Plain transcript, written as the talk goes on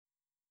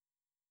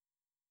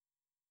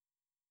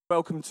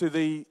Welcome to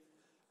the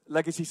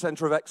Legacy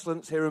Centre of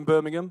Excellence here in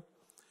Birmingham.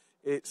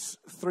 It's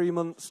 3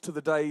 months to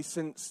the day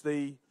since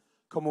the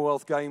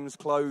Commonwealth Games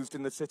closed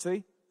in the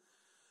city.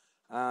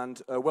 And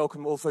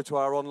welcome also to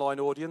our online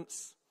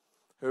audience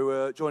who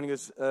are joining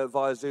us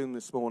via Zoom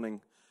this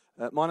morning.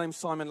 My name's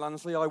Simon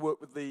Lansley. I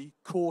work with the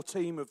core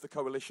team of the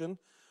coalition,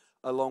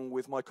 along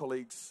with my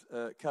colleagues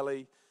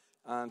Kelly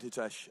and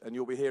Hitesh, and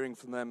you'll be hearing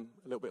from them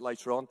a little bit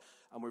later on.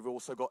 And we've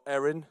also got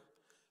Erin,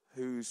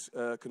 who's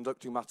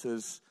conducting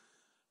matters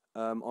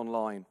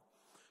online.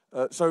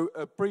 So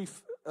a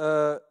brief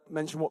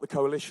mention what the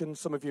coalition,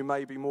 some of you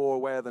may be more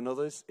aware than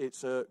others.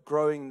 It's a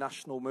growing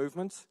national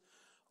movement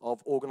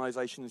of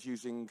organisations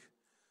using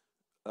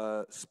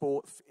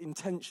sport,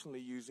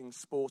 intentionally using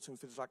sport and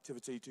physical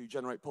activity to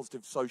generate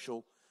positive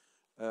social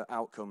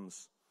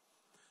outcomes.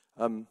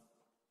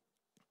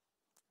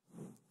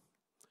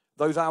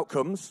 Those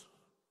outcomes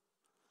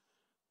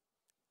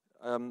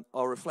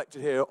are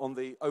reflected here on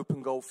the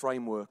open goal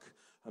framework,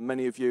 and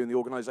many of you in the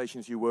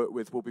organisations you work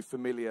with will be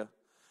familiar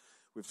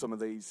with some of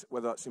these,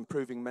 whether that's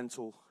improving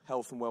mental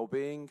health and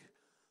well-being,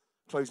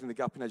 closing the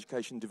gap in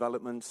education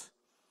development,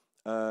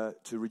 to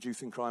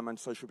reducing crime and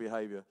social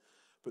behaviour.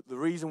 But the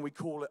reason we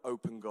call it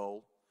open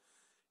goal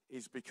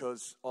is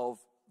because of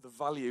the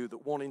value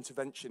that one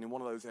intervention in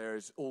one of those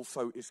areas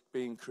also is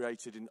being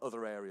created in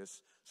other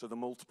areas, so the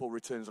multiple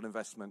returns on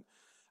investment.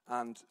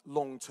 And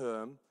long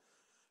term,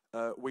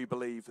 we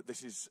believe that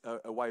this is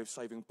a way of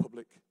saving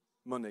public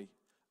money,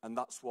 and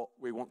that's what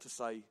we want to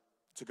say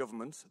to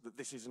government, that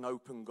this is an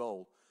open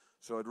goal.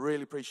 So I'd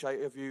really appreciate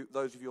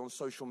those of you on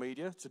social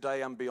media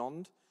today and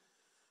beyond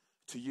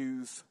to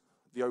use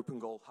the open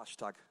goal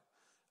hashtag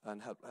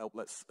and help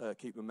let's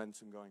keep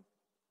momentum going.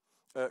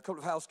 A couple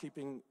of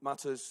housekeeping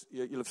matters.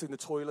 You'll have seen the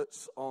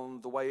toilets on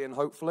the way in,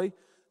 hopefully.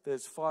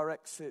 There's fire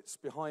exits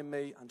behind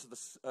me and to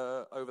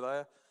the over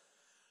there.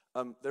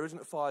 There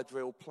isn't a fire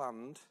drill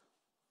planned,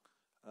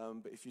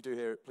 but if you do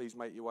hear it, please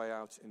make your way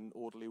out in an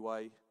orderly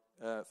way,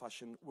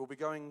 fashion. We'll be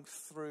going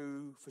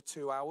through for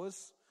 2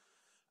 hours.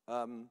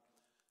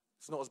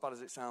 It's not as bad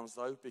as it sounds,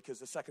 though, because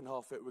the second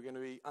half of it, we're going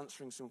to be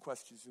answering some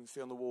questions you can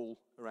see on the wall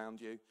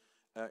around you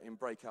in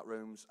breakout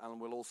rooms,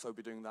 and we'll also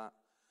be doing that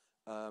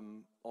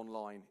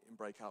online in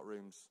breakout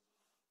rooms.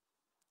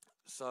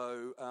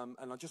 So,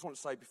 and I just want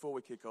to say before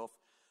we kick off,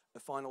 a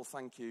final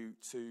thank you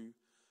to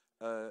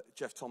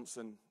Jeff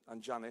Thompson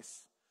and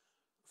Janice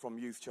from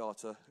Youth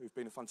Charter, who've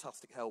been a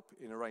fantastic help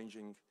in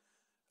arranging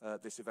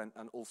this event,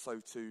 and also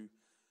to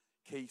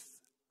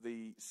Keith,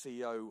 the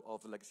CEO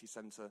of the Legacy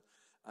Centre,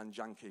 and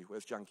Janky.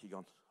 Where's Janky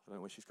gone? I don't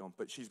know where she's gone,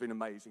 but she's been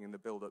amazing in the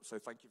build-up, so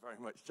thank you very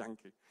much,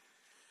 Janky.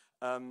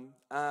 A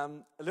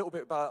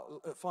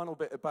final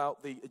bit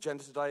about the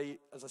agenda today.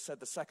 As I said,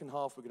 the second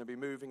half, we're going to be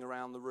moving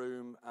around the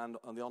room and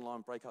on the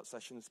online breakout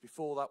sessions.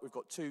 Before that, we've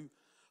got 2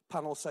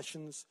 panel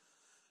sessions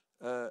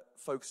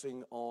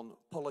focusing on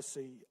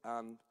policy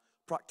and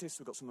practice.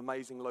 We've got some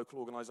amazing local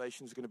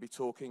organisations who are going to be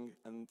talking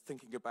and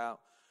thinking about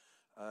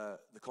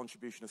the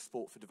contribution of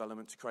sport for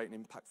development to create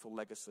an impactful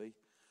legacy.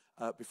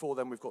 Before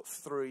then, we've got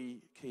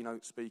 3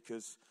 keynote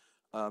speakers.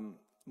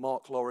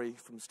 Mark Laurie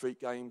from Street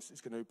Games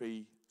is going to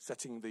be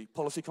setting the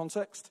policy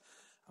context,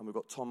 and we've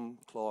got Tom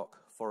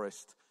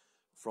Clark-Forrest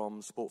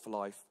from Sport for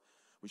Life,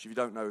 which, if you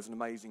don't know, is an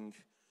amazing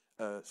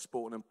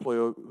sport and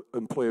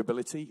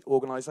employability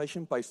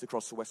organisation based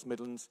across the West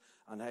Midlands,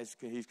 and he's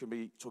going to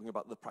be talking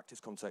about the practice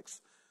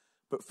context.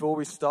 But before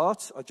we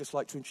start, I'd just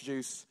like to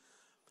introduce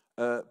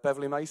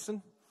Beverly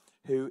Mason,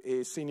 who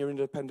is Senior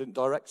Independent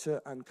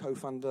Director and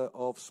co-founder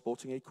of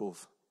Sporting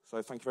Equals.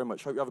 So thank you very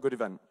much. Hope you have a good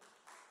event.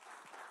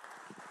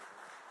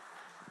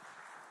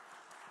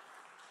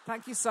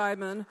 Thank you,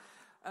 Simon.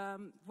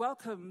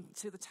 Welcome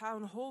to the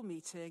town hall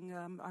meeting.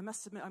 I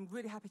must admit, I'm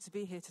really happy to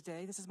be here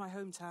today. This is my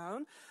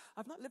hometown.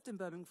 I've not lived in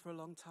Birmingham for a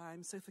long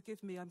time, so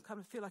forgive me. I kind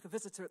of feel like a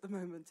visitor at the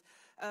moment.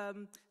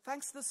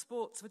 Thanks to the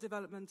Sports for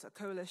Development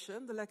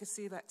Coalition, the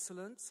Legacy of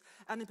Excellence,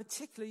 and in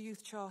particular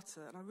Youth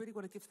Charter. And I really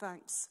want to give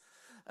thanks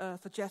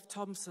for Jeff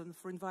Thompson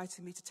for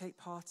inviting me to take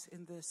part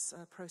in this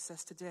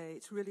process today.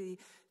 It's really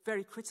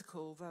very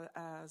critical that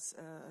as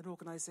an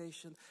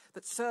organisation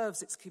that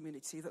serves its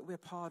community, that we're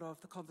part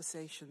of the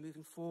conversation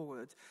moving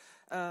forward.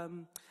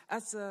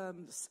 As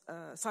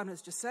Simon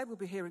has just said, we'll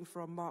be hearing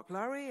from Mark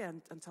Lowry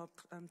and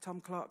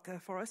Tom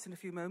Clark-Forrest in a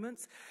few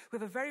moments. We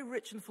have a very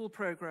rich and full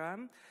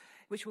programme,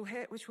 which we'll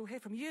hear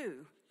from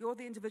you. You're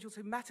the individuals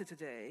who matter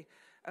today.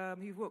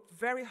 You've worked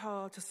very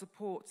hard to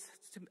support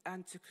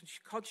and to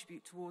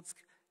contribute towards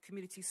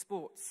community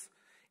sports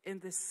in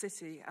this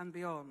city and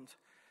beyond.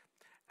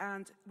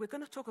 And we're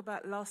going to talk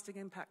about lasting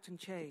impact and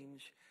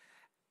change.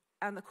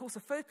 And of course, the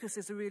focus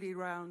is really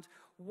around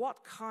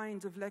what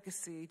kind of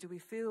legacy do we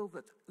feel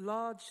that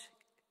large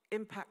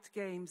impact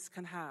games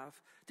can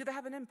have? Do they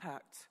have an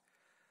impact?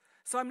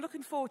 So I'm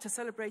looking forward to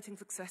celebrating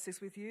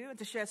successes with you and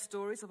to share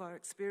stories of our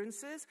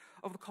experiences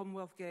of the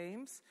Commonwealth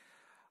Games.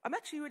 I'm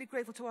actually really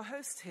grateful to our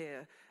host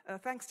here.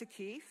 Thanks to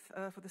Keith,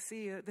 for the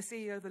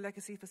CEO of the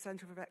Legacy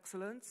Centre of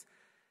Excellence.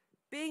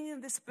 Being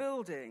in this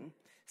building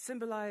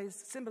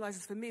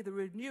symbolizes for me the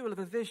renewal of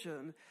a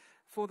vision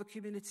for the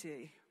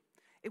community.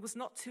 It was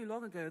not too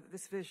long ago that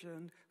this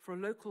vision for a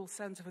local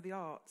centre for the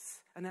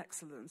arts and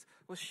excellence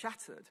was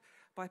shattered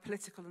by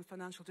political and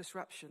financial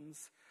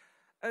disruptions,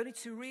 only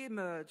to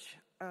re-emerge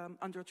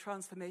under a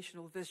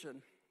transformational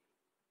vision.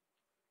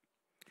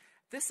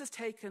 This has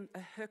taken a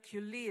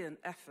Herculean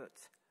effort,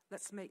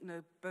 let's make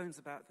no bones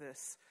about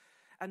this,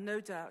 and no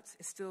doubt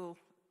it still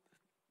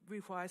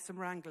requires some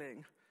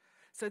wrangling.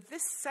 So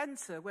this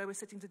centre where we're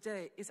sitting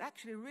today is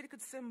actually a really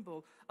good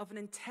symbol of an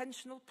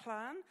intentional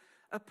plan,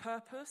 a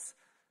purpose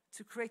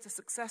to create a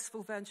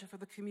successful venture for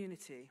the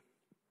community.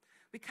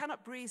 We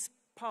cannot breeze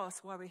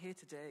past why we're here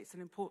today. It's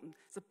an important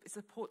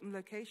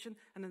location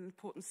and an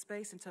important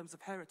space in terms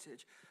of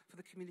heritage for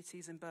the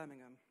communities in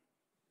Birmingham.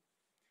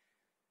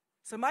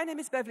 So my name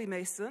is Beverly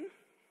Mason.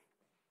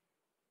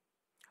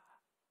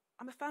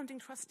 I'm a founding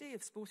trustee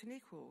of Sporting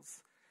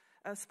Equals.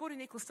 Sporting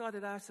Equals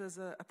started out as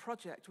a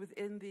project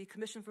within the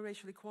Commission for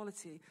Racial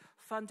Equality,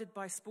 funded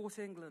by Sport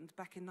England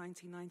back in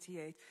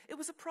 1998. It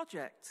was a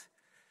project,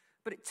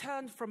 but it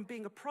turned from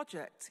being a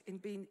project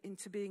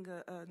into being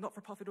a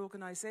not-for-profit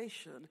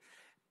organisation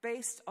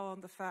based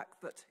on the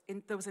fact that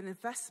there was an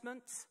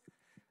investment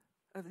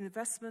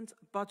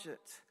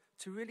budget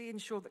to really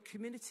ensure that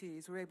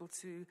communities were able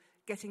to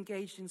get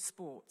engaged in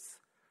sports.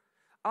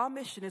 Our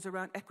mission is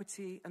around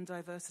equity and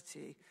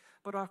diversity,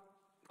 but our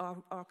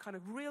kind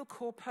of real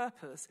core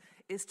purpose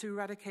is to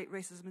eradicate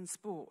racism in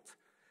sport.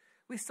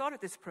 We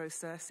started this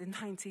process in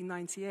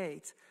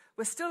 1998.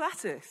 We're still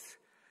at it,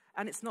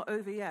 and it's not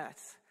over yet.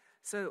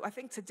 So I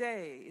think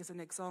today is an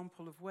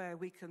example of where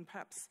we can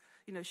perhaps,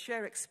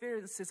 share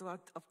experiences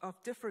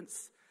of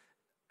differences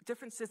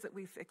that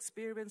we've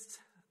experienced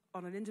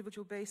on an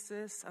individual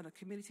basis and a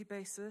community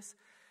basis,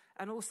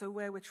 and also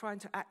where we're trying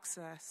to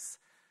access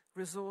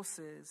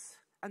resources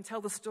and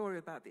tell the story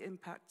about the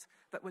impact,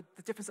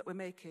 the difference that we're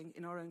making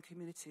in our own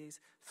communities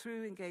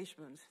through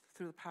engagement,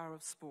 through the power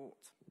of sport.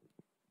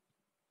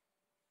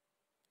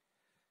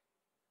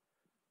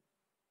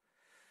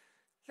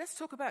 Let's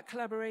talk about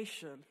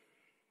collaboration.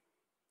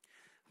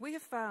 We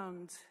have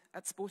found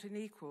at Sporting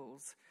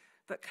Equals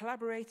that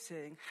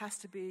collaborating has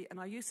to be, and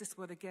I use this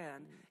word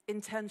again,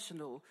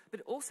 intentional, but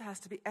it also has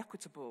to be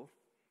equitable.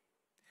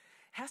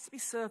 It has to be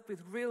served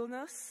with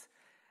realness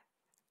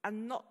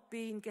and not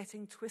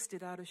getting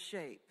twisted out of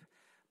shape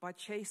by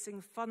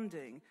chasing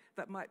funding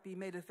that might be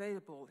made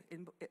available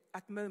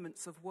at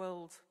moments of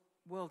world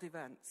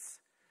events.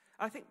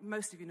 I think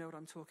most of you know what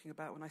I'm talking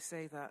about when I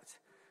say that.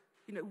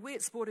 We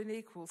at Sporting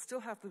Equals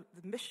still have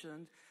the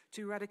mission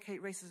to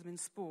eradicate racism in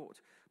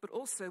sport, but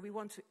also we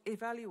want to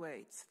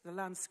evaluate the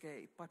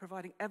landscape by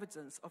providing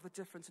evidence of the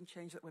difference and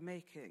change that we're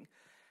making,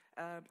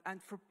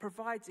 and for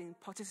providing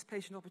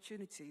participation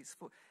opportunities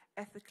for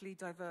ethically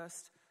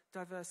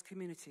diverse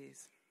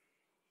communities.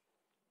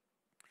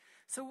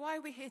 So why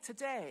are we here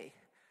today?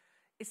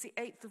 It's the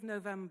 8th of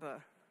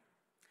November,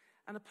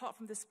 and apart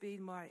from this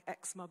being my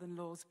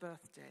ex-mother-in-law's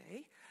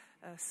birthday,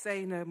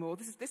 say no more.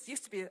 This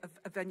used to be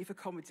a venue for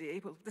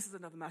comedy. Well, this is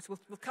another matter.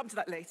 We'll come to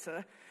that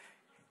later.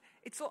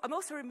 I'm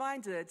also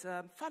reminded,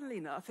 funnily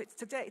enough,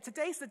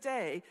 today's the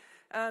day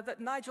that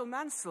Nigel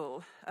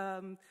Mansell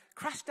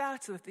crashed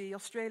out of the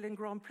Australian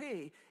Grand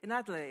Prix in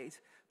Adelaide,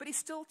 but he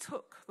still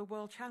took the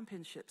World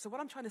Championship. So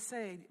what I'm trying to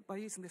say by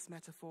using this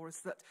metaphor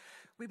is that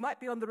we might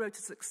be on the road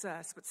to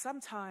success, but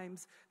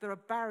sometimes there are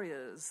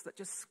barriers that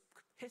just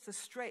hit us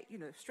straight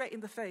in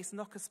the face,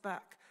 knock us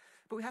back.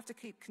 But we have to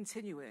keep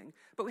continuing.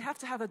 But we have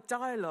to have a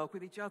dialogue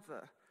with each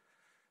other.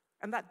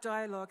 And that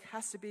dialogue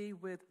has to be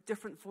with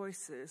different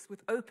voices,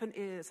 with open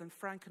ears and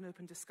frank and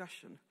open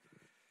discussion.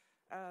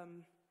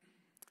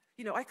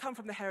 I come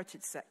from the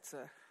heritage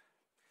sector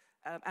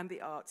and the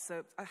arts,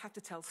 so I have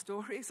to tell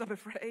stories, I'm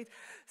afraid.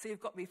 So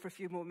you've got me for a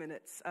few more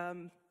minutes.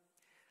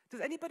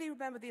 Does anybody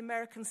remember the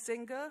American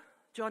singer,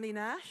 Johnny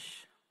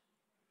Nash?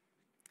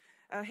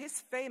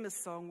 His famous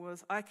song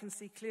was "I Can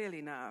See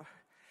Clearly Now."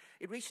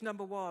 It reached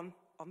number 1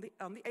 on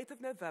the 8th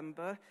of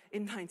November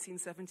in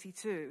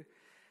 1972.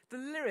 The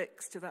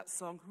lyrics to that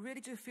song really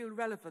do feel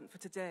relevant for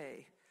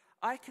today.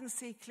 I can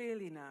see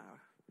clearly now.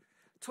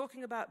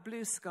 Talking about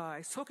blue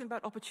skies, talking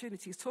about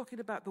opportunities, talking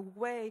about the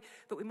way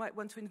that we might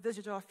want to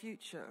envisage our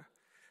future.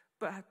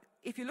 But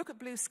if you look at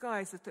blue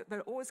skies,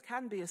 there always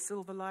can be a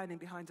silver lining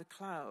behind a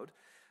cloud.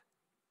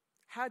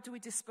 How do we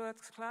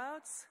disperse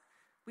clouds?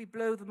 We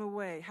blow them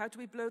away. How do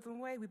we blow them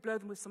away? We blow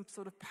them with some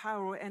sort of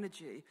power or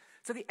energy.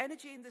 So the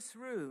energy in this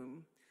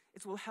room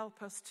will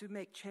help us to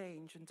make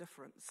change and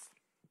difference.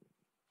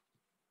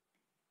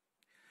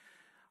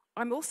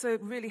 I'm also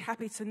really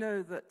happy to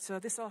know that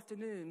this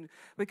afternoon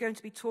we're going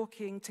to be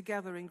talking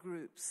together in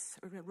groups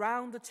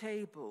around the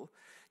table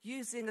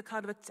using a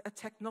kind of a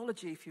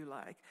technology, if you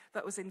like,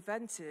 that was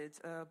invented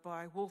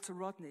by Walter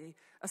Rodney,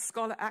 a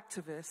scholar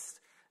activist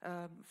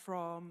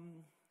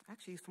from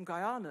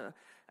Guyana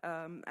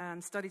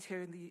and studied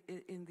here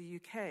in the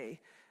UK.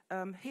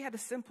 He had a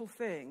simple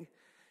thing: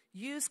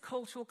 use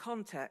cultural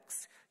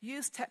context,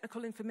 use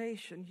technical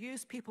information,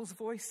 use people's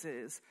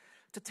voices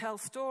to tell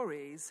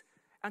stories,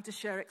 and to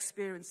share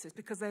experiences,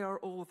 because they are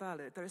all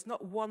valid. There is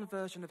not one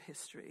version of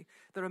history.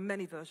 There are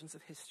many versions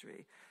of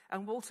history.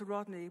 And Walter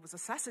Rodney was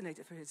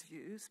assassinated for his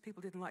views.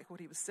 People didn't like what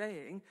he was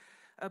saying,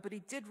 but he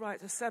did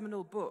write a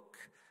seminal book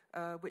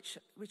which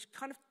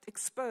kind of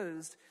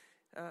exposed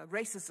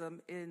racism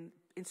in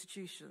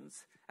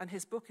institutions. And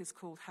his book is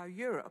called How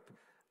Europe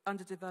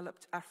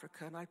Underdeveloped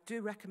Africa. And I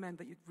do recommend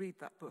that you read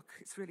that book.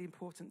 It's really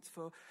important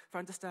for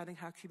understanding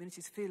how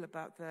communities feel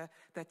about their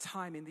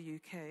time in the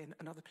UK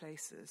and other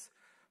places.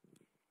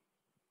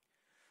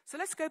 So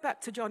let's go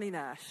back to Johnny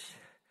Nash.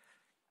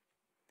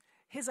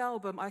 His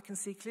album, I Can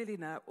See Clearly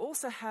Now,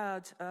 also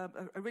had a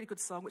really good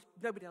song, which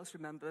nobody else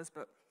remembers,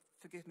 but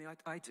forgive me,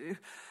 I do.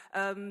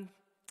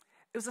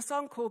 It was a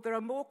song called There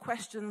Are More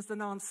Questions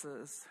Than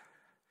Answers.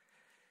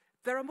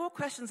 There are more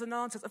questions than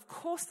answers. Of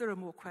course there are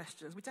more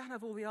questions. We don't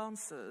have all the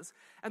answers.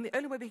 And the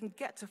only way we can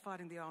get to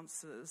finding the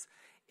answers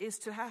is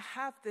to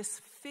have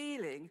this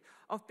feeling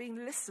of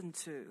being listened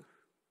to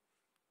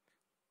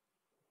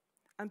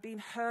and being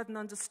heard and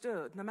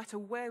understood, no matter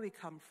where we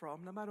come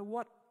from, no matter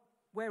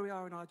where we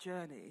are in our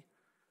journey.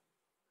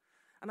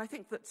 And I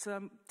think that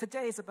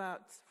today is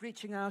about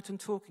reaching out and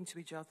talking to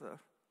each other.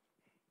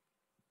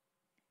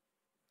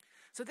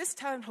 So this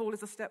town hall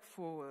is a step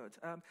forward.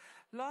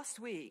 Last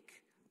week,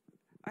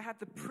 I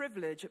had the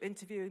privilege of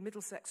interviewing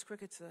Middlesex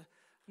cricketer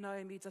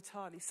Naomi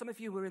Datali. Some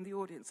of you were in the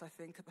audience, I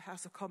think, at the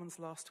House of Commons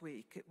last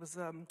week. It was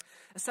a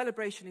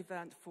celebration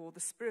event for the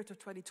Spirit of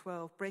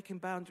 2012 Breaking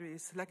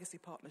Boundaries Legacy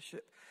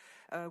Partnership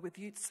with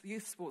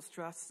Youth Sports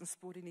Trusts and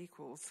Sporting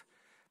Equals.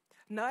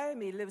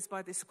 Naomi lives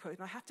by this quote,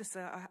 and I have to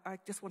say, I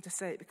just want to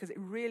say it because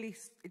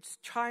it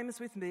chimes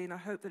with me, and I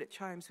hope that it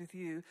chimes with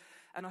you,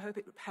 and I hope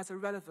it has a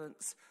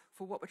relevance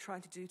for what we're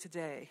trying to do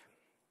today.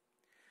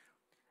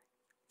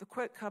 The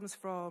quote comes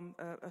from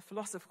a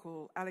philosopher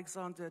called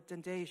Alexander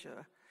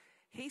Dendeja.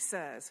 He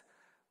says,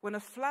 "When a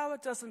flower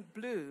doesn't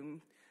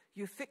bloom,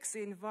 you fix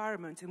the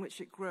environment in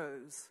which it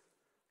grows,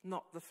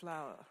 not the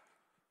flower."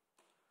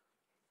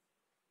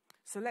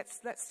 So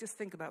let's just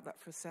think about that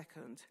for a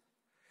second.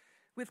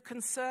 With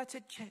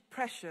concerted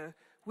pressure,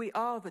 we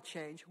are the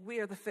change. We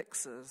are the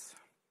fixers.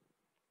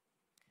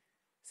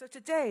 So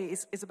today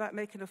is about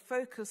making a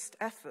focused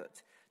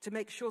effort to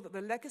make sure that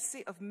the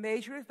legacy of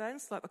major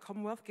events like the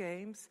Commonwealth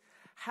Games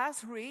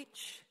has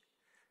reach,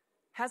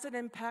 has an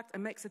impact,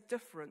 and makes a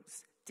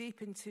difference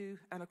deep into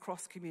and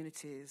across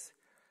communities.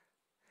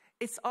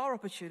 It's our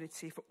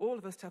opportunity for all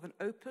of us to have an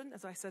open,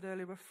 as I said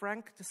earlier, a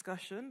frank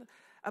discussion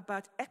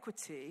about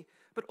equity,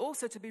 but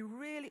also to be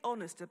really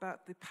honest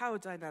about the power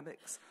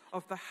dynamics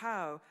of the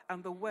how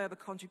and the where the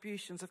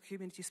contributions of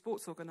community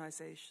sports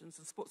organisations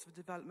and sports for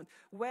development,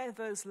 where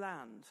those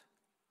land.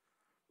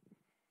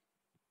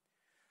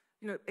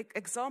 You know,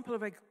 example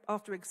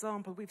after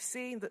example, we've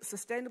seen that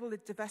sustainable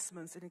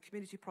divestments in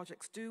community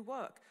projects do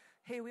work.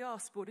 Here we are,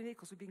 Sporting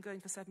Equals. We've been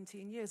going for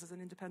 17 years as an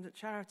independent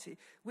charity.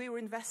 We were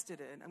invested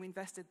in, and we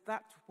invested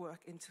that work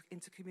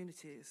into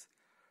communities.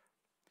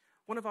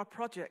 One of our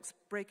projects,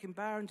 Breaking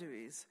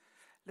Boundaries,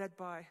 led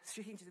by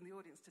Shaheen's in the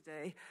audience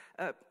today,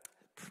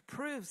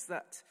 proves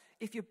that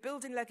if you're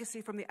building legacy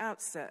from the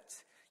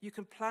outset, you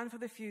can plan for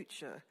the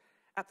future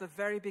at the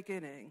very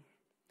beginning,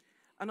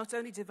 and not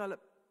only develop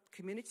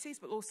communities,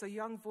 but also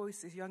young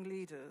voices, young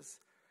leaders.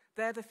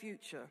 They're the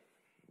future.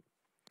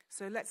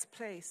 So let's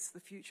place the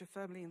future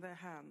firmly in their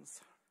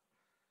hands.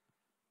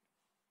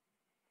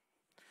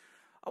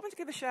 I want to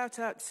give a shout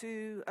out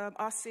to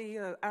our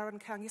CEO, Aaron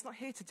Kang. He's not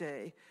here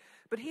today,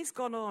 but he's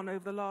gone on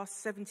over the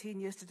last 17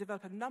 years to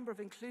develop a number of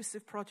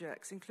inclusive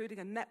projects, including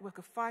a network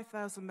of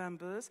 5,000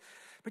 members,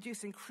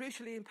 producing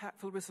crucially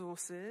impactful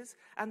resources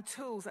and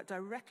tools that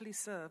directly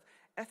serve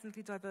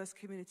ethnically diverse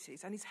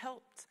communities. And he's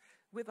helped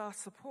with our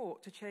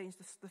support to change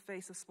the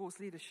face of sports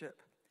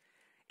leadership.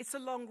 It's a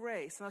long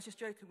race, and I was just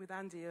joking with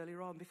Andy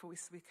earlier on before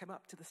we came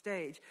up to the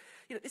stage.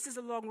 You know, this is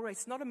a long race,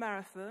 it's not a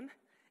marathon.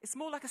 It's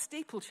more like a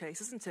steeplechase,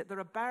 isn't it? There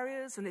are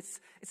barriers, and it's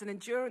an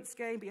endurance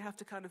game, but you have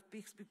to kind of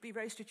be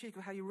very strategic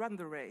with how you run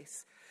the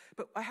race.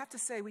 But I have to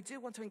say, we do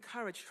want to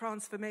encourage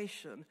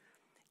transformation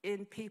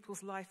in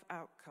people's life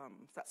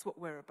outcomes. That's what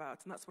we're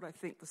about, and that's what I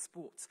think the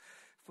Sports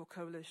for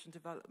Coalition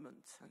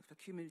Development and for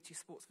Community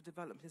Sports for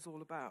Development is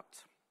all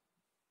about.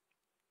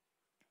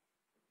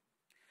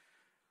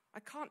 I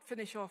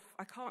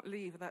can't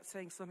leave without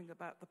saying something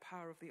about the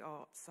power of the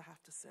arts, I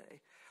have to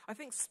say. I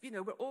think, you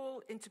know, we're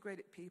all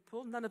integrated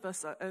people. None of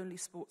us are only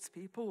sports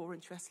people or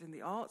interested in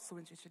the arts or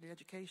interested in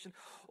education.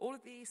 All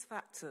of these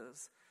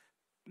factors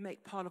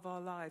make part of our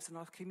lives and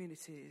our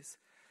communities.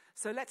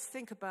 So let's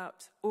think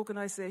about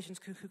organisations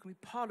who can be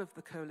part of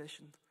the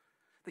coalition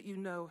that you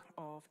know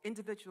of,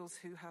 individuals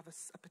who have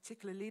a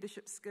particular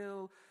leadership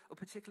skill or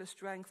particular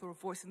strength or a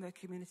voice in their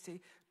community.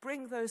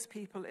 Bring those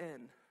people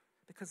in,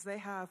 because they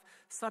have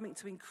something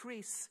to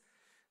increase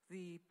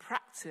the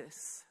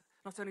practice,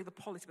 not only the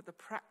policy, but the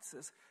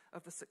practice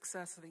of the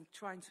success of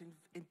trying to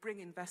bring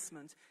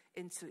investment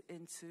into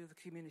the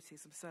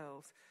communities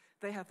themselves.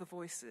 They have the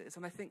voices,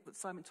 and I think that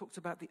Simon talked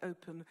about the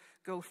open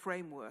goal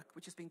framework,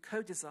 which has been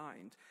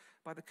co-designed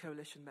by the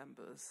coalition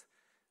members.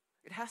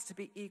 It has to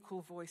be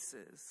equal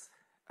voices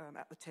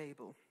at the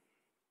table.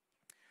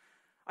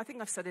 I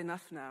think I've said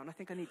enough now, and I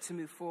think I need to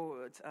move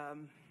forward.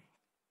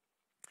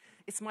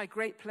 It's my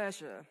great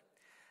pleasure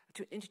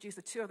to introduce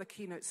the two other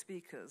keynote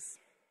speakers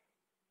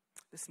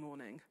this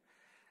morning,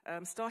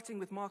 starting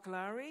with Mark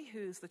Lowry,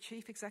 who's the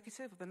Chief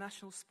Executive of the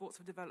National Sports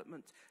for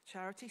Development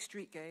charity,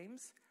 Street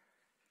Games.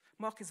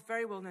 Mark is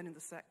very well known in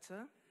the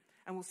sector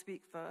and will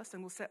speak first,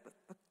 and will set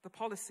the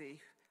policy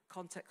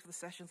context for the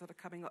sessions that are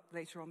coming up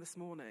later on this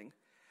morning.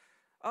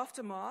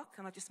 After Mark,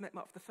 and I just met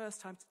Mark for the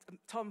first time,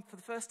 Tom for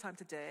the first time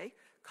today.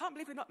 Can't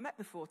believe we've not met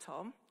before,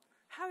 Tom.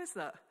 How is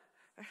that?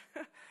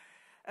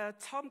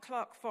 Tom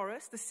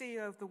Clark-Forrest, the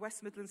CEO of the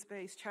West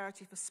Midlands-based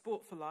Charity for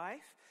Sport for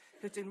Life,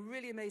 who's doing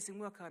really amazing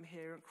work, I'm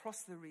here,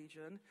 across the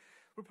region,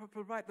 will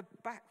provide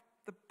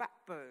the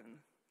backbone,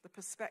 the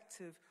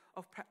perspective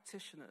of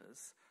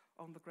practitioners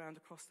on the ground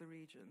across the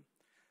region.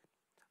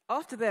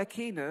 After their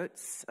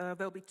keynotes,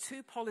 there'll be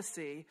two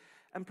policy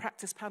and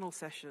practice panel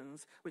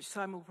sessions, which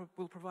Simon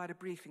will provide a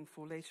briefing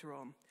for later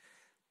on.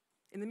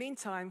 In the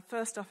meantime,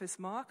 first off is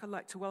Mark. I'd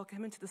like to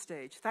welcome him to the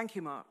stage. Thank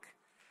you, Mark.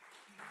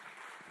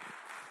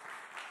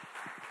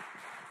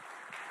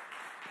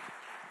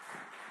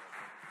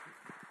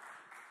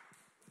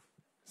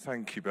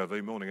 Thank you,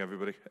 Beverly. Morning,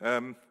 everybody.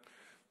 I'm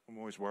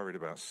always worried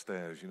about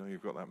stairs. You know,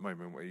 you've got that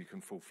moment where you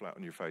can fall flat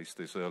on your face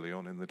this early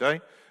on in the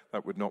day.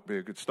 That would not be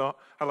a good start.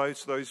 Hello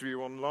to those of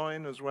you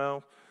online as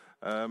well.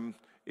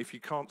 If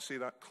you can't see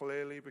that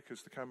clearly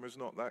because the camera's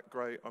not that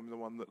great, I'm the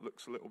one that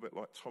looks a little bit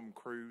like Tom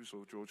Cruise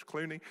or George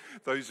Clooney.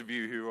 Those of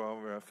you who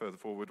are further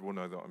forward will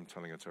know that I'm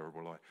telling a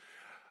terrible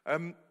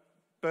lie.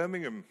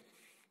 Birmingham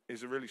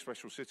is a really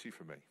special city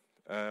for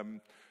me.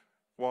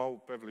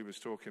 While Beverly was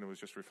talking, I was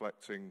just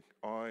reflecting.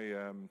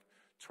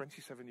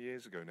 27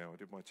 years ago now, I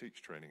did my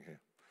teacher training here.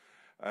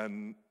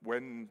 And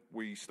when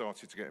we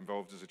started to get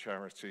involved as a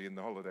charity in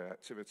the holiday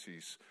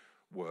activities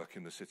work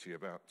in the city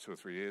about 2 or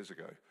 3 years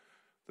ago,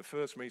 the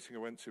first meeting I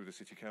went to with the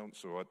city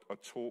council, I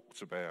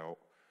talked about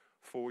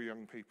 4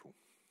 young people.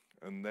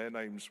 And their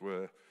names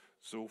were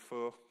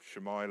Zulfa,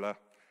 Shamila,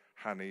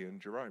 Hanny and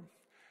Jerome.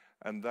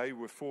 And they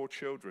were 4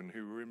 children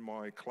who were in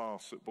my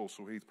class at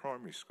Balsall Heath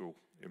Primary School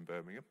in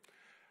Birmingham.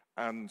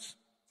 And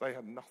they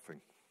had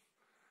nothing.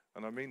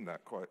 And I mean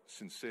that quite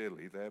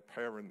sincerely. Their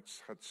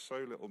parents had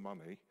so little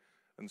money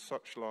and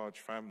such large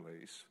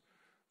families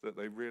that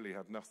they really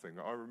had nothing.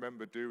 I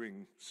remember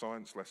doing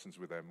science lessons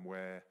with them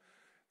where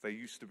they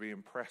used to be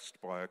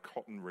impressed by a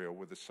cotton reel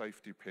with a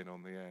safety pin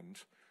on the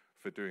end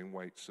for doing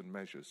weights and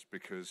measures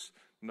because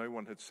no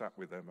one had sat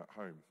with them at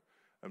home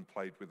and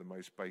played with the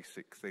most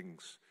basic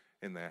things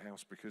in their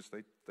house because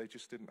they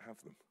just didn't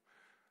have them.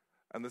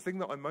 And the thing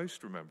that I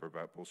most remember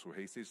about Balsall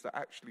Heath is that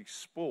actually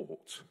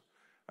sport,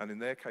 and in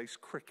their case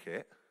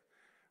cricket,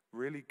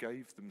 really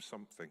gave them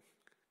something.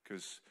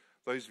 Because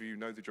those of you who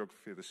know the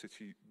geography of the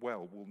city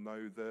well will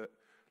know that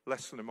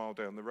less than a mile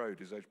down the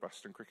road is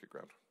Edgbaston Cricket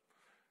Ground.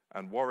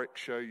 And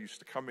Warwickshire used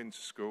to come into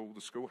school, the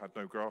school had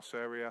no grass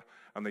area,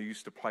 and they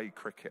used to play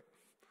cricket.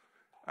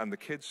 And the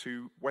kids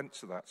who went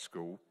to that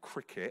school,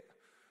 cricket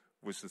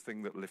was the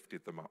thing that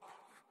lifted them up.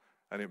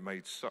 And it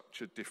made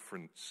such a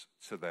difference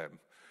to them.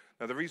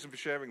 Now, the reason for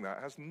sharing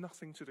that has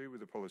nothing to do with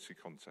the policy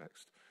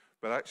context,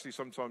 but actually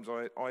sometimes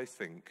I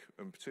think,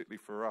 and particularly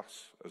for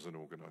us as an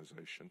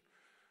organisation,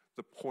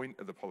 the point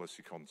of the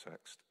policy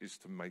context is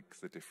to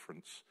make the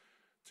difference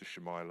to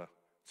Shamila,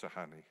 to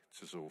Hanny,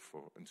 to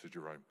Zulfa and to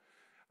Jerome.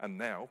 And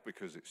now,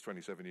 because it's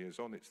 27 years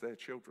on, it's their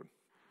children,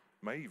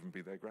 may even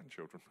be their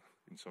grandchildren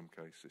in some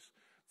cases,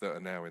 that are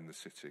now in the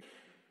city.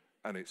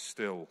 And it's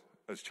still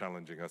as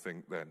challenging, I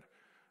think,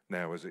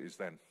 now as it is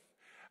then.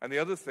 And the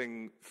other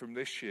thing from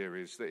this year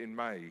is that in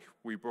May,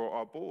 we brought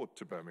our board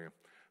to Birmingham.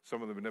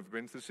 Some of them had never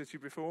been to the city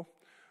before,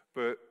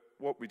 but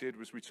what we did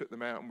was we took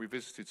them out and we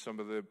visited some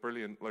of the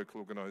brilliant local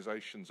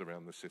organisations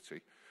around the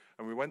city.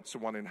 And we went to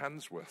one in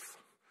Handsworth.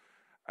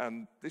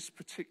 And this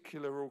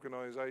particular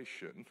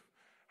organisation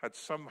had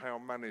somehow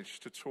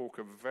managed to talk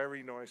a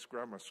very nice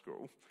grammar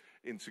school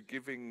into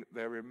giving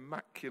their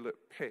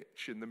immaculate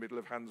pitch in the middle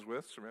of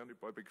Handsworth,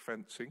 surrounded by big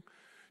fencing,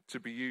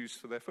 to be used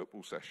for their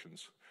football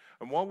sessions.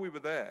 And while we were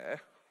there,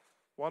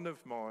 one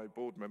of my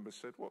board members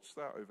said, "What's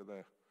that over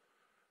there?"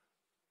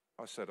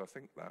 I said, "I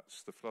think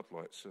that's the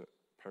floodlights at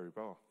Perry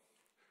Bar.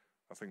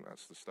 I think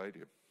that's the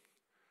stadium."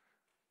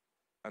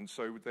 And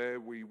so there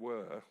we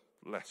were,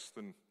 less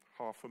than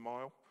half a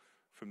mile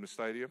from the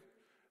stadium.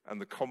 And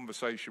the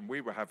conversation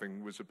we were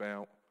having was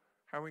about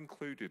how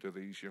included are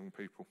these young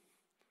people?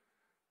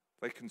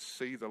 They can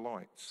see the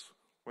lights.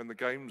 When the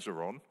games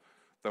are on,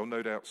 they'll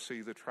no doubt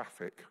see the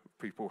traffic,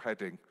 people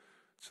heading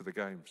to the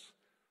games.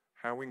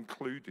 How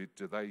included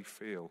do they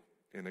feel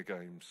in a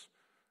games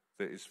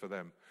that is for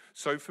them?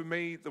 So for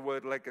me, the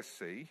word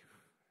legacy,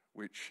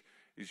 which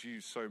is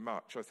used so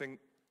much, I think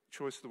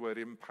choice of the word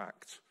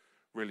impact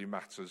really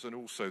matters, and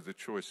also the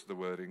choice of the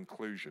word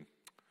inclusion.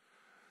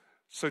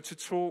 So to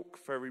talk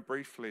very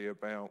briefly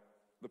about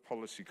the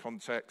policy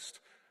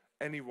context,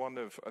 any one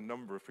of a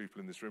number of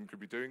people in this room could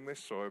be doing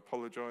this, so I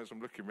apologise.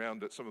 I'm looking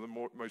around at some of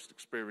the most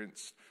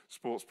experienced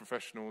sports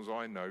professionals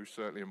I know,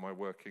 certainly in my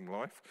working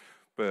life,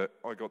 but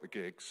I got the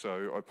gig,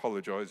 so I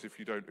apologise if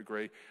you don't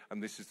agree,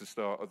 and this is the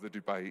start of the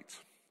debate.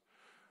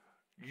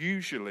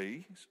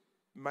 Usually,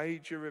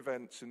 major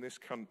events in this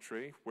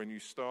country,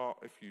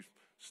 if you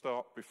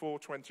start before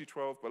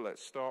 2012, but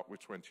let's start with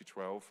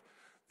 2012,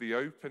 the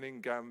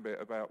opening gambit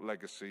about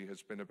legacy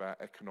has been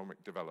about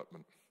economic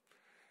development.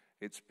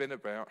 It's been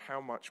about how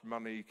much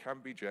money can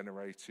be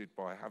generated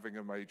by having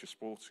a major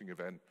sporting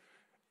event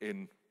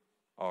in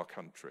our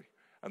country.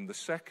 And the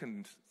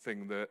second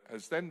thing that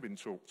has then been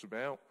talked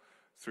about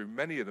through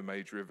many of the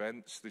major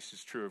events, this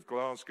is true of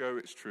Glasgow,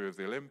 it's true of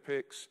the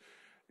Olympics,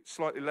 it's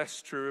slightly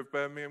less true of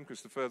Birmingham,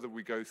 because the further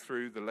we go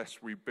through, the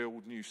less we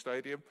build new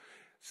stadia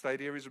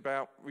is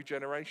about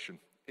regeneration.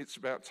 It's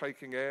about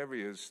taking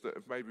areas that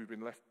have maybe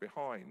been left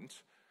behind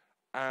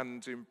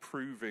and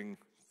improving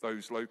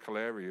those local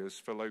areas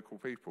for local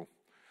people.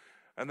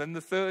 And then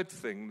the third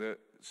thing that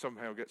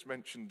somehow gets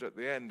mentioned at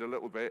the end a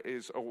little bit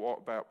is, what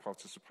about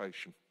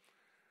participation?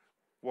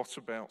 What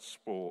about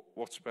sport?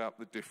 What about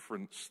the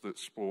difference that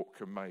sport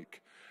can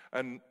make?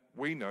 And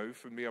we know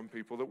from the young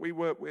people that we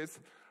work with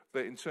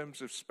that in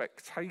terms of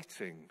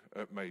spectating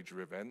at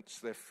major events,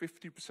 they're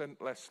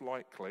 50% less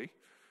likely.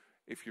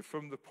 If you're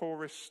from the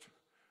poorest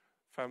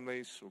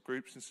families or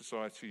groups in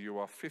society, you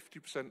are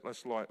 50%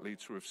 less likely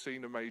to have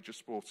seen a major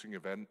sporting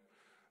event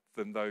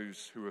than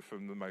those who are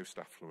from the most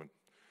affluent.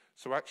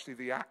 So actually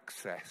the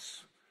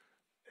access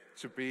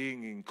to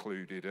being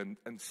included and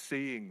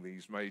seeing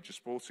these major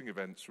sporting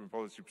events from a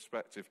policy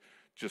perspective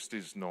just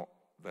is not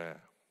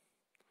there.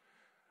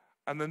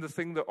 And then the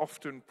thing that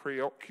often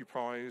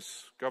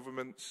preoccupies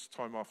governments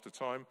time after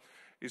time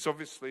is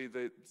obviously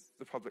the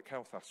public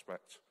health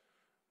aspect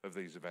of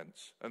these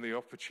events and the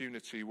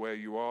opportunity where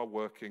you are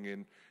working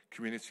in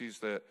communities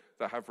that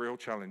have real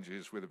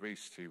challenges with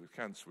obesity, with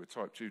cancer, with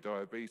type 2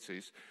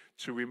 diabetes,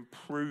 to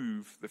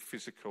improve the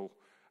physical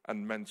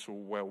and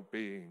mental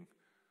well-being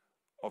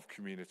of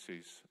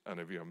communities and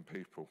of young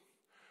people.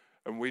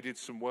 And we did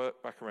some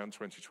work back around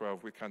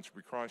 2012 with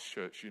Canterbury Christ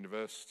Church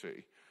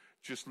University,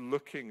 just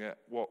looking at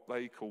what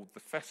they called the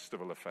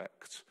festival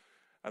effect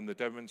and the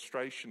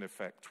demonstration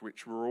effect,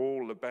 which were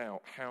all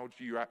about how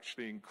do you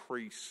actually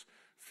increase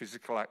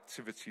physical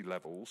activity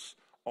levels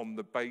on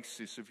the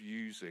basis of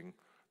using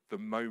the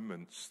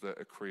moments that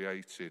are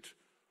created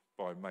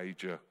by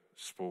major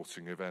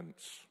sporting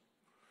events.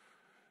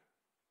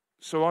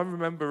 So I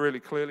remember really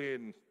clearly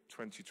in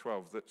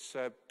 2012 that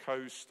Seb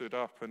Coe stood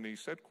up and he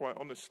said quite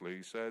honestly,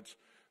 he said,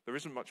 there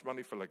isn't much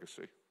money for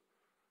legacy.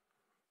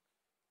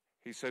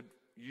 He said,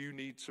 you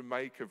need to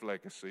make of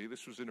legacy,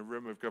 this was in a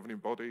room of governing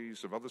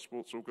bodies, of other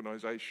sports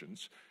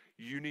organisations,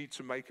 you need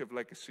to make of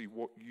legacy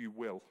what you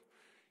will.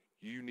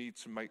 You need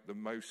to make the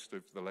most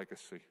of the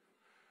legacy.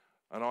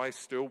 And I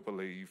still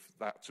believe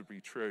that to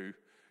be true,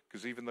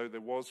 because even though there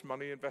was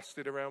money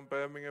invested around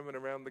Birmingham and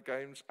around the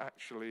Games,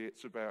 actually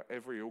it's about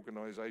every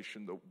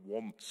organisation that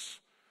wants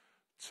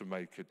to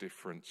make a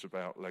difference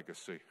about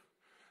legacy.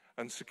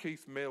 And Sir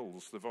Keith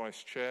Mills, the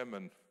Vice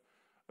Chairman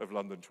of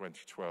London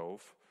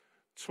 2012,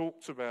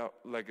 talked about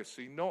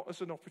legacy not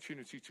as an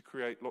opportunity to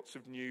create lots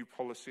of new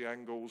policy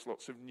angles,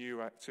 lots of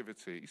new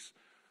activities,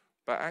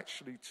 but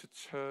actually to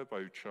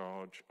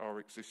turbocharge our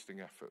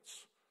existing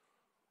efforts.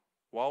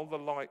 While the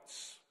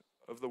lights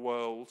of the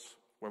world,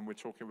 when we're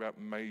talking about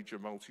major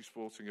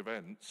multi-sporting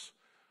events,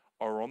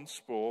 are on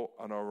sport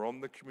and are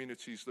on the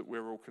communities that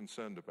we're all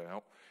concerned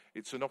about,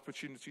 it's an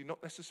opportunity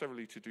not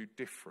necessarily to do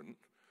different,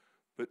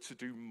 but to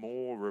do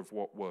more of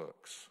what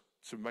works,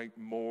 to make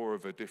more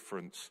of a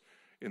difference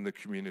in the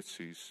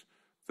communities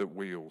that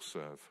we all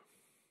serve.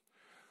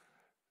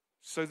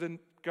 So then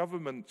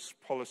government's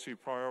policy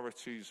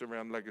priorities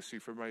around legacy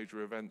for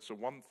major events are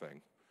one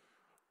thing,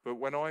 but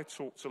when I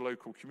talk to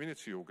local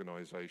community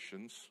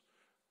organisations,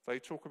 they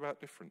talk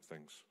about different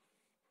things.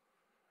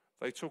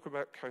 They talk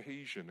about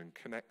cohesion and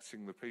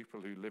connecting the people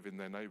who live in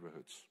their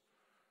neighbourhoods.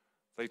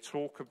 They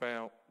talk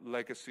about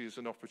legacy as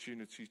an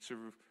opportunity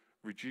to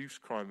reduce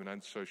crime and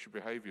antisocial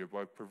behaviour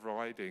by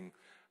providing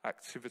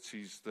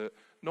activities that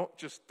not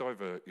just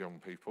divert young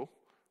people,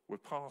 we're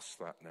past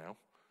that now,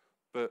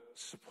 but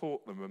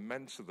support them and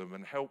mentor them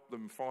and help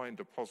them find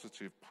a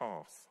positive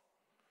path.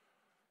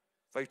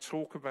 They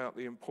talk about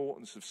the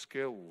importance of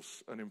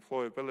skills and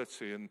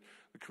employability, and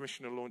the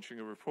Commissioner launching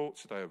a report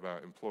today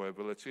about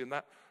employability, and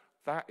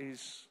that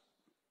is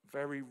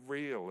very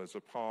real as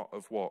a part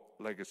of what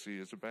legacy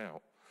is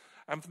about.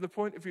 And from the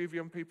point of view of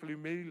young people who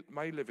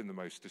may live in the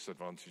most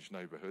disadvantaged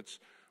neighbourhoods,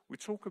 we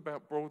talk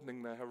about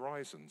broadening their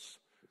horizons.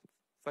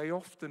 They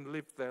often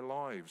live their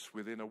lives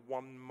within a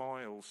 1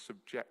 mile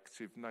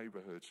subjective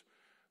neighbourhood.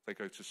 They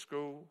go to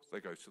school,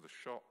 they go to the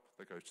shop,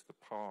 they go to the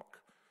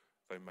park,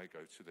 they may go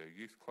to their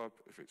youth club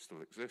if it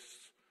still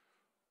exists.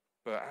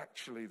 But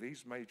actually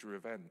these major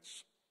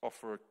events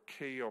offer a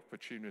key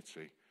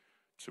opportunity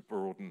to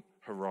broaden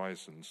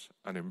horizons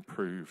and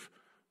improve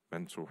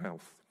mental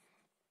health.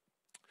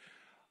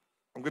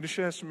 I'm going to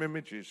share some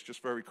images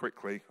just very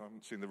quickly. I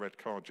haven't seen the red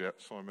card yet.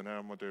 Simon, how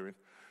am I doing?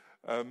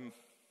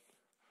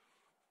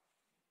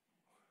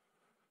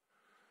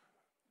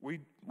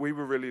 We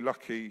were really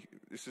lucky.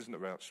 This isn't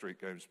about street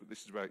games, but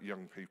this is about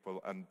young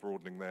people and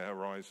broadening their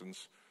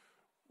horizons.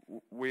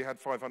 We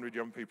had 500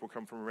 young people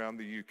come from around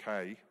the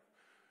UK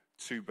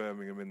to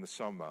Birmingham in the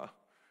summer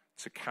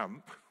to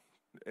camp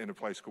in a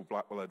place called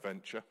Blackwell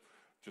Adventure,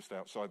 just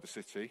outside the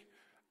city.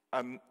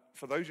 And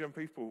for those young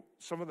people,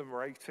 some of them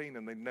were 18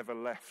 and they never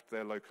left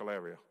their local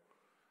area.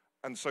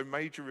 And so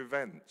major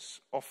events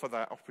offer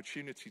that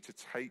opportunity to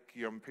take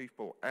young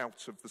people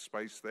out of the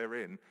space they're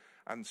in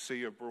and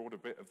see a broader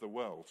bit of the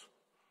world.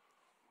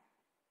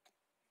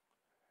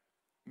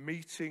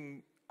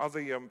 Meeting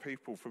other young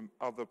people from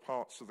other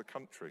parts of the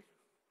country.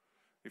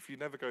 If you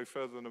never go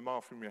further than a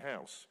mile from your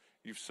house,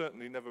 you've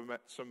certainly never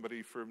met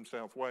somebody from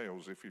South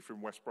Wales if you're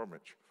from West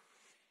Bromwich.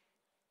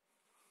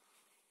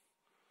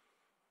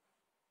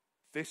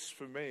 This,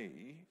 for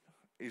me,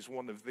 is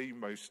one of the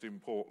most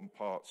important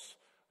parts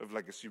of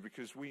legacy,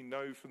 because we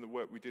know from the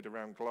work we did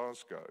around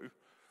Glasgow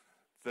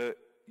that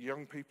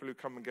young people who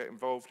come and get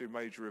involved in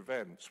major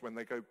events, when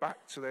they go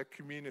back to their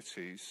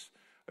communities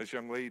as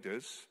young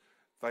leaders,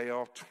 they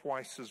are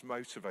twice as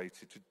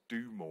motivated to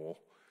do more,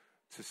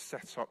 to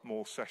set up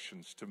more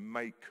sessions, to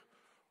make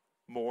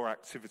more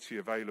activity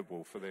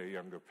available for their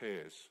younger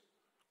peers.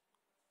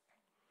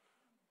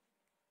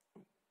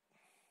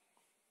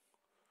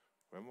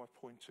 Where am I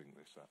pointing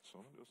this at,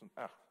 Simon? It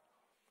doesn't.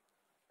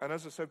 And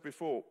as I said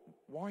before,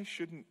 why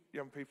shouldn't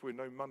young people with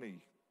no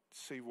money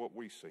see what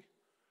we see?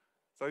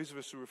 Those of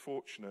us who were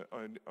fortunate,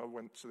 I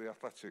went to the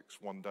athletics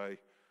one day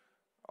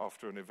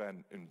after an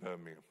event in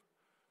Birmingham.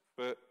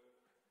 But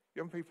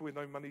young people with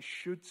no money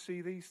should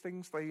see these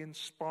things. They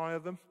inspire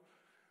them.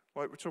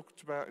 Like we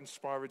talked about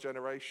Inspire a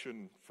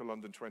Generation for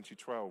London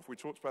 2012. We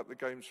talked about the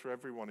Games for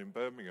Everyone in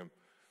Birmingham.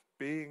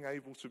 Being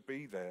able to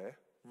be there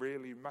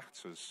really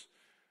matters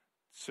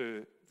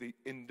to the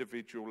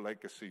individual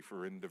legacy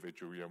for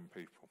individual young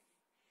people.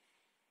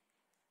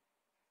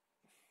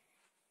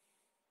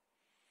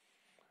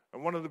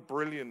 And one of the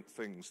brilliant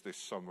things this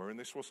summer, and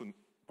this wasn't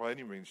by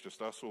any means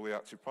just us, all the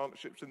active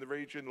partnerships in the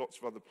region, lots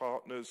of other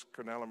partners,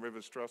 Canal and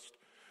Rivers Trust,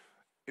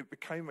 it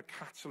became a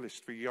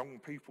catalyst for young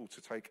people to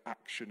take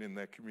action in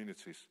their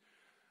communities.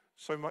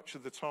 So much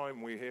of the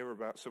time we hear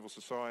about civil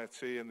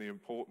society and the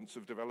importance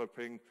of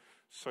developing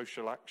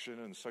social action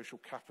and social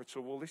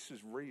capital. Well, this is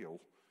real.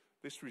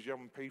 This was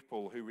young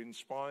people who,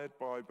 inspired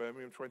by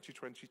Birmingham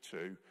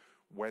 2022,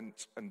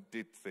 went and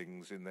did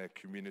things in their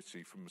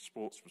community from a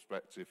sports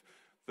perspective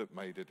that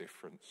made a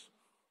difference.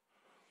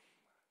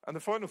 And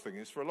the final thing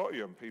is, for a lot of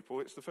young people,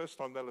 it's the first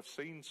time they'll have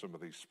seen some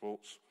of these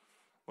sports.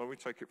 Well, we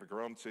take it for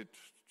granted.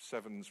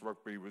 Sevens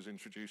rugby was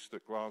introduced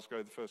at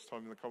Glasgow the first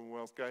time in the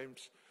Commonwealth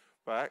Games.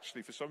 But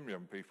actually, for some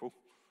young people,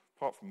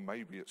 apart from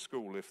maybe at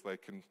school if they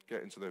can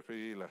get into their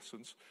PE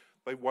lessons,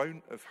 they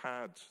won't have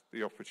had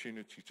the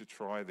opportunity to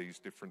try these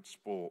different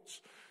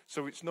sports.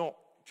 So it's not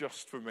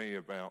just for me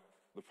about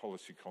the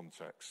policy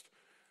context.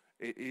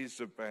 It is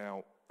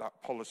about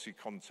that policy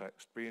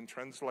context being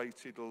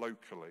translated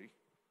locally.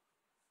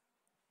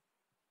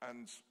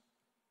 And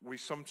we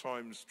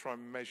sometimes try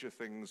and measure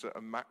things at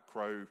a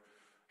macro.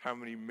 How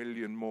many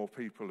million more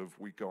people have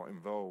we got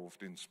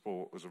involved in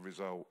sport as a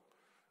result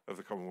of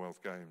the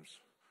Commonwealth Games?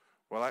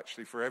 Well,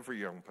 actually, for every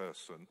young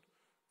person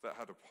that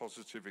had a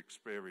positive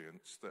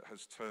experience that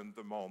has turned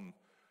them on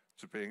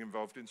to being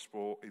involved in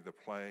sport, either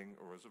playing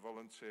or as a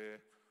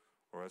volunteer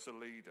or as a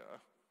leader,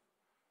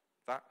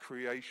 that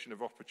creation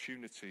of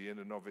opportunity in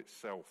and of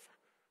itself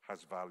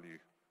has value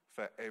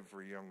for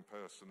every young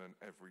person and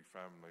every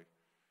family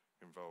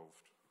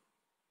involved.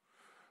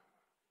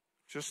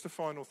 Just a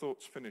final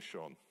thought to finish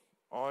on.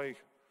 I,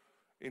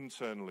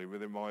 internally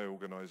within my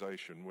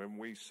organisation, when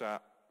we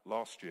sat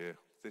last year,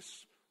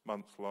 this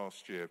month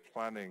last year,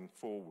 planning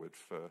forward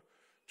for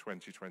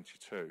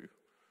 2022,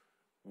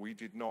 we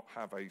did not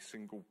have a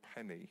single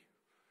penny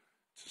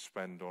to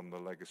spend on the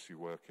legacy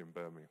work in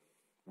Birmingham.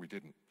 We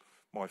didn't.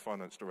 My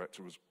finance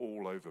director was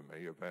all over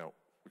me about,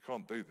 we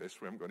can't do this,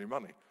 we haven't got any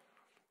money.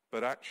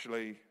 But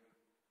actually,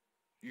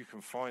 you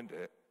can find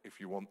it if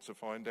you want to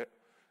find it,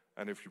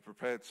 and if you're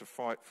prepared to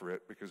fight for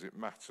it because it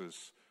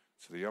matters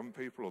to the young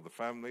people or the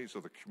families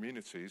or the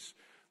communities,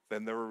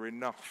 then there are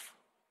enough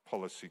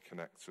policy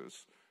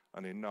connectors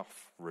and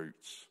enough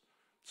routes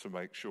to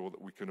make sure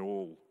that we can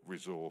all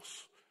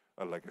resource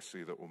a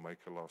legacy that will make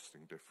a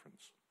lasting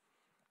difference.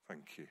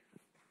 Thank you.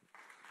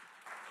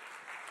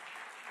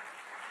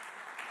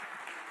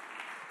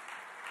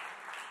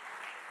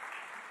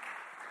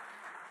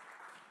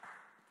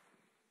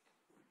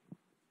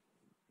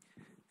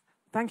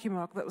 Thank you,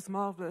 Mark. That was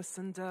marvellous.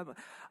 And I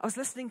was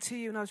listening to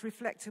you and I was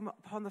reflecting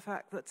upon the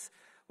fact that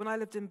when I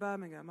lived in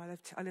Birmingham,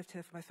 I lived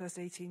here for my first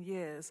 18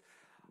 years,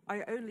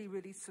 I only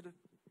really sort of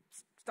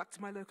stuck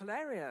to my local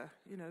area,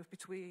 you know,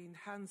 between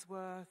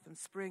Handsworth and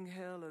Spring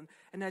Hill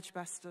and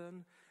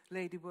Edgbaston,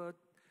 Ladywood.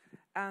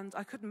 And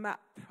I couldn't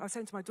map. I was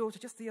saying to my daughter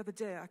just the other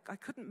day, I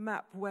couldn't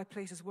map where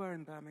places were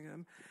in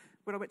Birmingham.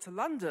 When I went to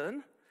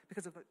London,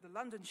 because of the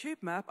London tube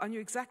map, I knew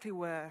exactly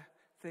where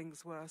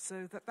things were.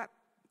 So that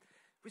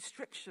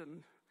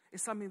restriction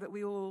is something that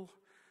we all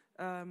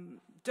don't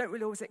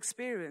really always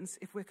experience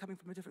if we're coming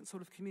from a different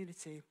sort of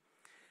community.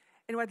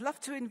 Anyway, I'd love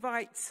to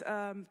invite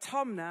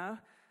Tom now,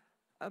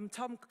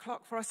 Tom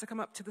Clark, for us to come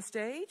up to the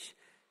stage.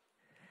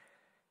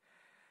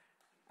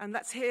 And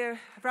let's hear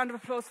a round of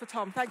applause for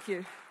Tom. Thank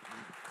you.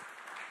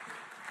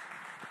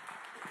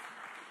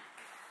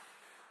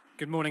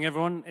 Good morning,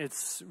 everyone.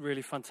 It's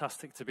really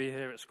fantastic to be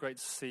here. It's great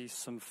to see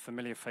some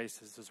familiar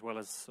faces as well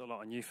as a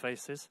lot of new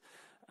faces.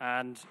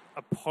 And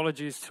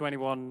apologies to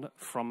anyone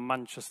from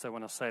Manchester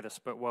when I say this,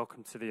 but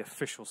welcome to the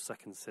official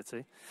second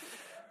city.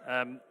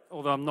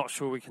 Although I'm not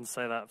sure we can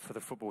say that for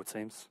the football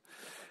teams.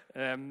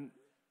 Over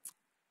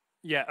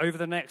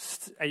the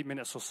next 8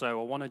 minutes or so,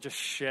 I want to just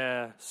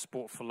share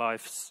Sport for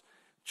Life's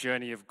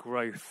journey of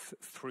growth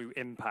through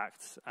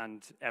impact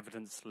and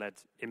evidence-led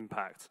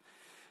impact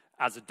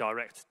as a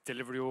direct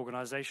delivery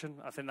organisation.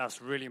 I think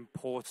that's really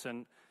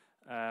important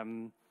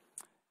in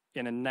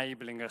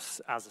enabling us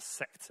as a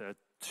sector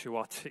to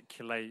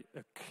articulate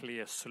a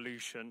clear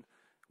solution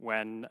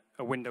when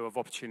a window of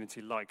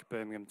opportunity like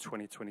Birmingham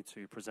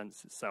 2022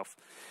 presents itself.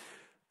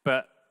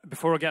 But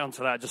before I get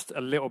onto that, just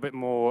a little bit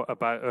more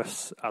about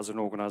us as an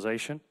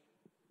organisation.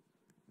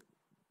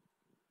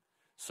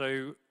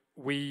 So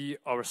we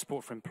are a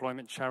sport for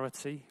employment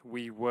charity.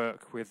 We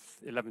work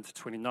with 11 to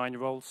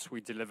 29-year-olds. We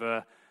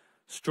deliver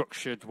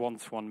structured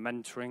one-to-one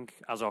mentoring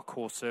as our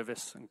core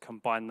service and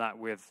combine that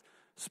with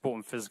sport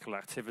and physical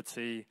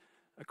activity,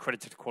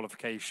 accredited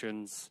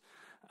qualifications,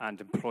 and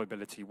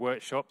employability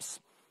workshops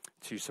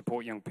to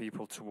support young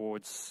people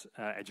towards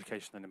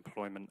education and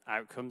employment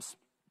outcomes.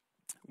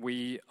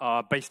 We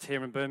are based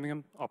here in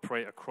Birmingham,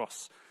 operate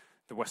across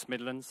the West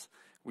Midlands.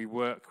 We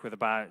work with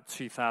about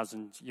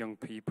 2,000 young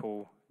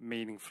people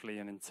meaningfully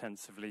and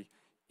intensively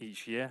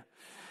each year.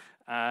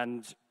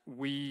 And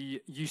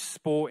we use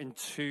sport in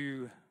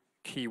two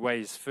key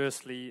ways.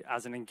 Firstly,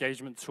 as an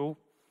engagement tool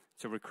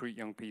to recruit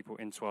young people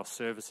into our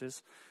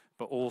services,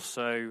 but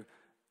also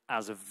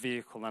as a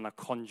vehicle and a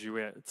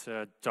conduit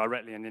to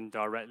directly and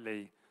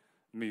indirectly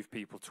move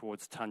people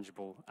towards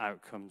tangible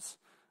outcomes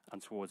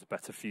and towards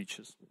better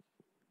futures.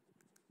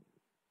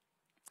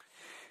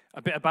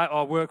 A bit about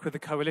our work with the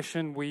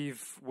Coalition.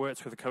 We've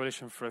worked with the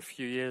Coalition for a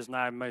few years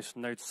now, most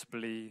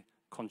noticeably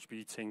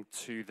contributing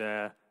to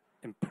their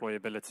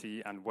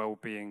employability and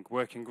well-being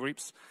working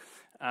groups.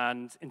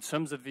 And in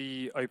terms of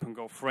the open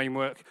goal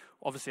framework,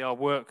 obviously our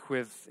work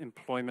with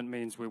employment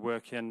means we're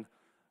working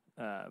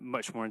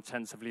much more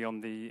intensively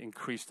on the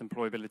increased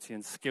employability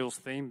and skills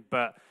theme,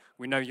 but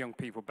we know young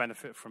people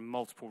benefit from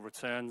multiple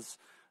returns,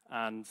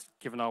 and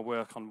given our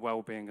work on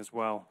well-being as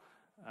well,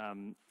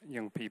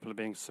 young people are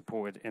being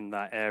supported in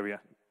that area.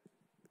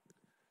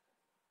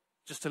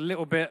 Just a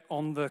little bit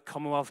on the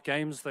Commonwealth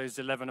Games, those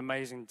 11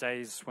 amazing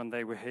days when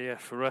they were here.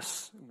 For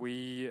us,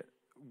 we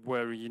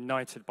were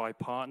united by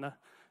partner,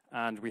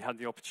 and we had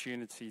the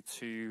opportunity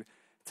to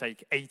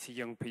take 80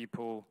 young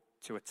people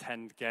to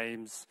attend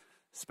games,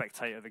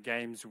 spectate at the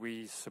games.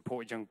 We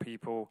supported young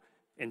people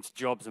into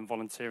jobs and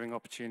volunteering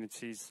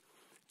opportunities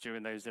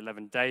during those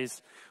 11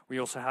 days. We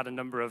also had a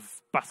number of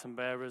baton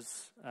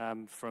bearers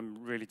from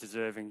really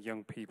deserving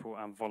young people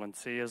and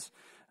volunteers.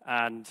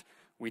 And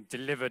we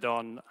delivered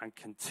on and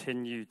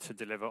continue to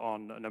deliver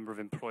on a number of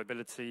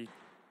employability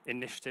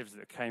initiatives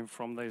that came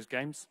from those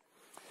games.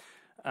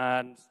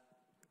 And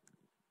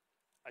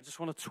I just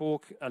want to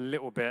talk a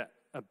little bit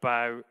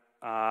about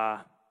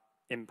our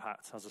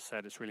impact. As I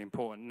said, it's really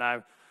important.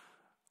 Now,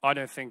 I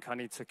don't think I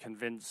need to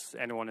convince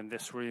anyone in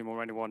this room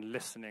or anyone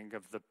listening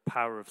of the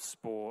power of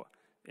sport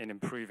in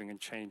improving and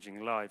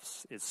changing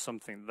lives. It's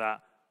something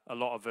that a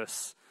lot of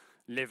us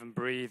live and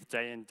breathe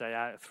day in, day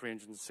out,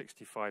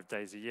 365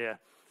 days a year.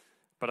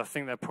 But I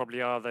think there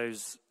probably are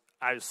those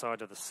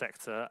outside of the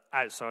sector,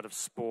 outside of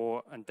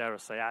sport, and dare I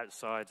say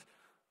outside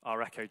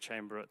our echo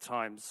chamber at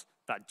times,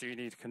 that do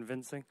need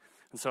convincing.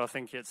 And so I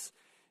think it's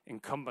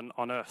incumbent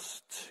on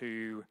us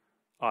to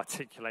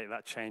articulate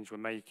that change we're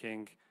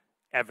making,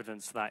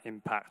 evidence that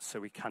impact, so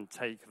we can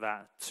take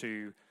that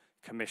to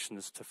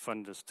commissioners, to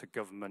funders, to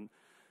government,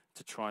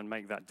 to try and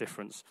make that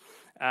difference.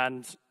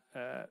 And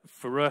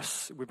for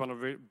us, we've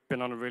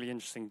been on a really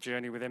interesting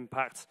journey with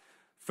impact.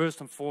 First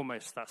and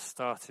foremost, that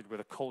started with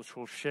a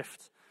cultural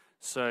shift.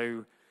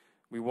 So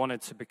we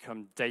wanted to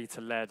become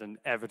data-led and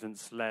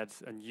evidence-led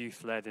and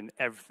youth-led in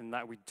everything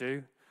that we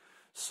do.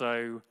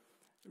 So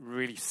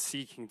really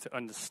seeking to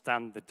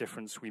understand the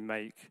difference we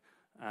make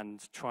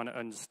and trying to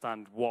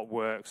understand what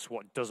works,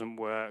 what doesn't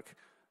work,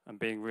 and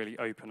being really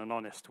open and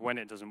honest when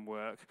it doesn't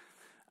work,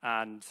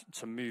 and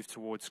to move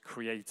towards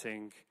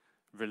creating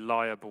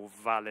reliable,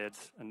 valid,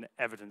 and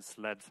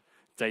evidence-led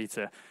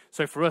data.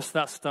 So for us,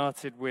 that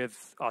started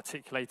with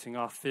articulating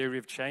our theory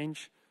of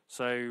change.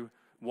 So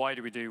why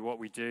do we do what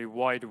we do?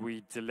 Why do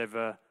we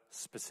deliver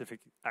specific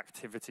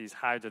activities?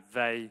 How do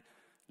they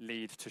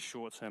lead to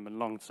short-term and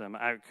long-term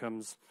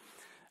outcomes?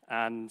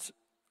 And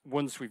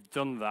once we've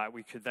done that,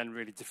 we could then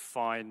really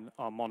define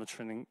our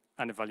monitoring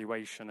and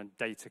evaluation and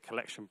data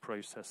collection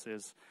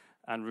processes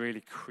and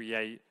really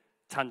create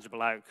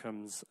tangible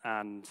outcomes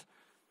and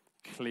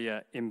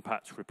clear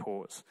impact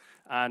reports.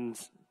 And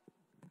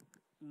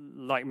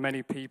like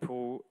many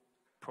people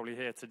probably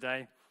here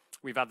today,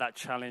 we've had that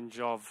challenge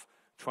of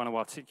trying to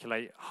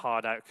articulate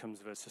hard outcomes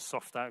versus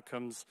soft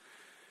outcomes.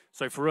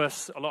 So for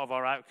us, a lot of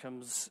our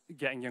outcomes,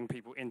 getting young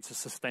people into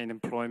sustained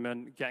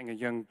employment, getting a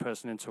young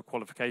person into a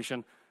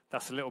qualification,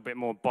 that's a little bit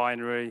more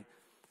binary, a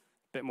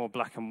bit more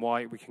black and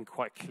white. We can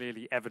quite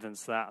clearly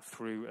evidence that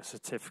through a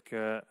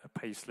certificate, a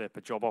payslip,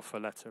 a job offer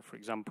letter, for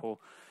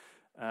example.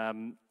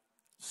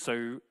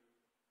 So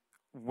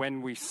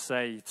when we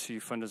say to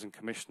funders and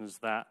commissioners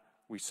that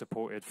we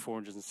supported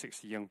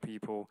 460 young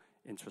people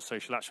into a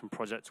social action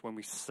project, when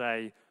we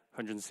say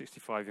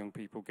 165 young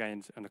people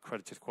gained an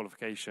accredited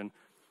qualification,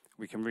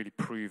 we can really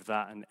prove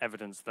that and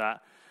evidence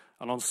that.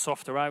 And on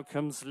softer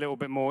outcomes, a little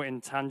bit more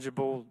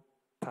intangible,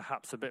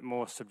 perhaps a bit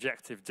more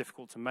subjective,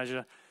 difficult to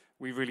measure,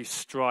 we really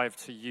strive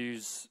to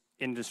use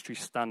industry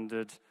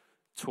standard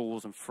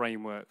tools and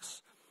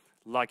frameworks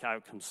like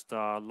Outcome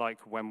Star, like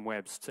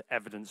WEMWEBs, to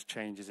evidence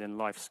changes in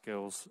life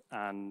skills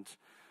and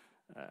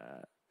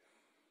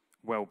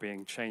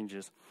well-being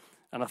changes.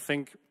 And I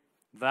think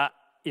that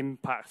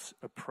impact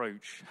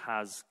approach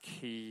has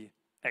key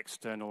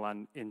external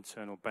and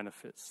internal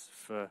benefits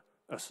for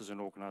us as an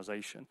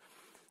organisation.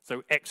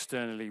 So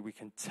externally, we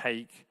can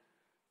take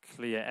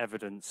clear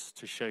evidence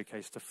to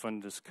showcase to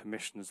funders,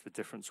 commissioners, the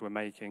difference we're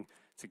making,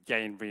 to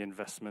gain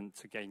reinvestment,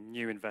 to gain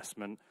new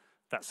investment.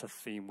 That's a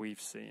theme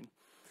we've seen.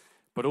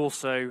 But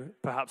also,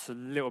 perhaps a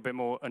little bit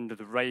more under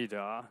the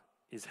radar,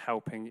 is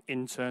helping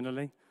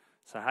internally.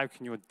 So how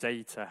can your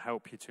data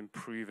help you to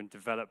improve and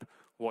develop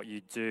what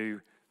you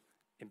do,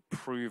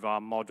 improve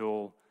our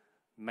model,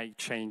 make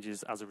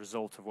changes as a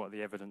result of what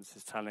the evidence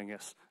is telling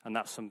us? And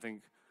that's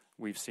something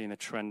we've seen a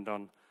trend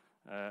on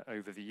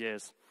over the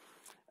years.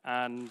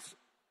 And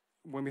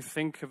when we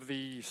think of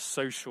the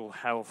social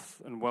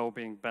health and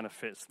well-being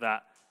benefits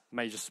that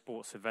major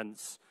sports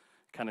events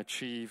can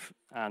achieve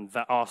and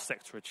that our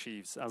sector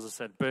achieves, as I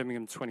said,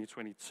 Birmingham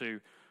 2022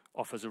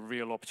 offers a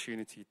real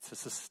opportunity to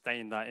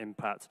sustain that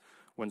impact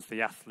once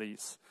the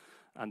athletes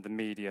and the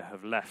media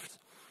have left.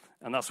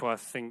 And that's why I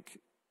think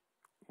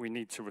we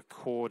need to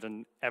record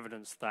and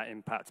evidence that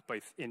impact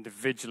both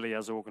individually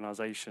as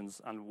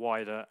organisations and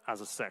wider as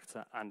a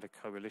sector and a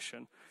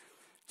coalition,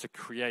 to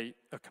create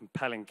a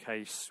compelling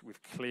case with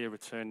clear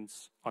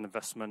returns on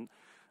investment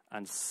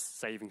and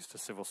savings to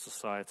civil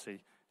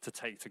society to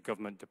take to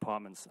government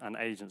departments and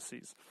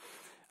agencies.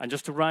 And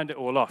just to round it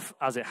all off,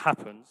 as it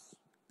happens,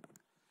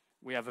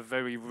 we have a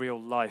very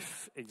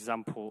real-life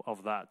example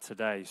of that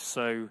today.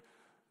 So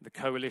the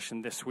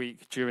coalition this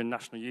week, during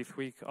National Youth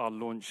Week, are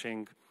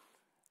launching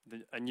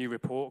a new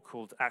report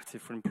called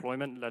Active for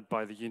Employment, led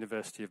by the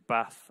University of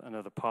Bath and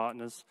other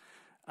partners.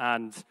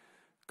 And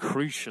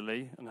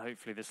crucially, and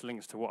hopefully this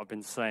links to what I've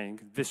been saying,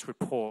 this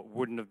report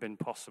wouldn't have been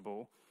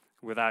possible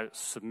without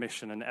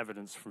submission and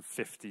evidence from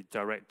 50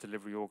 direct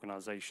delivery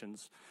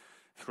organisations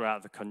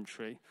throughout the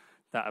country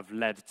that have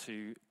led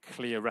to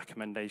clear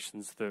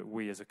recommendations that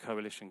we as a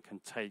coalition can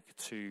take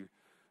to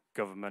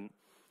government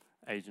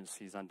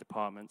agencies and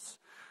departments.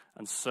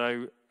 And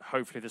so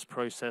hopefully this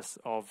process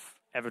of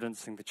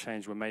evidencing the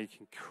change we're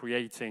making,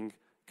 creating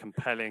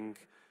compelling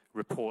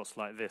reports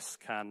like this,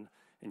 can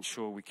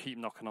ensure we keep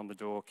knocking on the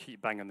door,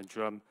 keep banging the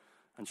drum,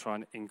 and try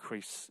and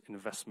increase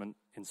investment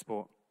in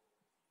sport.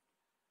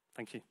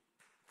 Thank you.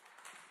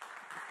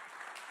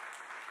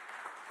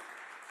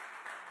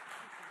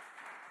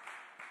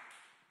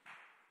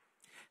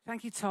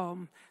 Thank you,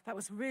 Tom. That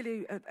was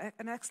really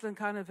an excellent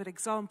kind of an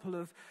example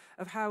of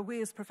how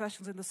we as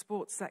professionals in the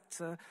sports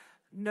sector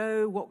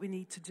know what we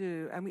need to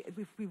do. And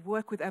we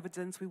work with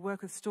evidence, we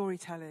work with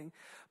storytelling.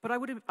 But I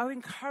would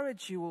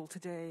encourage you all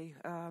today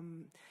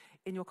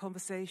in your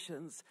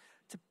conversations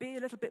to be a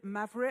little bit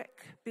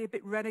maverick, be a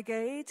bit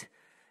renegade,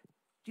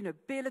 you know,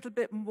 be a little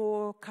bit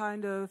more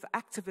kind of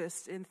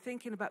activist in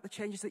thinking about the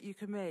changes that you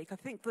can make. I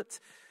think that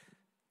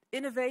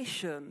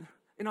innovation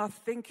in our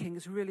thinking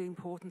is really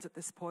important at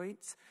this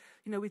point.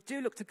 You know, we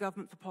do look to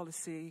government for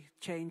policy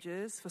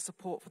changes, for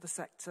support for the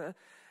sector,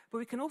 but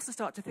we can also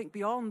start to think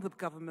beyond the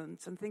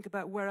government and think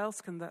about where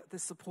else can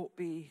this support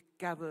be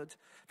gathered.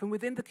 From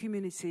within the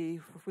community,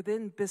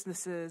 within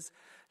businesses,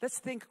 let's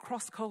think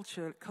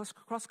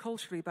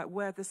cross-culturally about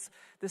where this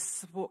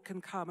support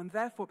can come, and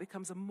therefore it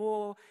becomes a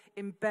more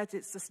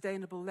embedded,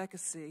 sustainable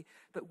legacy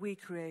that we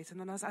create. And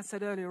then, as I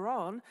said earlier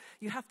on,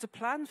 you have to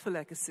plan for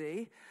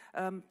legacy.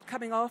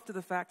 Coming after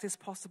the fact is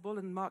possible,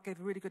 and Mark gave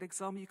a really good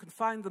example. You can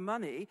find the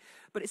money,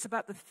 but it's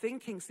about the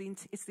thinking,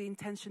 it's the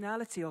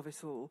intentionality of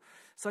it all.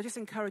 So I just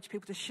encourage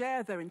people to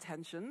share their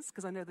intentions,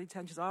 because I know the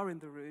intentions are in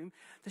the room,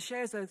 to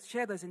share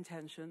those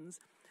intentions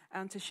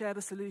and to share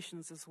the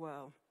solutions as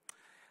well.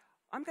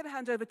 I'm going to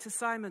hand over to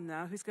Simon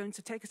now, who's going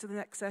to take us to the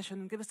next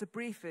session and give us a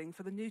briefing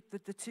for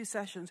the two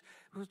sessions,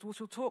 which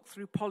will talk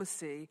through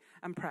policy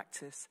and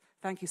practice.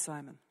 Thank you,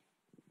 Simon.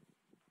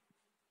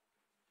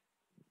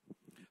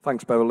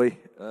 Thanks, Beverly,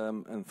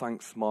 and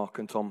thanks, Mark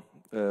and Tom.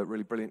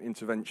 Really brilliant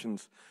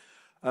interventions.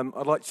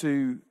 I'd like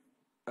to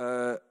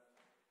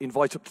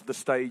invite up to the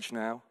stage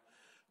now,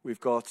 we've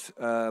got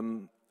a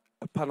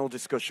panel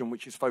discussion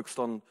which is focused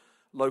on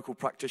local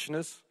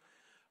practitioners.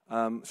 So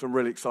I'm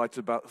really excited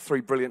about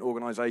 3 brilliant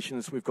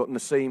organisations. We've got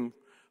Naseem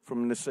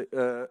from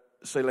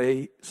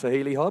Saheli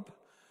Hub,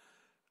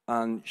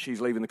 and she's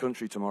leaving the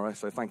country tomorrow,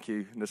 so thank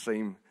you,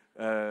 Naseem,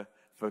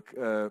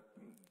 for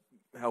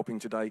helping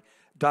today.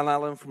 Dan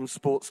Allen from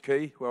Sports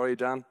Key. Where are you,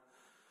 Dan?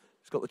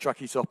 He's got the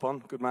trackie top on.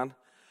 Good man.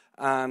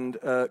 And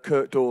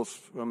Kurt Dawes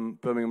from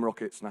Birmingham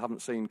Rockets. And I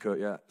haven't seen Kurt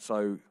yet,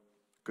 so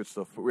good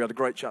stuff. But we had a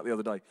great chat the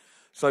other day.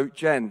 So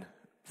Jen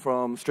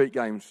from Street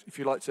Games, if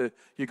you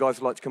guys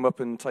would like to come up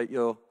and take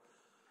your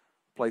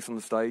place on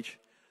the stage.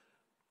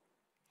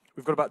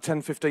 We've got about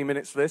 10-15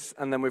 minutes for this,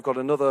 and then we've got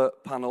another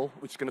panel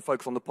which is going to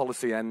focus on the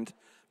policy end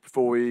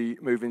before we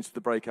move into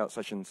the breakout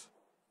sessions.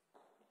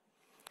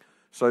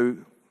 So, there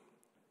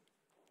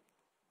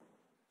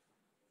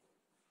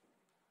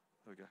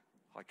we go.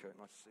 Hi, Kurt.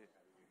 Nice to see you.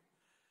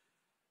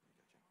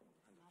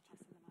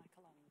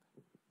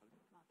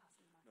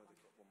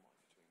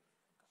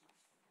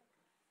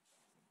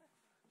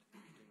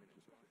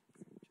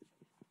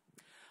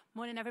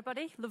 Morning,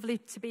 everybody. Lovely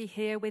to be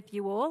here with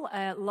you all.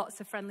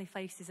 Lots of friendly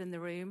faces in the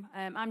room.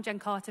 I'm Jen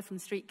Carter from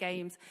Street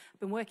Games. I've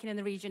been working in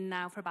the region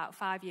now for about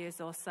 5 years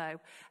or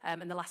so,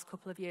 in the last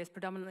couple of years,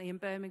 predominantly in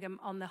Birmingham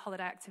on the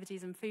holiday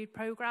activities and food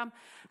programme.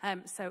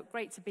 So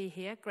great to be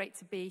here, great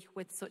to be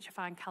with such a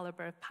fine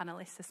calibre of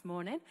panellists this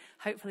morning.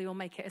 Hopefully we'll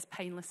make it as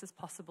painless as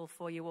possible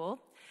for you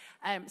all.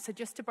 So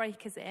just to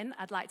break us in,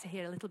 I'd like to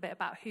hear a little bit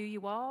about who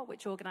you are,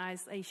 which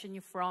organisation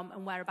you're from,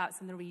 and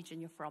whereabouts in the region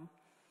you're from.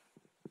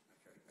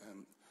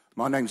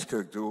 My name's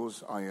Kirk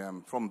Dawes. I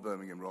am from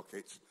Birmingham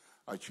Rockets.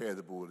 I chair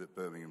the board at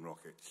Birmingham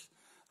Rockets.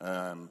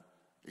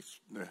 It's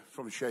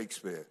from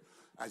Shakespeare,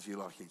 as you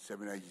like it,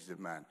 7 ages of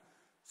man.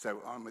 So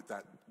I'm at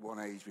that one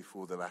age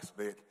before the last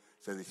bit,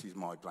 so this is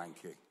my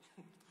blankie.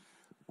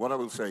 What I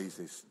will say is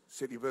this: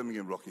 City of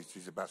Birmingham Rockets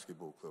is a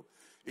basketball club.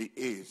 It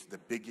is the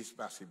biggest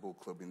basketball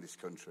club in this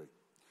country.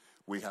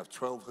 We have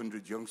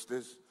 1,200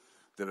 youngsters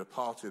that are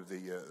part of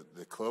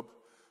the club.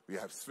 We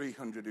have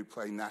 300 who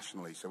play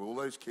nationally. So all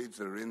those kids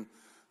that are in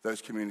those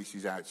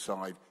communities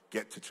outside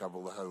get to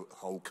travel the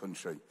whole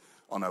country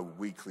on a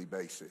weekly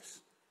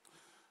basis.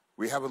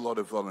 We have a lot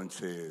of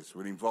volunteers.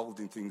 We're involved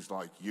in things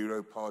like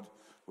Europod,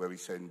 where we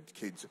send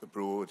kids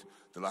abroad.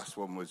 The last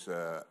one was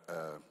a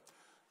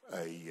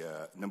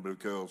number of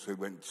girls who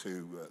went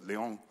to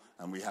Lyon,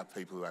 and we have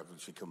people who have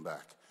actually come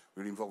back.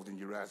 We're involved in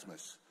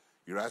Erasmus.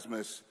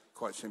 Erasmus,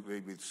 quite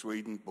simply, with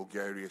Sweden,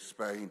 Bulgaria,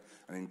 Spain,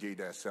 and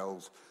indeed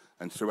ourselves.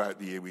 And throughout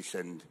the year, we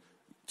send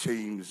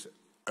teams,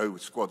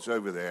 squads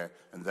over there,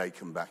 and they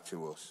come back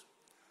to us.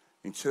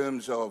 In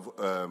terms of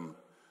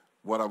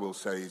what I will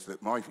say is that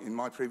in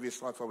my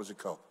previous life, I was a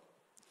cop.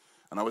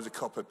 And I was a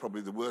cop at probably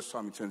the worst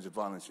time in terms of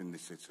violence in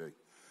this city.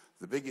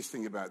 The biggest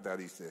thing about that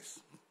is this.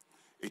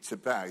 It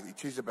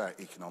is about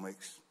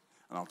economics,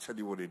 and I'll tell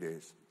you what it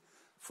is.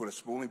 For a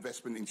small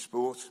investment in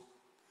sport,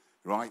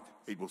 right,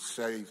 it will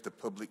save the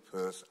public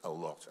purse a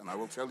lot. And I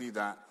will tell you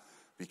that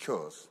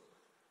because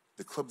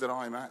the club that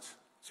I'm at,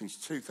 since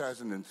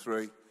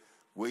 2003,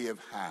 we have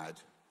had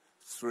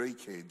 3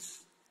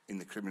 kids in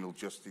the criminal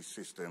justice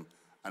system,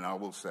 and I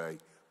will say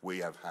we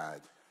have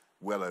had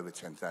well over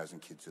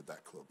 10,000 kids at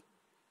that club.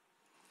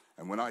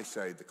 And when I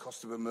say the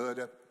cost of a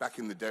murder, back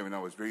in the day when I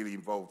was really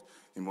involved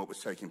in what was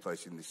taking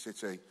place in this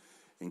city,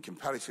 in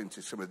comparison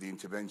to some of the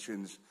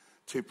interventions,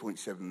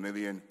 2.7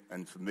 million,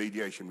 and for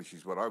mediation, which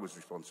is what I was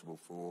responsible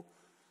for,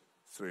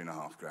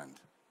 3.5 grand.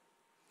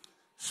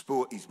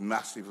 Sport is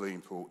massively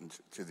important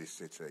to this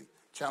city.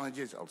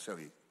 Challenges, I'll tell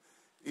you.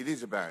 It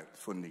is about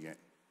funding it.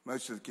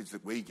 Most of the kids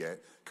that we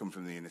get come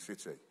from the inner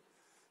city.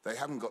 They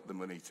haven't got the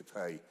money to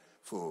pay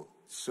for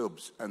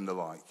subs and the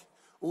like,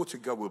 or to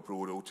go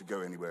abroad or to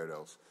go anywhere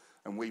else.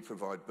 And we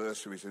provide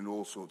bursaries and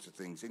all sorts of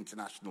things,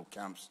 international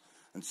camps,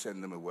 and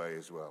send them away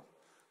as well.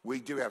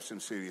 We do have some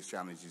serious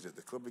challenges at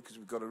the club because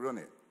we've got to run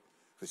it.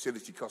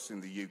 Facility costs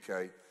in the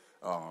UK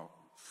are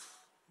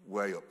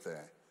way up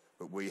there,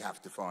 but we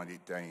have to find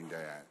it day in,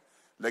 day out.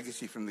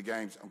 Legacy from the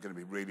games, I'm going to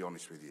be really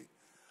honest with you.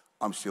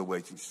 I'm still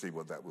waiting to see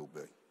what that will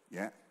be,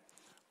 yeah?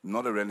 I'm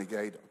not a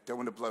renegade. I don't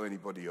want to blow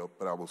anybody up,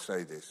 but I will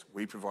say this.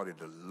 We provided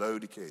a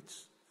load of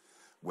kids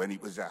when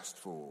it was asked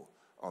for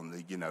on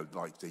the,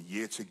 like the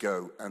year to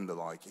go and the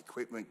like,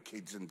 equipment,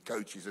 kids and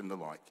coaches and the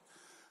like,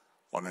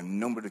 on a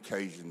number of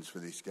occasions for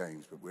these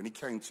games. But when it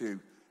came to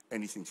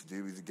anything to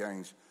do with the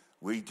games,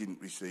 we didn't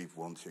receive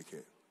 1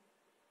 ticket.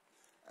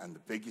 And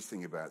the biggest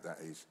thing about that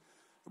is,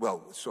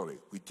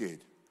 we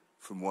did,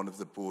 from one of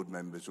the board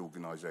members'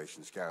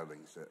 organisations,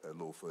 Cowlings, a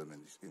law firm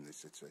in this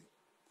city.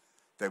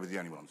 They were the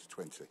only ones,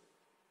 20.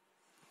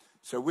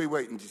 So we're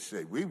waiting to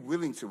see. We're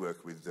willing to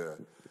work with,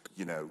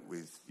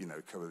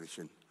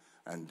 Coalition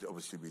and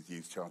obviously with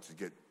Youth Charter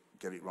to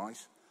get it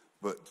right.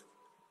 But,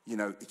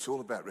 it's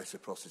all about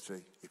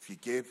reciprocity. If you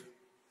give,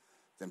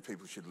 then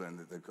people should learn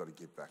that they've got to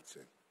give back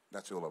too.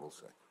 That's all I will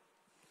say.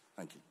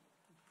 Thank you.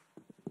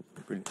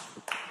 Brilliant.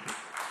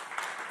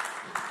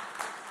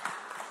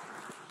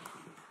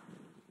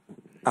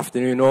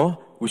 Afternoon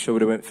all. wish I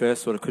would have went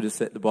first, so I could have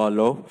set the bar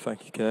low.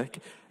 Thank you, Kirk.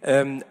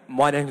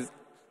 My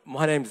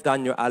name's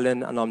Daniel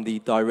Allen, and I'm the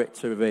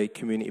director of a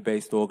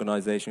community-based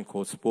organisation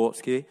called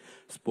Sportski.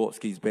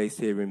 Sportski is based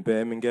here in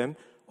Birmingham.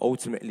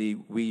 Ultimately,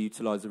 we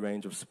utilise a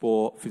range of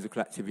sport,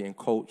 physical activity and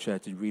culture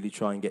to really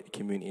try and get the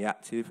community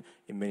active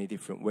in many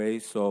different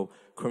ways. So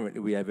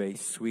currently we have a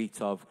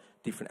suite of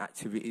different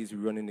activities we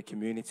run in the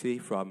community,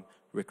 from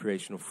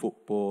recreational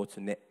football to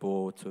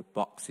netball to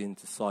boxing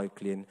to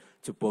cycling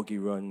to buggy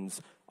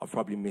runs. I've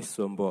probably missed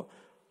some, but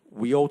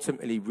we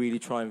ultimately really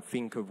try and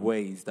think of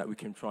ways that we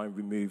can try and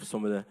remove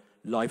some of the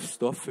life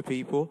stuff for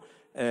people.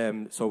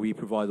 So we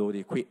provide all the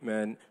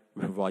equipment,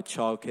 we provide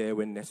childcare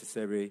when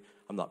necessary.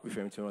 I'm not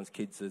referring to anyone's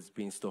kids as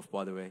being stuffed,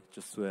 by the way,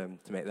 just to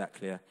make that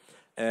clear.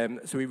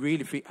 So we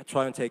really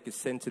try and take a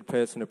centred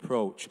person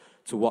approach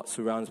to what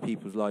surrounds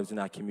people's lives in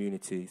our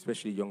community,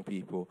 especially young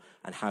people,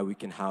 and how we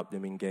can help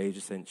them engage,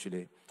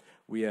 essentially.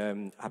 We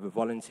have a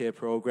volunteer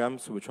programme,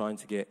 so we're trying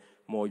to get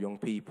more young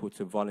people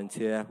to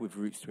volunteer with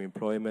Routes to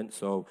Employment.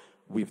 So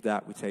with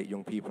that, we take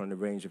young people on a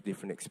range of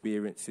different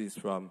experiences,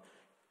 from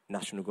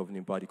national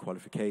governing body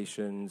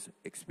qualifications,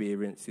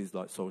 experiences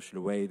like social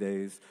away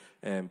days,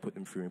 put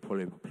them through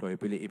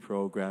employability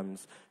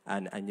programs,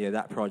 and yeah,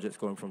 that project's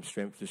going from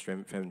strength to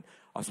strength. And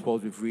I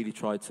suppose we've really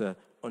tried to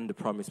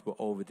under-promise but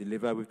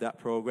over-deliver with that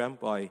program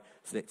by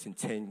selecting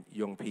 10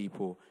 young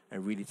people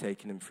and really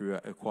taking them through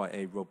quite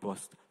a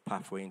robust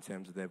pathway in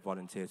terms of their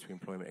volunteer to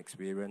employment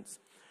experience.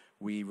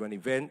 We run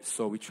events,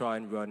 so we try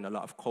and run a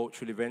lot of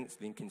cultural events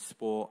linking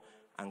sport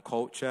and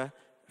culture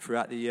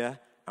throughout the year.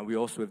 And we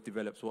also have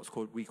developed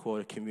we call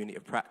a community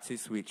of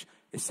practice, which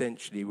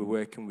essentially we're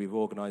working with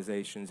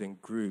organisations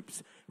and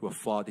groups who are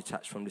far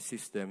detached from the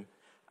system,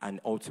 and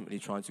ultimately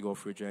trying to go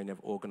through a journey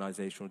of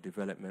organisational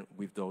development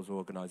with those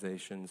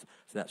organisations.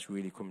 So that's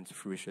really coming to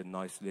fruition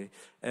nicely.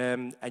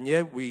 And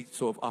yeah, we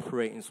sort of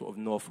operate in sort of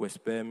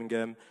northwest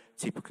Birmingham,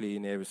 typically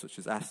in areas such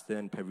as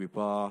Aston, Perry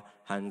Bar,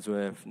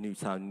 Handsworth,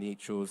 Newtown,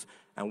 Nechells.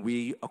 And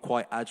we are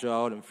quite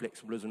agile and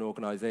flexible as an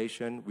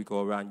organisation. We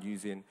go around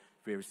using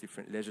various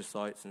different leisure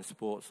sites and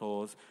sports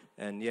halls,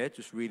 and yeah,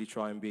 just really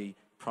try and be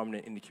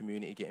prominent in the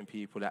community, getting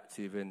people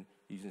active and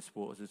using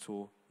sport as a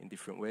tool in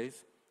different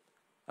ways.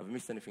 Have I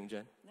missed anything,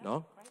 Jen?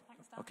 No? Great,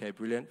 thanks, Dan. Okay,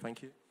 brilliant,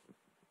 thank you.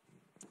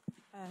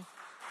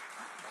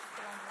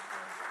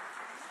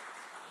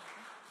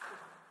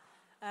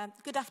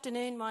 Good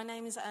afternoon, my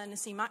name is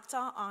Naseem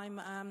Akhtar.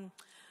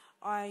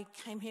 I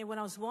came here when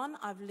I was 1.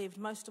 I've lived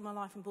most of my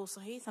life in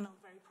Balsall Heath, and I'm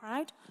very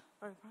proud.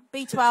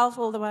 B12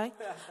 all the way.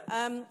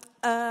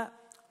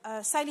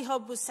 Saley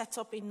Hub was set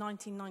up in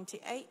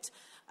 1998.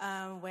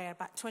 We're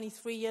about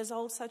 23 years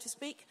old, so to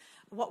speak.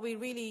 What we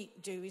really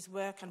do is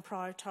work and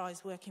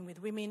prioritise working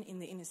with women in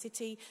the inner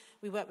city.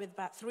 We work with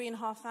about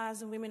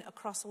 3,500 women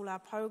across all our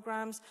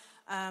programmes.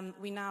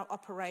 We now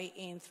operate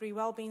in 3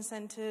 wellbeing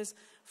centres,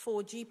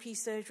 4 GP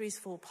surgeries,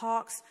 4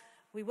 parks.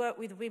 We work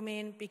with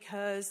women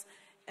because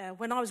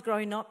when I was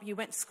growing up, you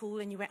went to school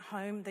and you went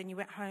home, then you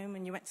went home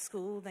and you went to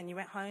school, then you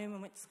went home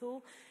and went to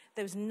school.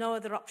 There was no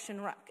other option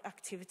or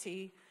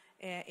activity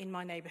in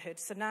my neighbourhood.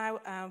 So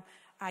now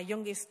our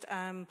youngest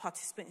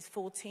participant is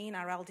 14,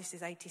 our eldest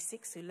is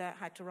 86, who learned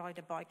how to ride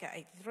a bike at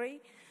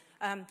 83.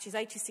 She's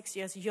 86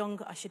 years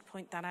young, I should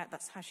point that out,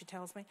 that's how she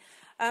tells me.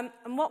 And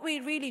what we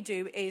really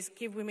do is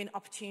give women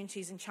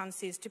opportunities and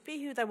chances to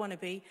be who they want to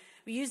be.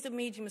 We use the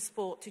medium of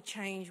sport to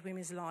change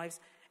women's lives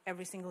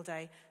every single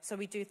day. So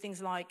we do things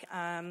like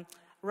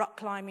rock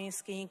climbing,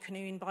 skiing,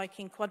 canoeing,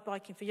 biking, quad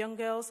biking for young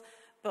girls,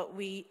 but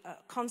we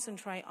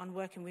concentrate on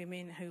working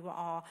women who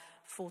are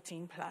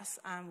 14 plus,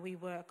 and we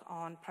work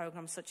on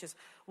programs such as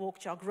walk,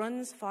 jog,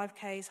 runs,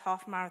 5Ks,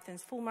 half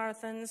marathons, full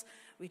marathons.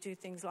 We do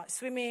things like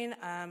swimming,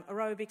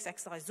 aerobics,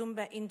 exercise,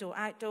 Zumba, indoor,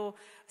 outdoor,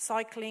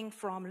 cycling,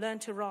 from learn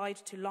to ride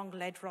to long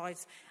lead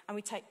rides, and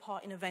we take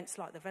part in events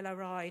like the velo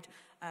ride,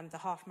 the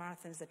half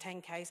marathons, the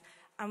 10Ks,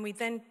 and we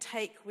then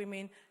take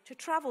women to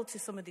travel to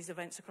some of these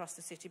events across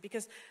the city,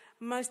 because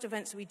most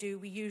events we do,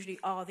 we usually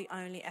are the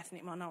only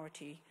ethnic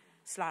minority /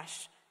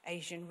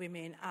 Asian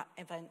women at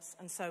events,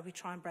 and so we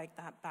try and break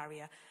that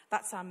barrier.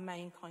 That's our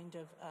main kind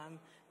of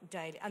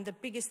daily. And the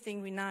biggest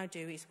thing we now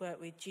do is work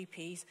with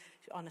GPs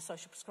on a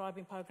social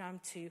prescribing programme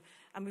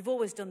and we've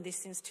always done this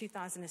since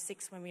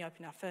 2006 when we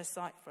opened our first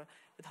site with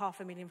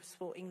 500,000 for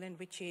Sport England,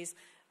 which is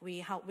we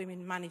help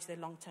women manage their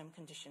long-term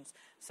conditions.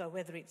 So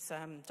whether it's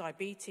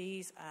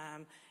diabetes,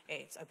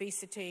 it's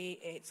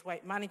obesity, it's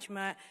weight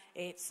management,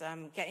 it's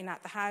getting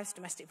out the house,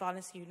 domestic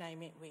violence, you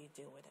name it, we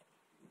deal with it.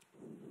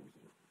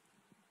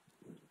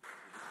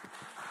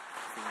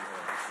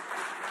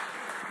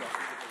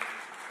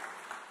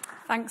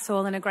 Thanks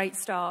all, and a great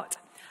start.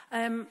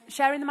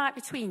 Sharing the mic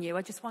between you,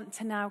 I just want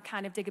to now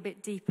kind of dig a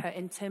bit deeper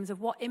in terms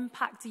of what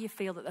impact do you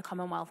feel that the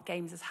Commonwealth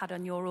Games has had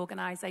on your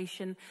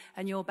organisation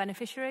and your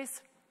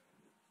beneficiaries?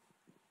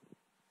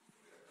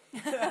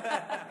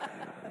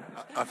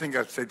 I think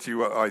I've said to you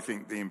what I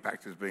think the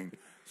impact has been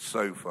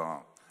so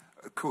far.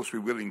 Of course,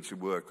 we're willing to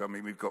work. I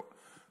mean, we've got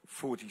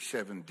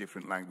 47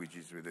 different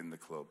languages within the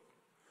club.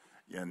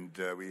 And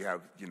we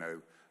have,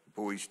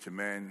 boys to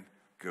men,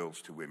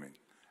 girls to women.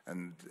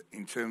 And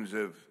in terms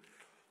of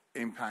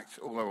impact,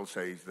 all I will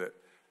say is that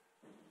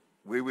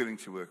we're willing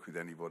to work with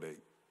anybody,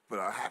 but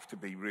I have to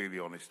be really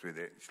honest with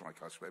it. It's like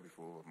I swear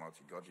before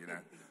Almighty God, you know,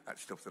 that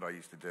stuff that I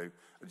used to do.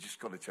 I just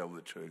got to tell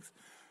the truth.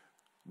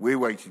 We're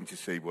waiting to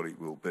see what it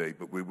will be,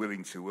 but we're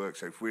willing to work.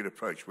 So if we're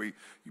approached, we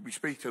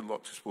speak to a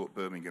lot to Sport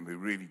Birmingham who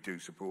really do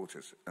support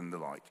us and the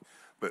like.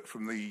 But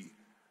from the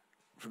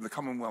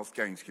Commonwealth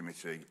Games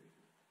Committee,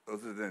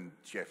 other than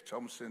Jeff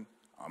Thompson,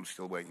 I'm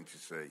still waiting to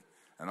see.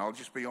 And I'll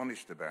just be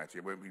honest about it.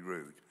 It won't be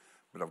rude,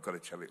 but I've got to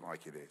tell it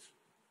like it is.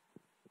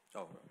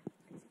 Oh.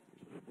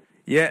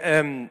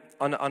 Yeah,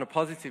 on a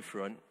positive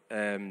front,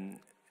 and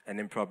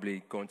then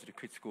probably going to the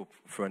critical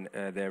front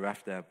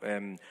thereafter,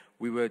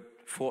 we were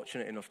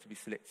fortunate enough to be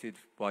selected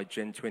by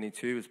Gen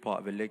 22 as part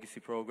of a legacy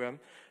program.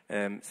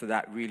 So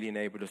that really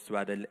enabled us to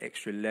add an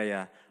extra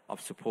layer of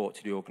support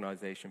to the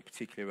organisation,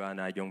 particularly around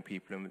our young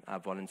people and our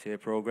volunteer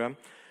program.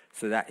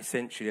 So that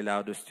essentially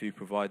allowed us to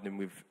provide them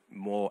with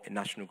more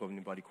national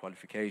governing body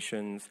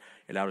qualifications,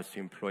 allowed us to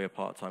employ a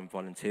part-time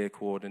volunteer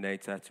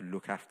coordinator to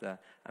look after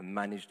and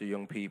manage the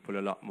young people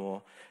a lot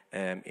more.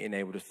 It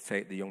enabled us to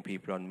take the young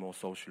people on more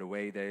social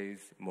away days,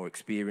 more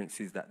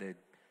experiences that they'd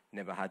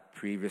never had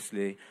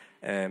previously.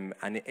 And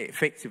it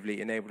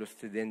effectively enabled us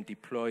to then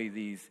deploy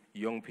these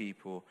young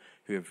people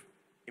who have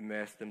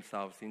immersed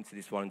themselves into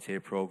this volunteer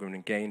program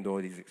and gained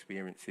all these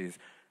experiences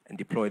and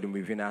deploy them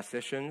within our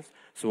sessions.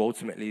 So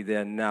ultimately,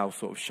 they're now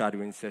sort of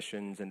shadowing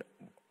sessions, and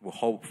we're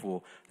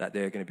hopeful that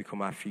they're going to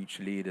become our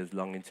future leaders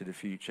long into the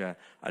future,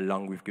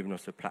 along with giving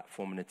us a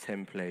platform and a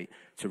template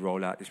to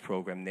roll out this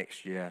program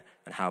next year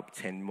and help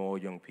 10 more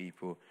young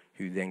people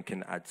who then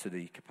can add to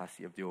the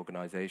capacity of the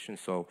organisation.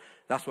 So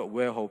that's what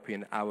we're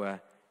hoping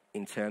our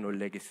internal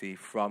legacy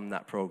from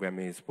that program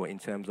is. But in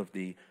terms of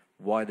the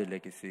wider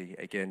legacy,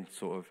 again,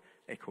 sort of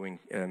echoing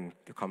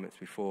the comments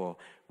before,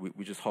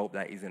 we just hope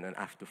that isn't an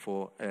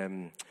afterthought.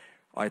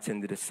 I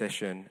attended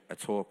a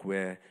talk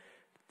where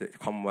the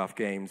Commonwealth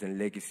Games and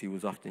legacy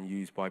was often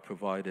used by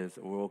providers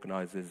or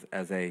organisers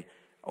as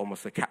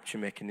almost a capture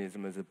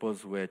mechanism, as a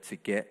buzzword to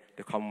get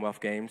the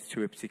Commonwealth Games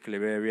to a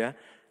particular area.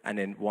 And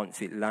then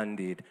once it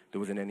landed, there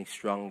wasn't any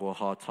strong or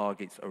hard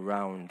targets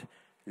around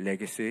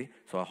legacy.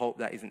 So I hope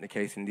that isn't the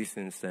case in this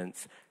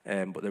instance.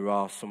 But there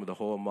are some of the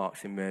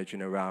hallmarks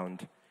emerging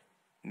around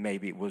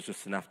maybe it was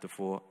just an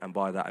afterthought. And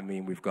by that I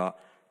mean we've got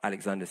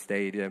Alexander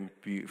Stadium,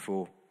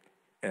 beautiful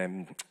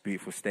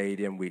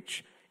stadium,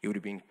 which it would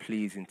have been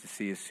pleasing to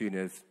see as soon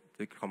as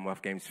the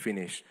Commonwealth Games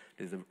finished.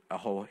 There's a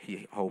whole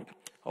heap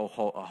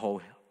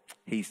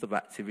of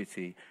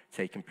activity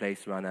taking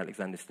place around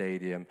Alexander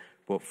Stadium,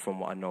 but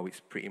from what I know, it's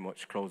pretty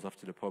much closed off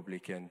to the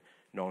public and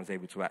no one's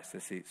able to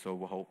access it, so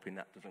we're hoping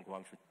that doesn't go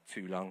on for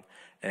too long.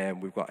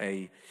 We've got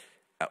a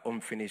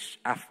unfinished,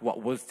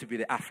 what was to be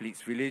the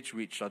Athletes' Village,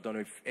 which I don't know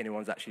if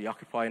anyone's actually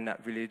occupying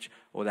that village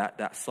or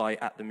that site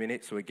at the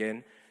minute, so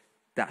again,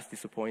 that's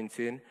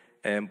disappointing.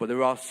 But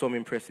there are some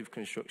impressive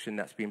construction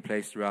that's been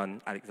placed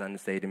around Alexander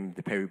Stadium,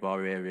 the Perry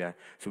Bar area,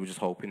 so we're just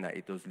hoping that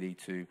it does lead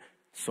to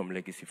some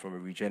legacy from a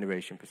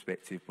regeneration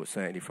perspective, but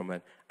certainly from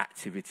an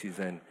activities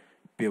and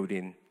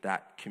building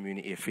that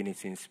community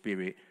affinity and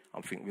spirit,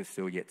 I think we're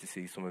still yet to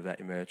see some of that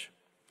emerge.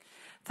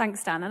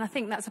 Thanks, Dan. And I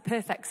think that's a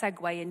perfect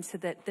segue into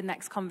the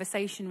next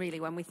conversation, really,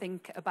 when we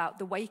think about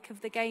the wake of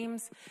the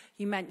Games.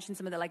 You mentioned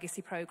some of the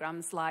legacy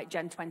programmes like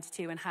Gen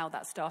 22 and how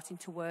that's starting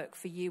to work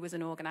for you as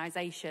an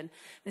organisation.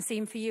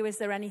 Naseem, for you, is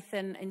there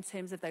anything in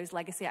terms of those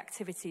legacy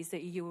activities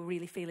that you were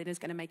really feeling is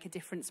going to make a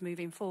difference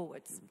moving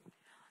forwards?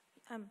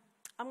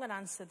 I'm going to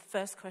answer the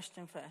first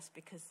question first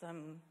because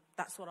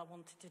that's what I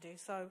wanted to do.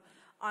 So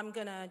I'm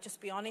going to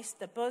just be honest.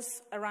 The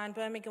buzz around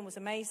Birmingham was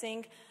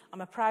amazing.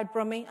 I'm a proud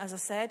Brummie, as I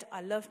said.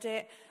 I loved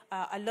it.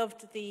 I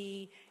loved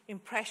the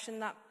impression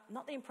that,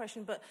 not the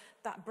impression, but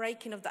that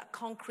breaking of that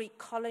concrete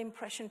colour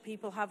impression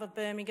people have of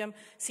Birmingham.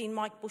 Seeing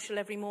Mike Bushell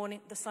every morning.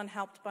 The sun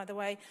helped, by the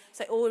way.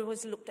 So it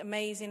always looked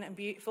amazing and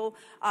beautiful.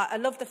 I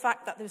love the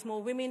fact that there was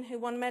more women who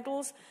won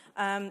medals.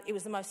 It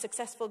was the most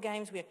successful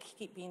Games, we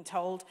keep being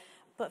told.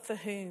 But for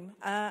whom?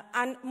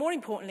 And more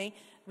importantly,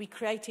 we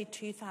created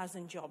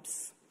 2,000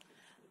 jobs.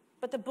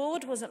 But the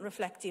board wasn't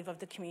reflective of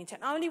the community.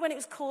 And only when it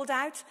was called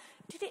out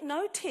did it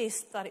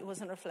notice that it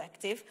wasn't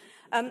reflective.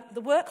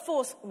 The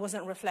workforce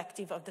wasn't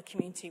reflective of the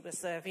community it was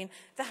serving.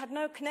 They had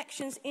no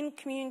connections in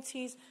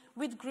communities,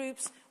 with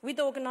groups, with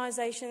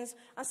organisations.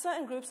 And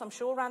certain groups, I'm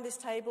sure around this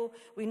table,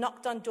 we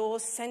knocked on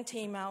doors, sent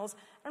emails,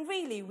 and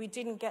really we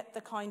didn't get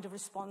the kind of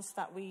response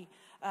that we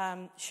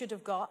should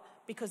have got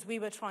because we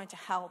were trying to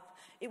help.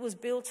 It was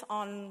built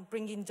on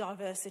bringing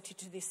diversity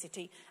to this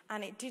city,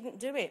 and it didn't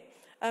do it.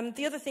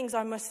 The other things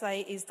I must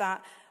say is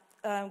that,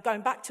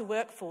 going back to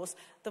workforce,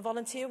 the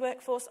volunteer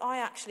workforce, I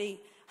actually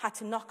had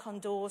to knock on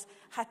doors,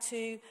 had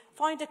to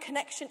find a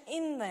connection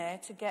in there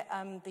to get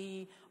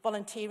the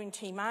volunteering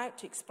team out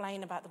to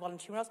explain about the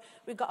volunteering roles.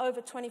 We've got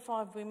over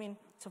 25 women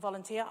to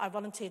volunteer. I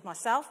volunteered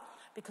myself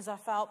because I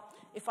felt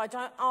if I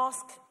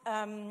ask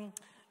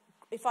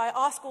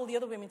all the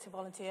other women to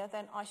volunteer,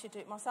 then I should do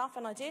it myself,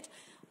 and I did.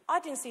 I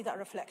didn't see that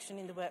reflection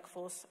in the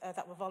workforce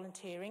that were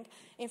volunteering.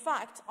 In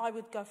fact, I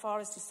would go far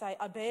as to say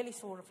I barely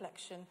saw a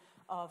reflection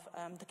of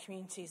the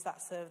communities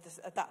that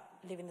that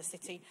live in the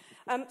city.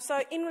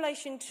 So in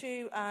relation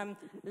to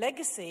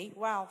legacy,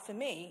 well, for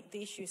me,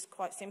 the issue is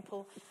quite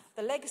simple.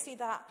 The legacy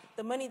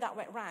the money that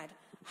went round,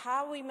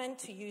 how are we meant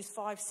to use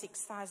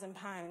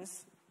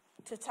 £5,000-6,000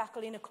 to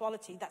tackle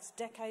inequality that's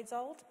decades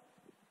old?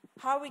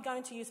 How are we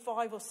going to use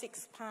 £5,000 or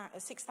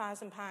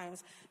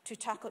 £6,000 to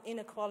tackle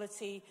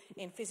inequality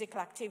in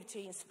physical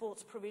activity, in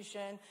sports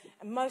provision?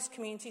 In most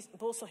communities,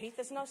 Balsall Heath,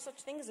 there's no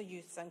such thing as a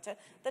youth centre.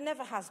 There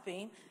never has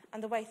been,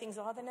 and the way things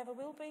are, there never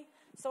will be.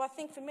 So I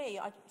think for me,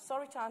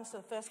 sorry to answer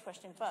the first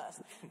question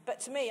first,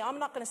 but to me, I'm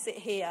not going to sit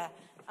here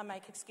and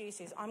make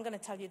excuses. I'm going to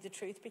tell you the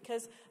truth,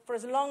 because for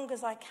as long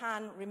as I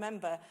can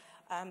remember,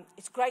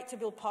 it's great to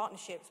build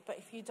partnerships, but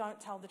if you don't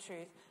tell the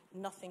truth,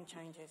 nothing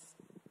changes.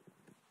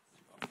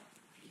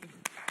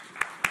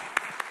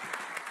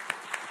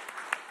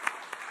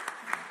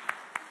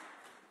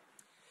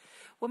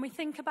 When we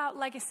think about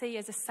legacy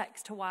as a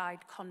sector-wide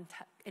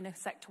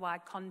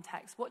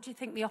context, what do you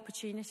think the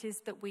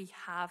opportunities that we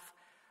have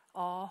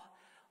are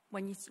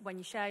when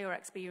you share your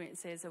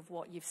experiences of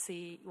what you've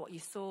seen, what you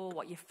saw,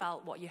 what you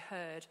felt, what you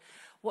heard?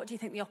 What do you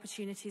think the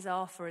opportunities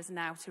are for us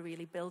now to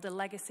really build a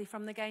legacy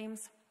from the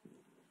Games?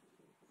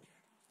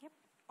 Yep,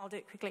 I'll do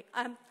it quickly.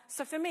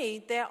 So for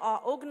me, there are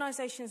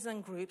organisations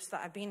and groups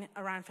that have been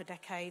around for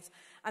decades,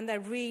 and they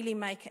really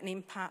make an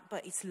impact,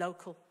 but it's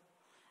local.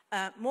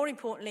 More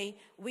importantly,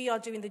 we are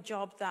doing the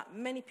job that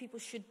many people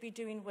should be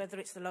doing, whether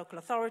it's the local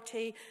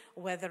authority,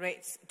 whether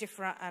it's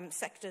different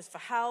sectors for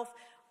health.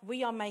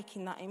 We are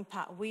making that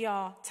impact. We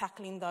are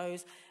tackling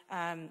those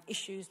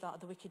issues that are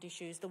the wicked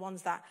issues, the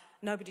ones that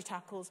nobody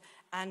tackles.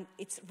 And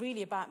it's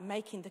really about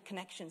making the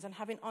connections and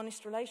having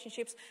honest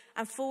relationships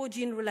and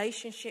forging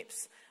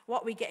relationships.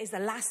 What we get is the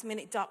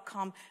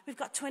lastminute.com. We've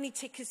got 20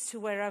 tickets to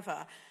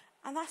wherever.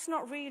 And that's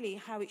not really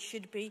how it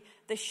should be.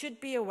 There should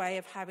be a way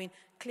of having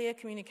clear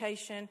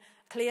communication,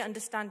 clear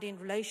understanding,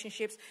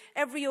 relationships.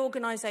 Every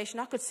organisation,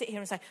 I could sit here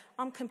and say,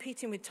 I'm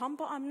competing with Tom,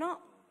 but I'm not.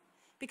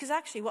 Because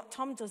actually what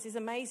Tom does is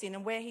amazing,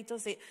 and where he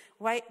does it,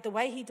 the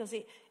way he does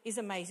it is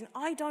amazing.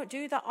 I don't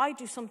do that. I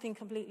do something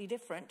completely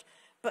different.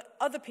 But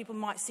other people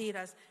might see it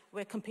as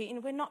we're competing.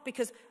 We're not,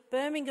 because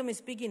Birmingham is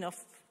big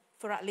enough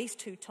for at least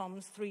 2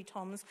 Toms, 3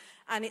 Toms,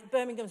 and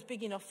Birmingham's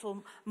big enough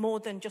for more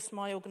than just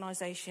my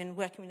organisation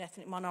working with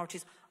ethnic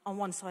minorities on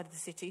one side of the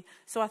city.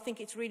 So I think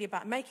it's really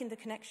about making the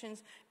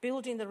connections,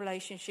 building the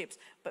relationships,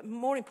 but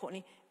more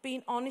importantly,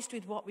 being honest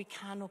with what we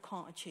can or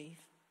can't achieve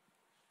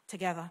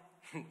together.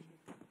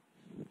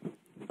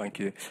 Thank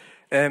you.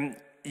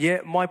 Yeah,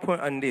 my point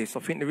on this, I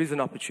think there is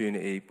an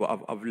opportunity, but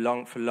I've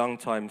for a long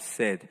time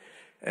said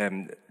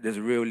there's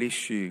a real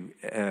issue,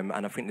 and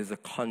I think there's a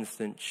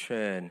constant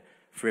churn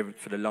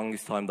for the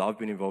longest time that I've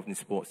been involved in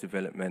sports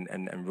development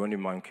and running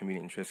my own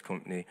community interest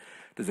company.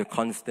 There's a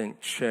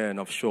constant churn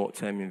of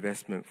short-term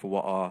investment for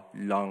what are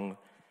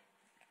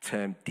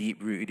long-term,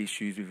 deep-rooted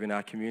issues within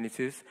our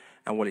communities.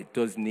 And what it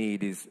does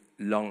need is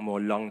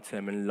more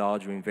long-term and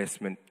larger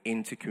investment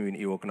into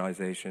community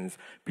organisations,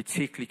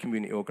 particularly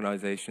community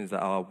organisations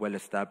that are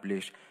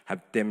well-established,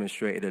 have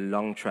demonstrated a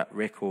long track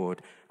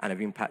record and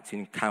have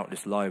impacted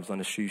countless lives on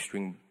a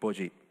shoestring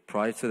budget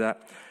prior to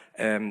that.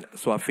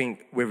 So I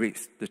think whether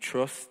it's the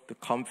trust, the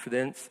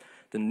confidence,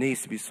 there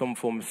needs to be some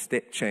form of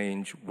step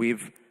change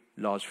with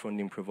large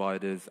funding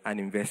providers and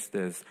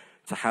investors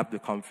to have the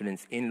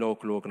confidence in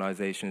local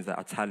organisations that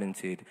are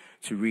talented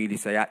to really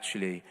say,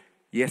 actually,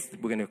 yes,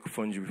 we're going to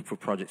fund you for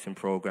projects and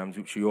programmes,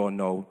 which you all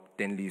know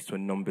then leads to a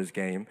numbers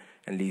game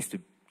and leads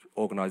to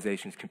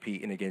organisations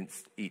competing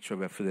against each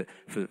other for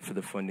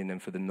the funding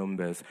and for the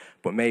numbers.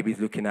 But maybe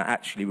looking at,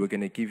 actually, we're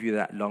going to give you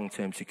that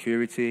long-term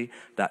security,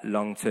 that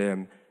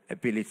long-term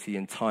ability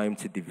and time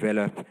to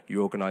develop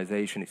your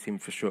organisation, its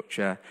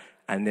infrastructure,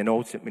 and then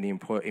ultimately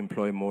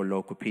employ more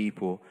local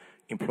people,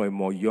 employ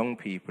more young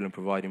people, and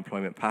provide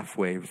employment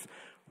pathways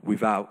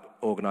without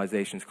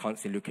organisations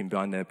constantly looking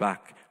behind their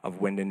back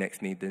of when they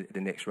next need the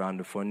next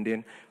round of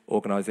funding.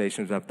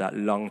 Organisations have that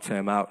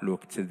long-term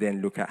outlook to then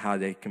look at how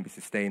they can be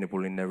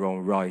sustainable in their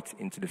own right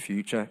into the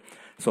future.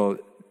 So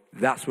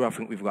that's where I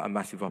think we've got a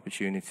massive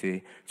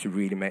opportunity to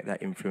really make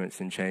that influence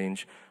and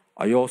change.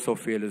 I also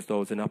feel as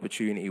though there's an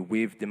opportunity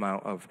with the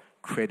amount of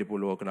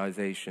credible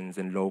organisations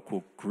and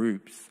local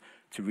groups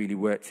to really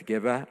work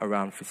together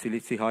around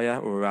facility hire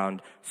or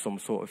around some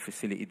sort of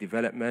facility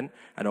development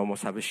and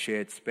almost have a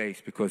shared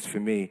space, because for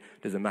me,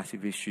 there's a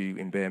massive issue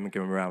in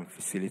Birmingham around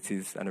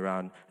facilities and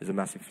there's a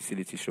massive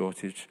facility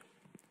shortage.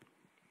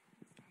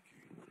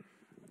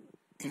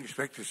 In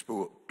respect to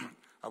sport,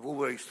 I've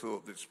always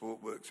thought that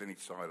sport works in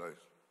its silos.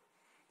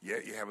 Yeah,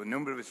 you have a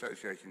number of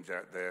associations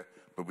out there,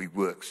 but we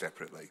work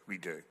separately. We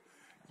do.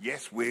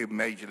 Yes, we're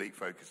major league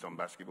focused on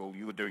basketball.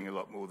 You're doing a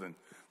lot more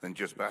than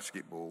just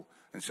basketball.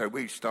 And so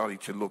we've started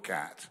to look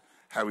at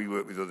how we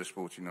work with other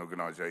sporting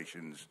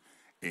organisations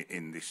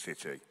in this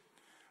city.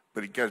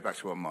 But it goes back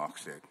to what Mark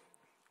said.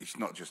 It's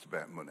not just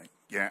about money.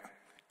 Yeah,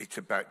 it's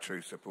about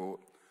true support.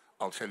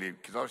 I'll tell you,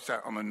 because I've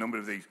sat on a number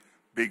of these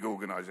big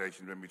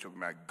organisations when we're talking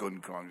about gun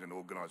crimes and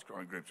organised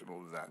crime groups and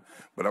all of that.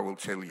 But I will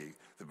tell you,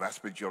 the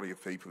vast majority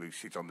of people who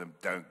sit on them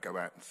don't go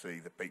out and see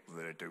the people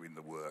that are doing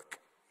the work.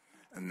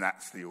 And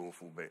that's the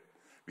awful bit.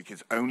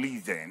 Because only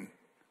then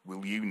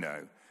will you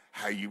know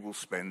how you will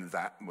spend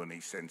that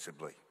money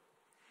sensibly.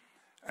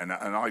 And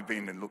I've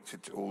been and looked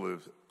at all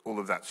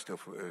of that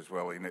stuff as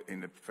well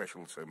in the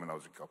professional term when I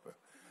was a copper.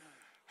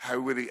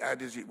 How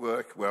does it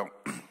work? Well,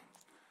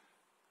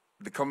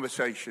 the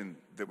conversation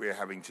that we're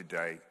having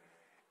today,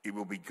 it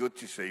will be good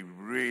to see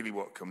really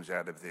what comes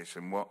out of this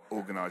and what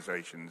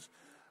organisations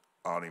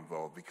are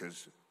involved,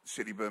 because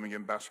City of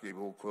Birmingham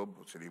Basketball Club,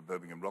 or City of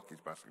Birmingham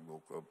Rockets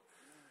Basketball Club,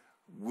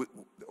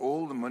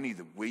 all the money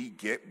that we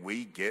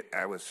get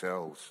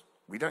ourselves.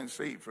 We don't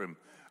see it from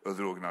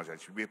other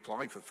organisations. We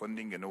apply for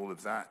funding and all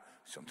of that.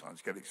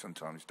 Sometimes get it,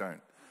 sometimes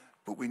don't.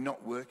 But we're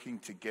not working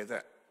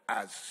together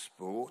as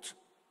sport.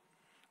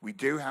 We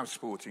do have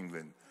Sport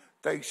England.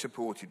 They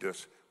supported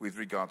us with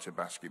regard to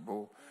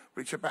basketball.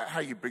 But it's about how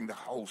you bring the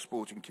whole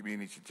sporting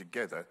community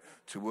together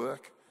to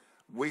work.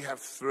 We have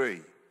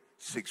 3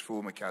 sixth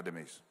form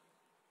academies.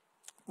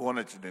 One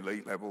at an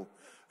elite level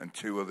and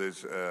 2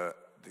 others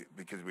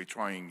because we're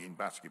trying in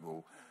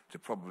basketball to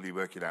probably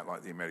work it out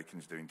like the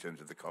Americans do in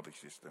terms of the college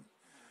system.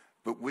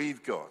 But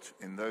we've got,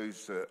 in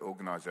those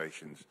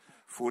organisations,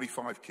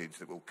 45 kids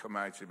that will come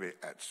out of it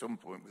at some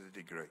point with a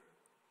degree.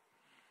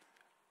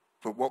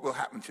 But what will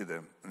happen to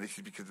them, and this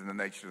is because of the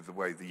nature of the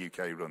way the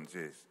UK runs,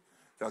 is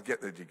they'll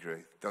get their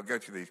degree, they'll go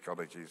to these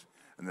colleges,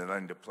 and they'll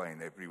end up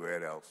playing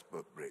everywhere else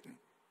but Britain.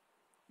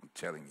 I'm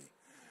telling you.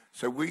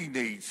 So we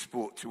need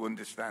sport to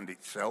understand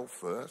itself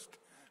first,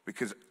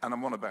 and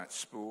I'm on about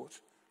sport,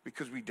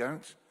 because we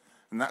don't.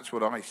 And that's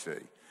what I see.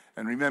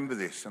 And remember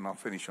this, and I'll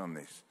finish on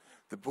this.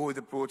 The boy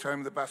that brought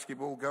home the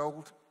basketball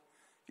gold,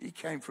 he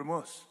came from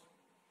us.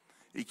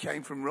 He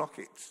came from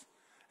Rockets.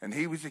 And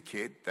he was a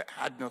kid that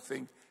had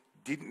nothing,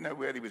 didn't know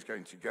where he was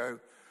going to go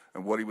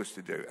and what he was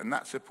to do. And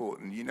that's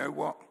important. You know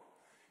what?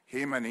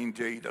 Him and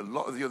indeed a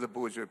lot of the other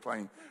boys who are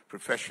playing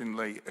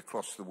professionally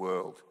across the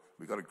world.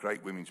 We've got a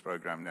great women's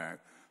programme now.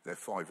 They're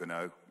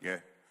 5-0, yeah,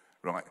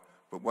 right.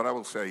 But what I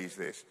will say is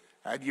this.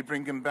 How do you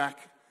bring them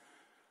back?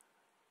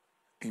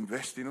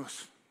 Invest in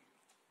us.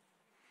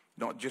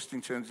 Not just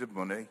in terms of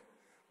money,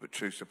 but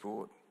true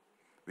support.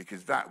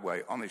 Because that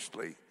way,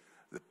 honestly,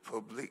 the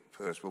public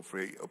purse will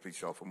free up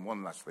itself. And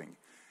one last thing.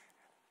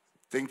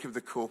 Think of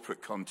the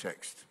corporate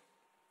context.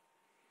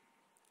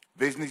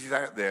 Businesses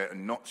out there are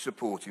not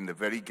supporting the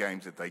very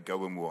games that they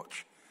go and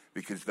watch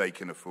because they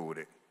can afford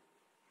it.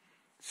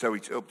 So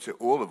it's up to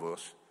all of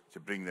us to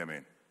bring them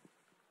in.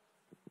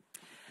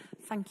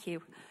 Thank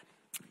you.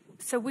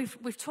 So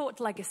we've talked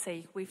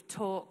legacy, we've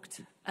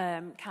talked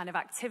kind of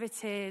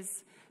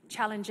activities,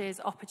 challenges,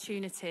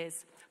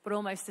 opportunities, but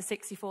almost a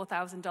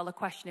 $64,000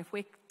 question. If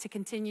we're to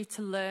continue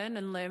to learn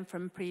and learn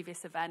from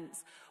previous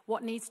events,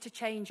 what needs to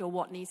change or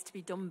what needs to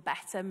be done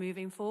better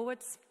moving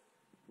forwards?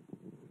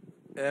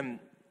 In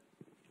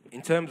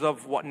terms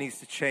of what needs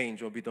to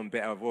change or be done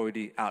better, I've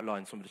already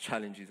outlined some of the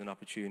challenges and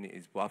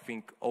opportunities, but I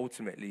think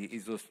ultimately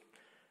it's us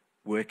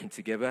working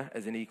together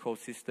as an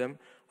ecosystem.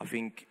 I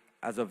think,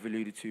 as I've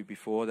alluded to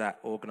before, that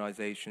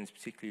organisations,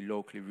 particularly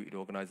locally rooted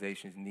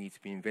organisations, need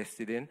to be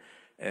invested in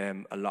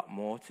a lot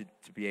more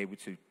to be able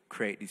to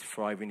create these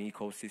thriving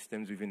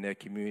ecosystems within their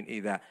community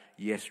that,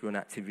 yes, run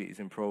activities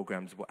and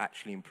programmes, but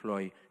actually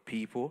employ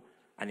people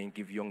and then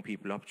give young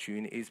people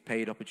opportunities,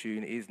 paid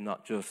opportunities,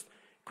 not just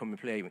come and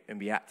play and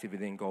be active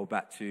and then go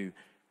back to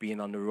being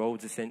on the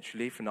roads,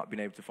 essentially, for not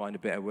being able to find a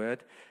better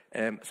word.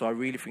 So I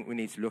really think we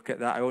need to look at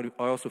that.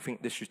 I also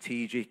think the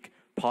strategic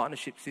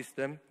partnership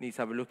system needs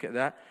to have a look at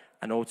that,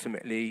 and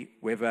ultimately,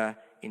 whether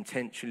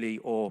intentionally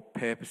or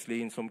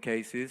purposely in some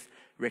cases,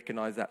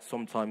 recognise that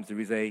sometimes there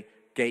is a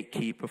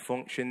gatekeeper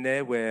function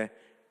there where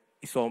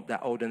it's all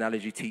that old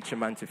analogy, teach a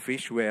man to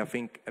fish, where I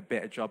think a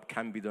better job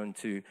can be done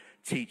to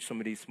teach some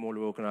of these smaller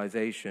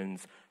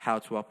organisations how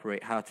to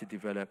operate, how to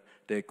develop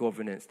their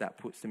governance that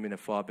puts them in a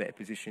far better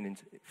position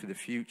for the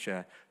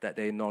future, that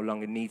they no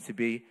longer need to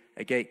be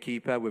a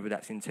gatekeeper, whether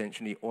that's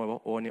intentionally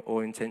or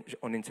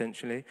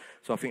unintentionally.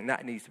 So I think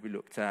that needs to be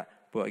looked at.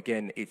 But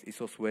again, it's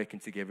us working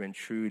together and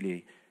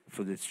truly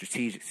for the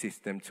strategic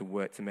system to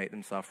work to make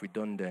them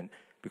self-redundant,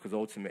 because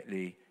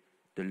ultimately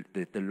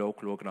the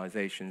local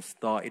organisations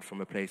started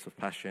from a place of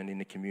passion in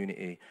the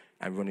community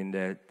and running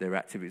their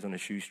activities on a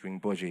shoestring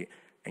budget.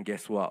 And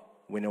guess what?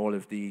 When all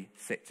of the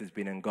sector's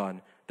been and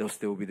gone, they'll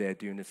still be there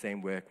doing the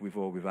same work with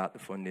or without the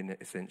funding,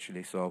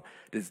 essentially. So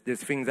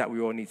there's things that we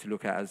all need to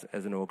look at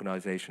as an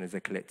organisation, as a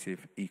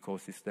collective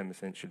ecosystem,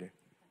 essentially.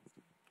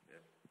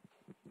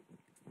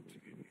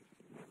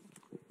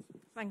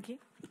 Thank you.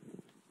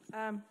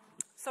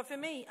 So for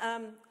me,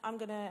 I'm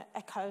going to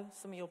echo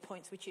some of your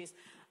points, which is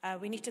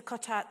we need to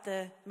cut out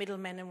the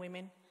middlemen and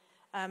women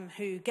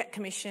who get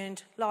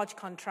commissioned, large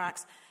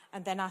contracts,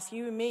 and then ask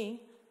you and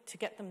me to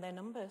get them their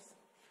numbers.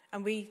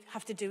 And we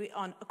have to do it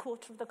on a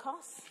quarter of the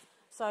cost.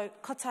 So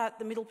cut out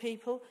the middle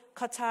people,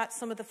 cut out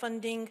some of the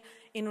funding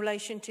in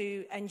relation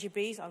to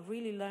NGBs. I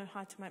really learn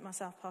how to make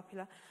myself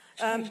popular.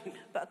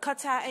 But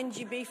cut out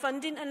NGB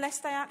funding unless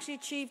they actually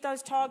achieve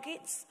those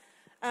targets.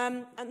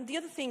 And the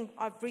other thing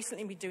I've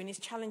recently been doing is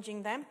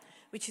challenging them,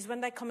 which is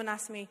when they come and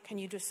ask me, can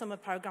you do a summer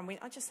programme?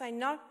 I just say,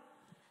 no,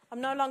 I'm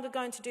no longer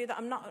going to do that.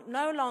 I'm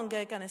no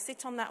longer going to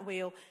sit on that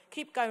wheel,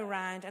 keep going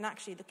around, and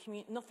actually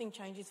nothing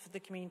changes for the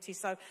community.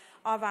 So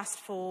I've asked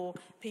for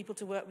people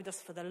to work with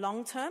us for the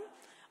long term.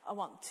 I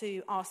want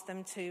to ask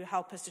them to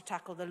help us to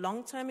tackle the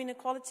long-term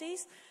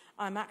inequalities.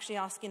 I'm actually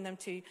asking them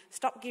to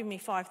stop giving me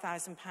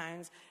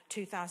 £5,000,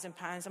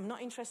 £2,000. I'm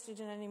not interested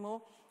in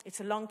anymore. It's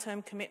a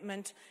long-term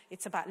commitment.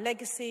 It's about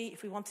legacy.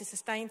 If we want to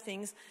sustain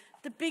things,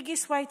 the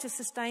biggest way to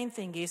sustain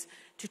things is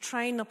to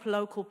train up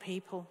local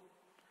people.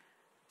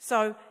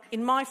 So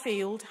in my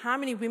field, how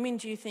many women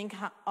do you think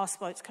are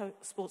sports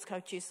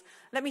coaches?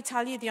 Let me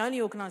tell you, the only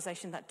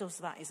organisation that does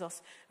that is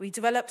us. We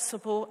develop,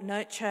 support,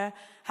 nurture,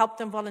 help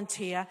them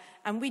volunteer,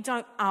 and we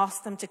don't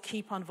ask them to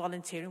keep on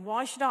volunteering.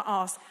 Why should I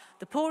ask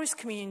the poorest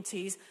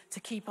communities to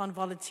keep on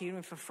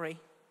volunteering for free?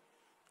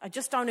 I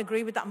just don't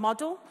agree with that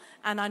model,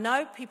 and I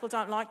know people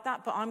don't like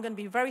that, but I'm going to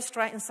be very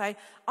straight and say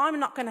I'm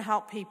not going to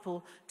help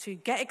people to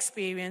get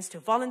experience, to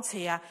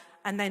volunteer,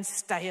 and then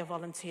stay a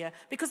volunteer,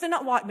 because they're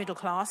not white middle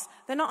class,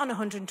 they're not on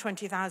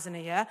 120,000 a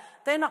year,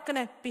 they're not going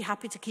to be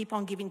happy to keep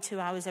on giving 2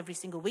 hours every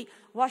single week.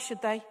 Why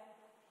should they?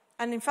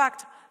 And in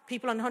fact,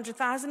 people on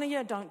 100,000 a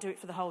year don't do it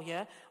for the whole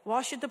year.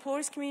 Why should the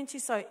poorest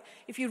communities? So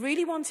if you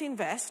really want to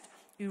invest,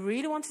 you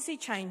really want to see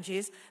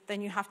changes,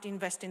 then you have to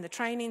invest in the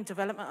training,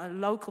 development of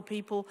local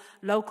people,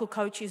 local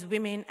coaches,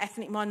 women,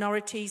 ethnic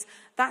minorities.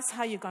 That's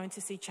how you're going to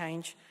see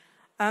change.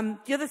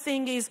 The other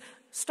thing is,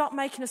 stop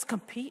making us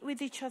compete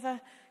with each other.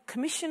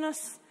 Commission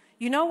us.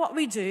 You know what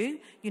we do.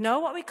 You know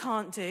what we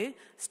can't do.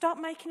 Stop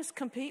making us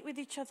compete with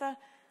each other.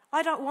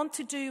 I don't want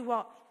to do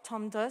what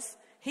Tom does.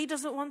 He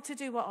doesn't want to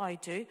do what I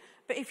do.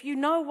 But if you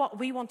know what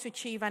we want to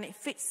achieve and it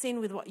fits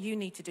in with what you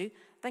need to do,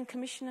 then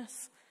commission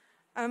us.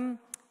 And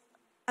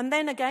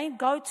then again,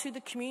 go to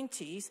the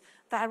communities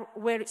that are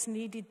where it's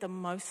needed the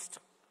most.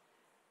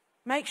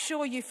 Make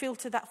sure you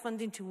filter that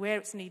funding to where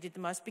it's needed the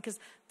most, because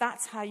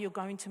that's how you're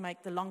going to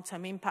make the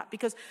long-term impact.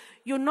 Because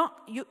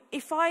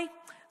if I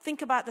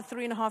think about the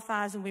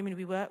 3,500 women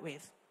we work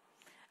with,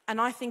 and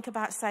I think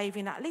about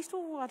saving at least,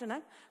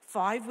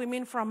 5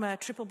 women from a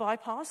triple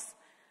bypass,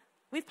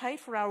 we've paid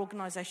for our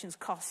organisation's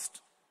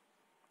cost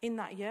in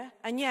that year.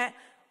 And yet,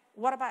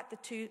 what about the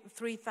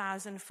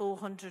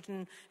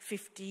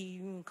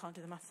 3,450, can't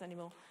do the maths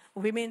anymore,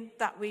 women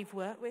that we've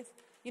worked with?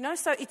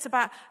 So it's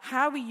about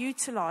how we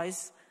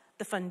utilise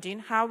the funding,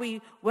 how we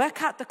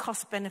work out the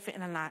cost-benefit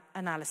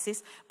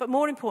analysis, but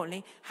more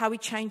importantly, how we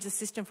change the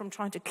system from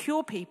trying to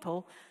cure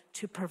people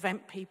to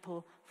prevent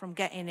people from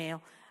getting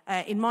ill.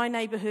 In my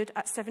neighbourhood,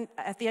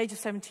 at the age of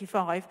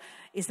 75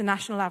 is the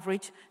national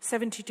average,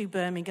 72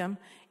 Birmingham.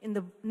 In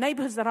the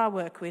neighbourhoods that I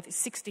work with, it's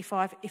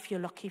 65 if you're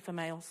lucky for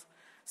males.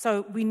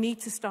 So we need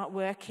to start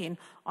working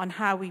on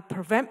how we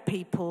prevent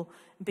people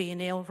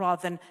being ill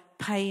rather than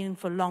paying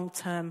for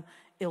long-term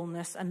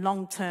illness and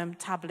long-term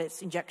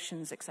tablets,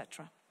 injections,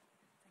 etc.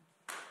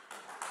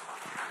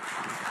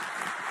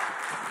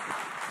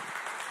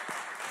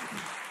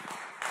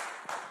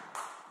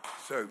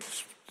 So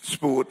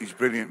sport is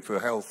brilliant for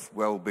health,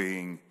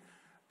 well-being,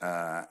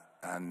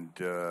 and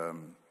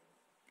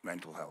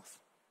mental health.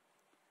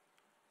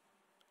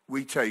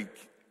 We take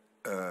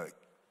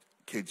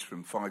kids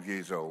from 5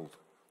 years old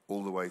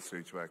all the way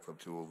through to our club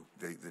to all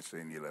the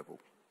senior level.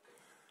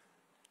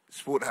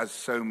 Sport has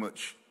so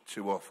much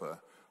to offer,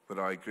 but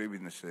I agree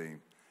with Naseem.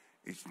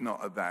 It's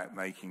not about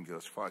making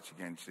us fight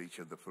against each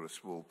other for a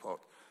small pot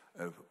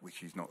of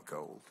which is not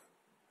gold.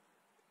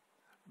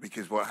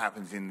 Because what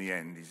happens in the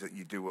end is that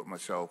you do what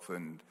myself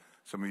and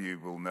some of you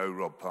will know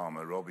Rob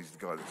Palmer. Rob is the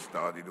guy that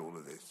started all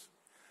of this.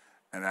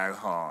 And how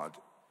hard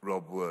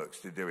Rob works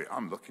to do it.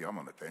 I'm lucky I'm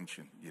on a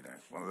pension,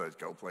 one of those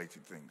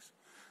gold-plated things.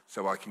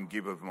 So I can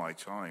give of my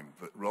time.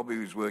 But Robbie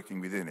who's working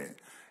within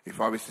it,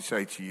 if I was to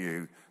say to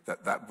you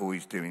that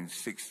boy's doing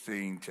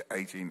 16 to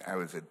 18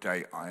 hours a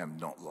day, I am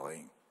not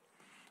lying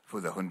for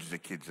the hundreds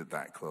of kids at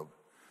that club.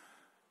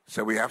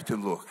 So we have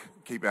to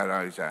keep our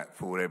eyes out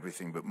for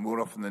everything, but more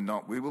often than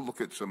not, we will look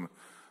at some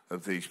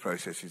of these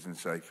processes and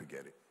say,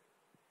 forget it.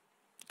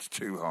 It's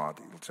too hard.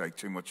 It'll take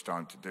too much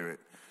time to do it.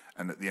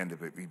 And at the end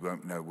of it, we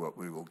won't know what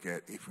we will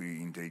get if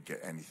we indeed get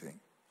anything.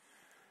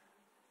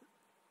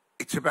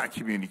 It's about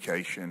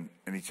communication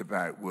and it's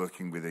about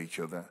working with each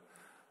other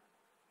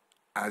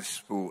as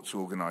sports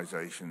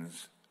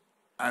organisations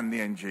and the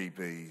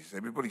NGBs.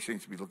 Everybody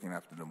seems to be looking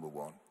after number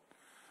one.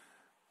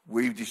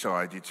 We've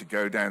decided to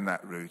go down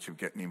that route of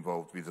getting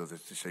involved with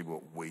others to see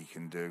what we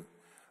can do.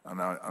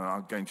 And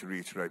I'm going to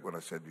reiterate what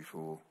I said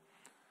before.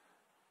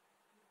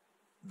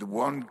 The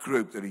one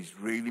group that is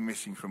really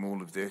missing from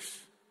all of this,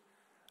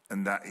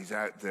 and that is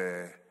out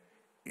there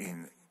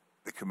in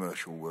the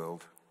commercial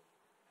world,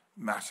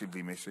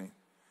 massively missing.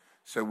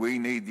 So we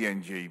need the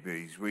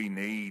NGBs, we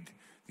need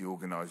the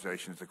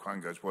organisations, the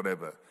Quangos,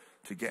 whatever,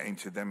 to get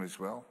into them as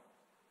well.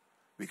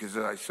 Because,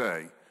 as I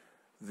say,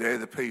 they're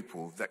the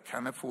people that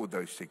can afford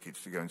those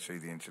tickets to go and see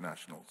the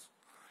internationals.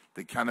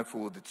 They can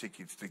afford the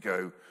tickets to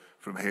go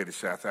from here to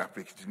South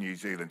Africa to New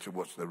Zealand to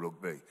watch the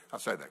rugby. I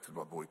say that because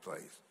my boy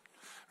plays.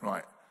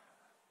 Right.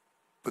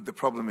 But the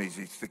problem is,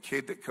 it's the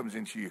kid that comes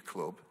into your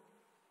club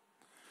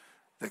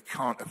that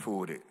can't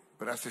afford it,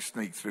 but has to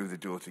sneak through the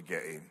door to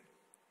get in.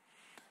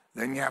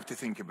 Then you have to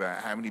think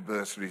about how many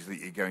bursaries that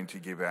you're going to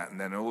give out, and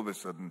then all of a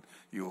sudden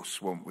you're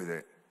swamped with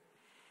it.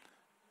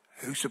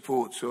 Who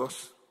supports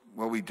us?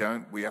 Well, we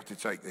don't. We have to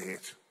take the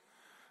hit.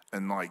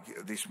 And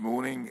like this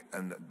morning,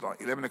 and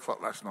like 11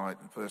 o'clock last night,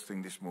 and first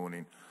thing this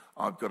morning,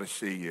 I've got a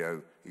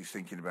CEO who's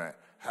thinking about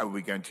how are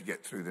we going to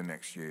get through the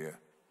next year.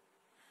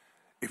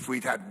 If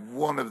we'd had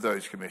one of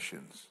those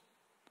commissions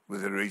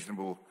with a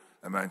reasonable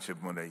amount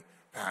of money,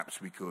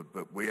 perhaps we could,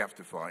 but we have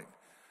to fight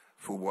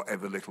for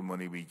whatever little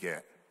money we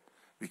get,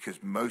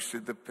 because most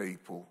of the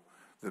people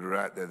that are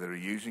out there that are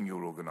using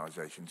your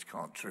organisations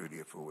can't truly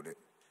afford it.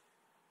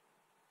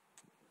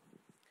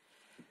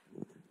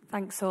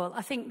 Thanks all.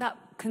 I think that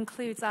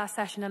concludes our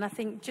session, and I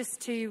think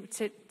just to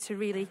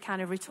really kind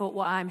of retort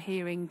what I'm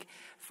hearing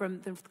from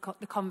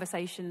the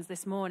conversations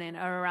this morning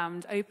are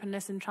around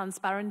openness and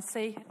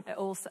transparency at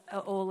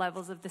all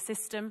levels of the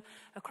system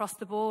across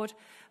the board.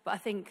 But I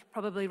think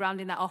probably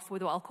rounding that off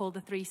with what I'll call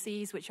the 3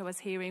 Cs, which I was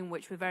hearing,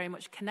 which were very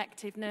much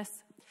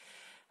connectiveness,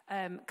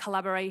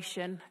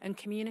 collaboration and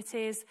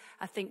communities.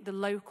 I think the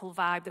local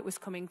vibe that was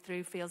coming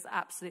through feels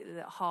absolutely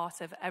at the heart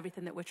of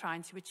everything that we're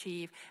trying to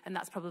achieve, and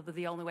that's probably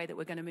the only way that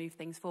we're going to move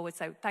things forward.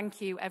 So thank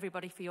you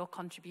everybody for your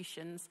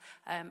contributions,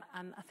 and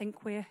I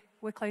think we're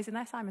closing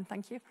there. Simon,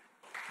 thank you.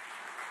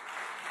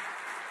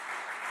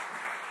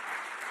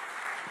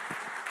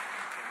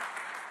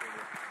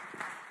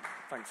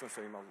 Thanks,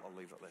 Nassim. I'll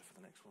leave that there for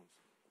the next ones.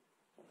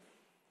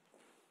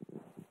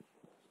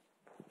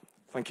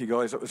 Thank you,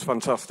 guys. That was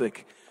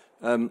fantastic.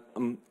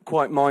 I'm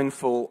quite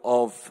mindful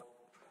of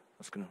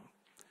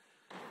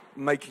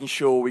making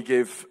sure we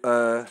give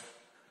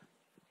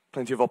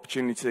plenty of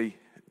opportunity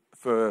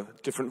for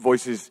different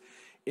voices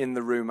in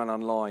the room and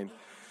online.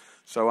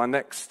 So our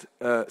next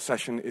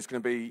session is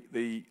going to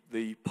be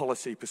the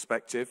policy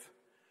perspective,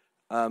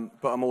 but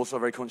I'm also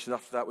very conscious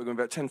after that we're going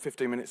to be about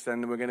 10-15 minutes then,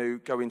 and we're going to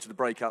go into the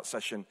breakout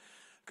session,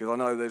 because I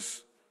know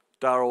there's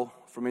Daryl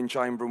from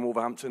In-Chamber and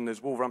Wolverhampton,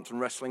 there's Wolverhampton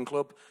Wrestling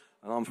Club,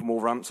 and I'm from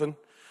Wolverhampton.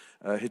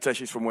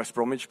 Hitesh is from West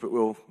Bromwich, but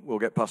we'll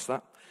get past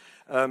that.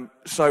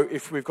 So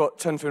if we've got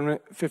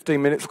 10-15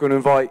 minutes, we're going to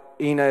invite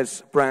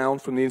Inez Brown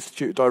from the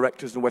Institute of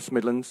Directors in West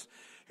Midlands,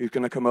 who's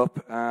going to come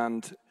up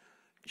and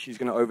she's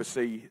going to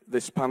oversee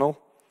this panel.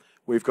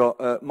 We've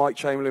got Mike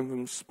Chamberlain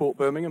from Sport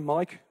Birmingham.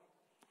 Mike.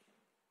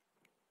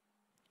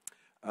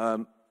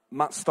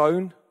 Matt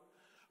Stone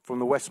from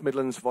the West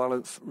Midlands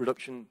Violence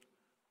Reduction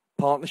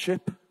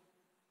Partnership.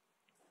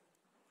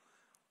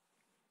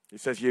 It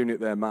says unit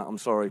there, Matt, I'm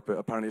sorry, but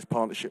apparently it's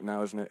partnership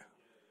now, isn't it?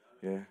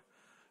 Yeah.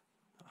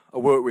 I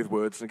work with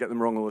words and get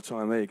them wrong all the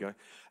time. There you go.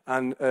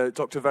 And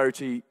Dr.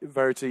 Verity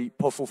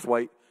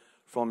Postlethwaite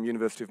from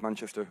University of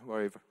Manchester. Where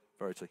are you,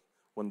 Verity?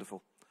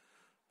 Wonderful.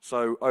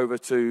 So over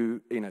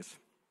to Inez.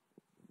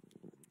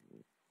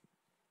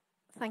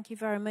 Thank you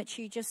very much.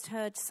 You just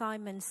heard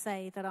Simon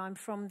say that I'm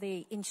from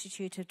the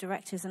Institute of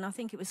Directors, and I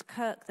think it was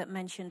Kirk that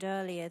mentioned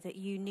earlier that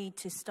you need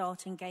to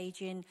start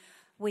engaging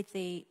with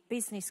the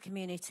business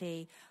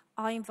community.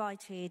 I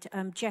invited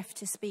Jeff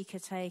to speak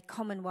at a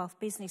Commonwealth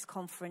Business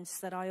Conference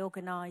that I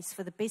organised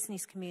for the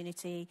business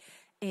community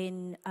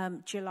in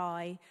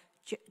July,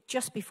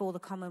 just before the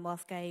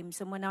Commonwealth Games.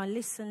 And when I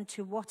listened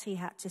to what he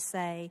had to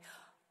say,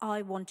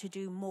 I want to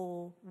do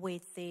more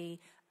with the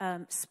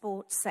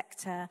sports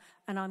sector,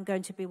 and I'm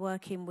going to be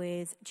working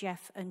with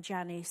Jeff and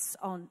Janice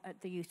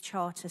at the Youth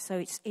Charter.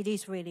 So it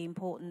is really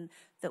important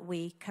that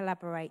we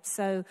collaborate.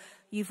 So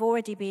you've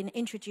already been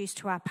introduced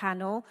to our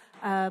panel.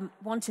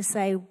 Want to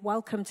say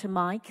welcome to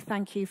Mike.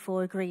 Thank you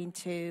for agreeing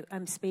to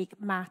speak,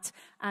 Matt,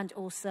 and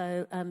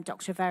also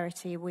Dr.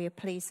 Verity. We are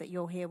pleased that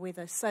you're here with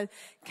us. So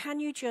can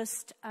you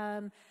just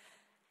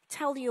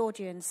tell the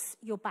audience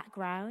your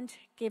background,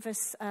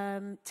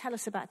 tell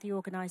us about the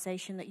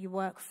organisation that you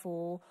work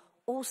for,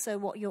 also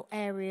what your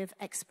area of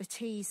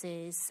expertise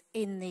is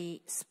in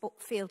the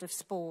field of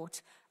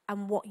sport,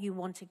 and what you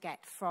want to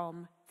get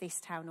from this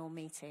town hall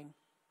meeting.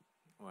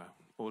 Well,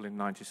 all in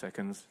 90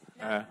 seconds.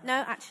 No,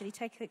 actually,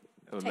 take your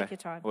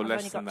time. Or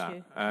less than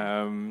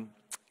that.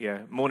 Yeah,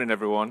 morning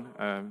everyone.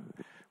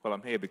 Well,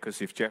 I'm here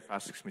because if Jeff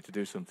asks me to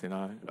do something,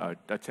 I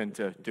tend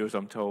to do as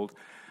I'm told.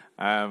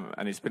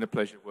 And it's been a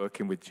pleasure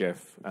working with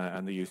Jeff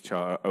and the Youth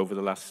Charter over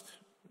the last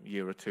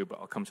year or two, but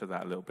I'll come to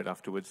that a little bit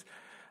afterwards.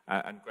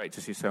 And great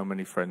to see so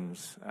many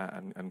friends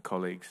and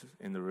colleagues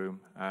in the room.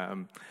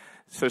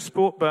 So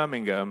Sport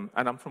Birmingham,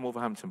 and I'm from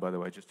Wolverhampton, by the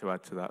way, just to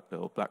add to that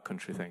little Black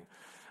Country thing.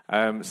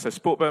 So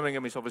Sport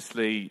Birmingham is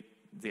obviously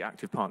the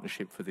active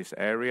partnership for this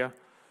area,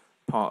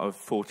 part of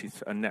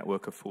a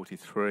network of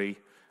 43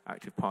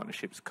 active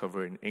partnerships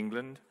covering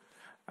England.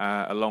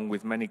 Along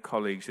with many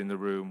colleagues in the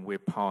room, we're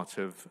part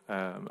of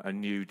a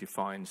new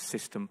defined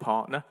system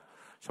partner.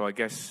 So I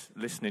guess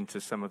listening to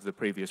some of the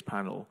previous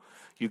panel,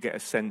 you get a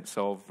sense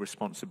of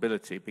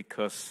responsibility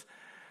because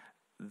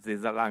the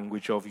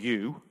language of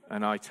you,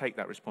 and I take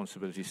that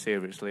responsibility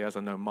seriously, as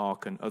I know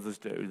Mark and others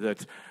do,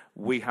 that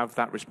we have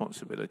that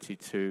responsibility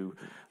to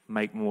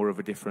make more of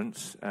a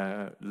difference,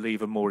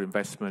 leave a more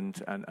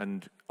investment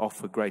and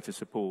offer greater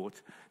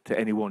support to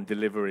anyone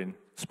delivering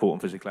sport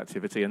and physical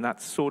activity. And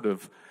that's sort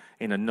of,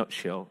 in a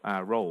nutshell,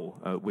 our role.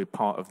 We're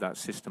part of that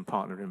system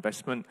partner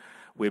investment.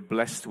 We're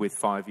blessed with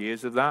 5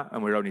 years of that,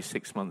 and we're only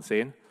 6 months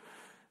in.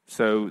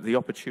 So the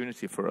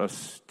opportunity for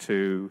us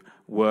to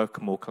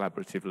work more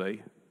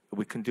collaboratively,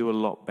 we can do a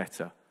lot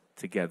better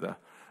together.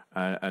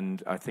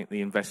 And I think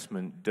the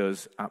investment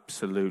does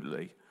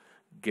absolutely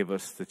give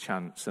us the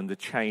chance and the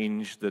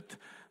change that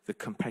the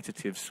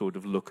competitive sort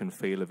of look and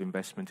feel of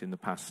investment in the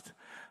past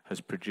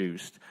has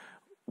produced.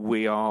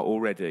 We are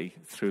already,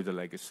 through the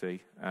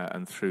legacy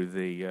and through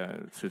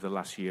the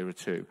last year or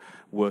two,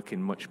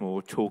 working much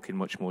more, talking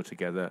much more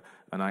together,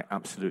 and I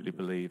absolutely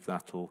believe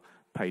that'll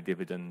pay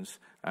dividends.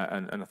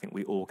 And I think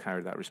we all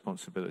carry that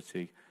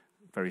responsibility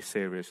very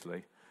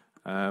seriously.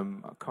 I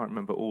can't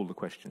remember all the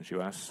questions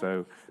you asked,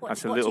 so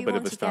that's a little bit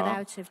of a start. What do you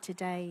want to get out of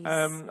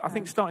today's? I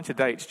think starting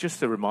today, it's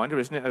just a reminder,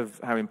 isn't it,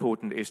 of how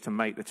important it is to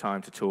make the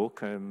time to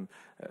talk.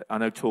 I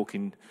know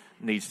talking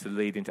needs to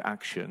lead into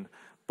action,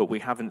 but we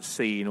haven't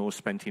seen or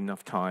spent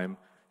enough time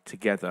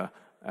together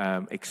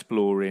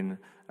exploring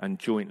and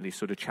jointly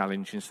sort of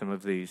challenging some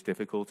of these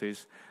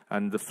difficulties.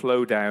 And the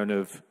flow down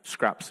of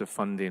scraps of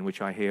funding,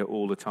 which I hear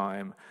all the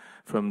time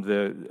from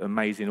the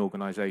amazing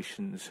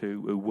organisations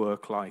who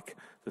work like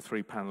the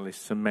three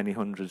panellists and many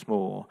hundreds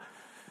more,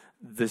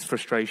 there's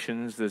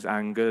frustrations, there's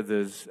anger,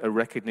 there's a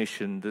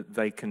recognition that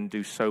they can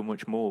do so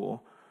much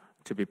more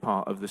to be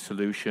part of the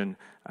solution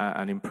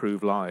and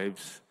improve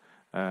lives,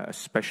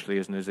 especially,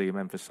 as Nazim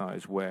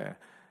emphasised, where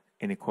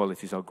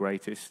inequalities are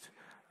greatest.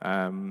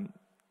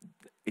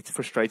 It's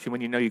frustrating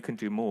when you know you can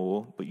do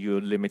more, but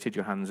you're limited,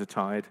 your hands are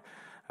tied.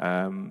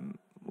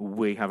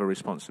 We have a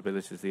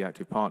responsibility as the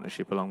Active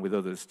Partnership, along with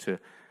others, to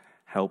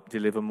help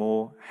deliver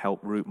more, help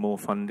route more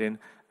funding,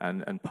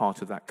 and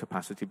part of that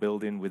capacity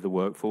building with the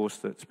workforce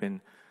that's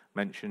been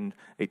mentioned.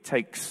 It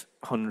takes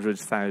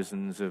hundreds,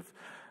 thousands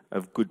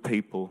of good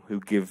people who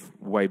give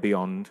way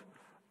beyond,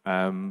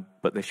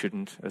 but they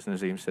shouldn't, as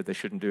Nazim said, they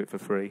shouldn't do it for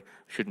free,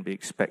 shouldn't be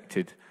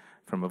expected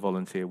from a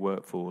volunteer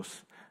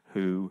workforce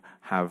who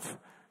have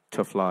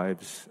tough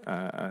lives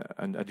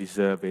and are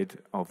deserved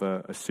of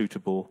a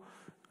suitable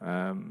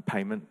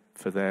payment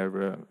for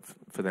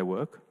their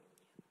work.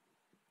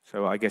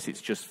 So I guess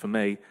it's just, for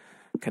me,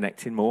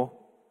 connecting more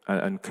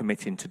and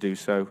committing to do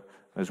so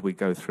as we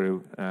go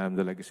through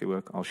the legacy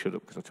work. I'll shut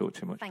up because I talk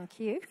too much. Thank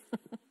you.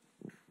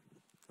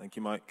 Thank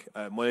you, Mike.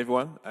 Morning,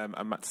 everyone.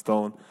 I'm Matt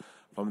Stone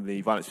from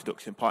the Violence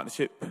Reduction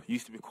Partnership.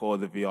 Used to be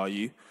called the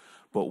VRU,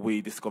 but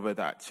we discovered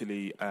that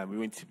actually we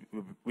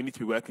need to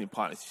be working in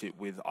partnership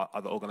with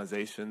other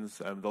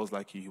organisations, those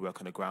like you who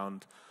work on the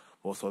ground,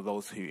 also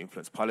those who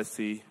influence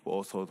policy, but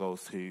also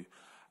those who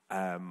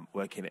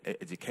work in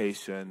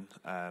education,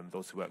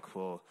 those who work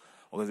for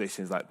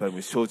organisations like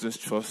Birmingham Children's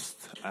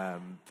Trust,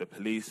 the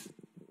police.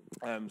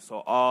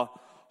 So our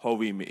whole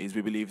remit is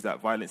we believe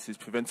that violence is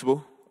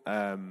preventable,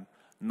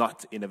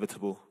 not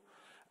inevitable.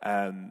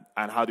 And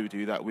how do we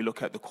do that? We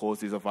look at the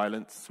causes of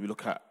violence. We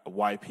look at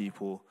why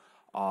people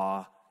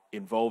are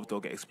involved or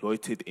get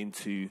exploited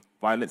into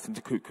violence,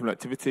 into criminal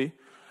activity.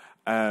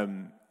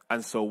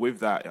 And so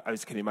with that,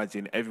 as you can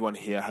imagine, everyone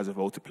here has a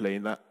role to play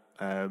in that.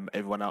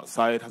 Everyone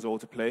outside has a role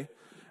to play.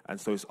 And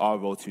so it's our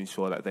role to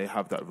ensure that they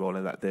have that role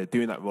and that they're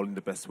doing that role in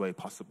the best way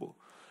possible.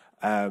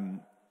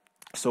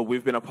 So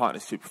we've been a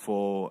partnership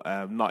for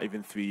not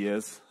even 3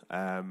 years.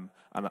 And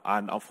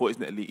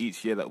unfortunately,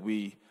 each year that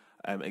we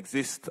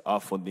exist,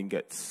 our funding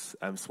gets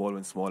smaller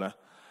and smaller.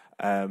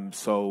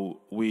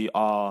 So we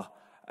are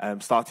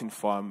starting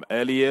from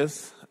early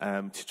years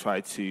to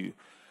try to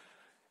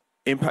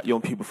impact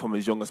young people from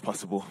as young as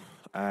possible,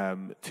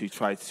 to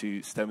try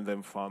to stem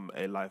them from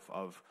a life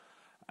of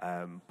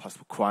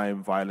possible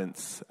crime,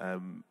 violence,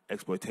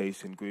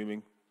 exploitation,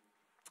 grooming.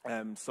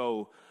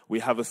 So we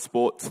have a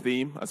sports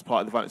theme as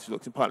part of the Violence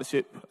Reduction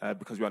Partnership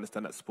because we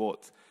understand that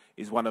sport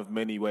is one of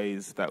many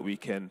ways that we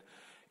can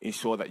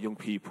ensure that young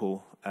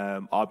people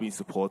are being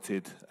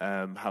supported,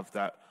 have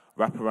that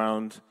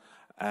wraparound.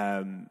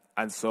 And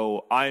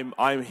so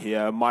I'm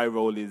here. My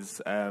role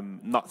is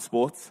not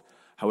sports.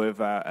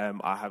 However,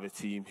 I have a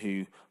team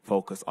who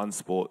focus on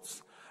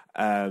sports.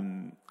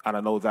 And I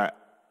know that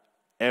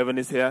Aaron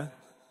is here,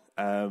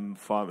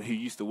 who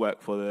used to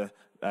work for the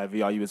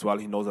VRU as well.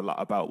 He knows a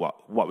lot about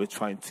what we're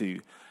trying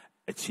to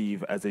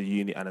achieve as a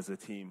unit and as a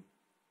team.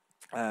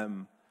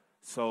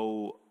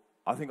 So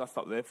I think I'll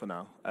stop there for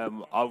now.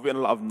 I've written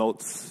a lot of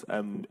notes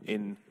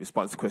in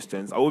response to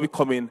questions. I will be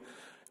coming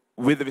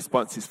with the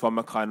responses from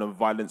a kind of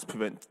violence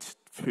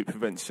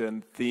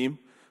prevention theme.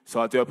 So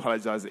I do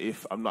apologize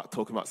if I'm not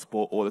talking about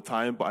sport all the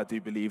time, but I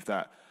do believe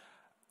that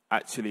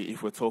actually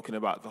if we're talking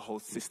about the whole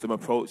system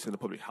approach and the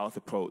public health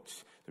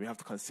approach, then we have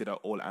to consider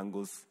all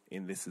angles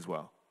in this as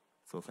well.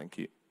 So thank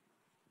you.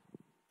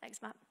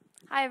 Thanks, Matt.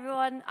 Hi,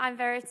 everyone. I'm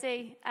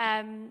Verity,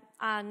 and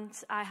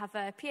I have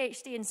a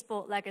PhD in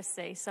sport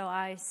legacy. So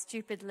I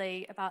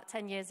stupidly, about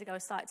 10 years ago,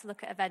 started to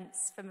look at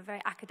events from a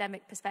very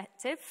academic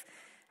perspective.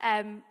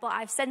 But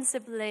I've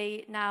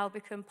sensibly now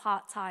become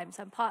part-time.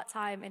 So I'm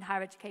part-time in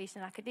higher education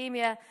and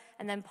academia,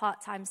 and then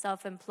part-time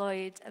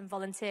self-employed and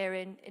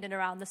volunteering in and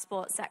around the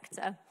sports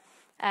sector.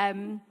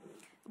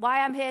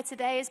 Why I'm here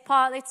today is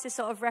partly to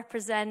sort of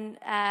represent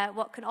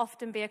what can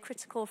often be a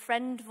critical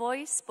friend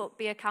voice, but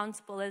be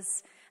accountable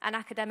as an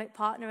academic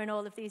partner in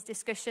all of these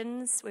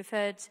discussions. We've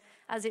heard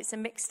as it's a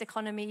mixed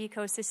economy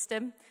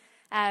ecosystem,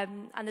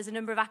 and there's a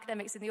number of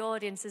academics in the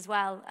audience as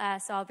well,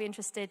 so I'll be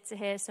interested to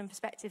hear some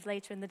perspectives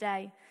later in the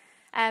day.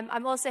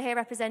 I'm also here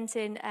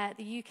representing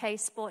the UK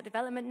Sport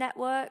Development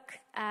Network,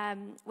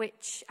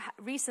 which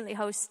recently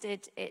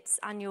hosted its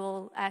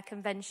annual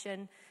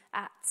convention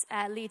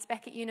at Leeds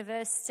Beckett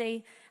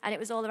University, and it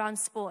was all around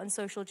sport and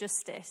social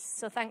justice.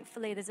 So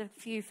thankfully there's a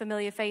few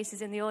familiar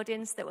faces in the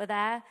audience that were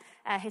there.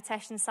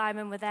 Hitesh and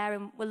Simon were there,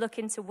 and we're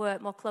looking to work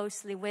more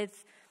closely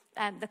with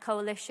the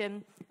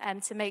coalition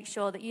to make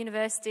sure that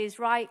universities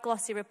write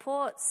glossy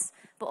reports,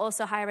 but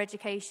also higher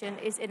education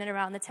is in and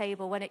around the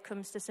table when it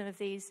comes to some of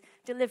these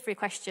delivery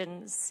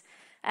questions.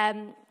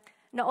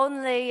 Not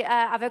only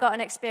have I got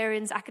an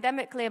experience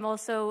academically, I'm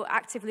also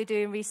actively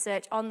doing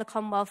research on the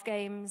Commonwealth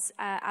Games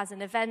as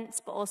an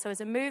event, but also as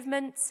a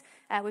movement.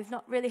 We've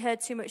not really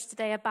heard too much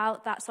today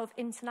about that sort of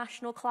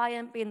international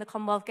client, being the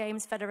Commonwealth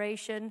Games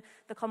Federation,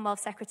 the Commonwealth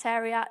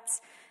Secretariat.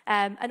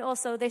 And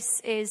also this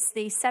is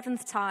the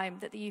 7th time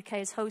that the UK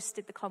has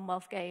hosted the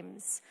Commonwealth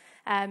Games.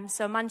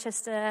 So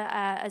Manchester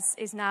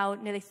is now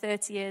nearly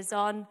 30 years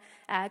on.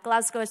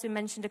 Glasgow has been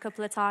mentioned a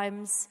couple of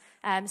times.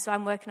 So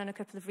I'm working on a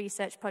couple of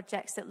research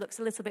projects that looks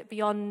a little bit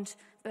beyond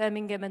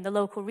Birmingham and the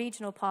local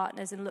regional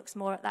partners and looks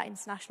more at that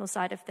international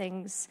side of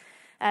things.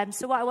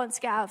 So what I want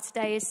to get out of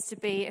today is to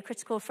be a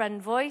critical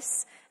friend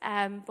voice,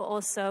 but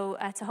also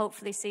to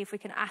hopefully see if we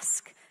can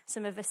ask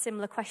some of the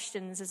similar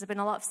questions. There's been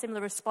a lot of similar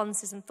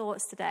responses and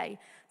thoughts today,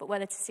 but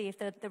whether to see if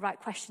the right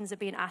questions are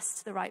being asked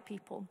to the right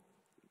people.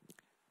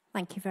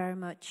 Thank you very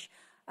much.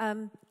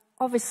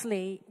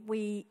 Obviously,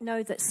 we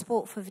know that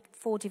Sport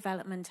for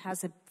Development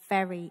has a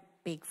very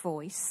big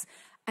voice,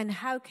 and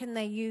how can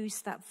they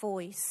use that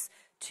voice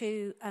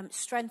to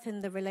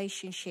strengthen the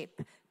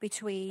relationship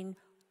between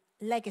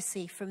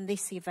legacy from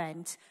this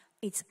event,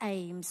 its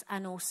aims,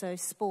 and also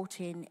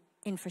sporting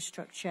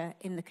infrastructure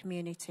in the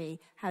community?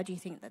 How do you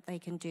think that they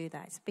can do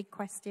that? It's a big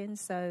question,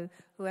 so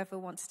whoever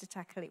wants to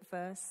tackle it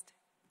first.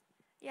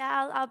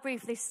 Yeah, I'll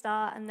briefly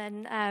start and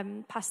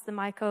then pass the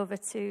mic over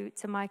to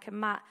Mike and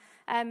Matt.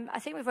 I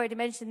think we've already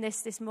mentioned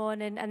this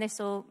morning, and this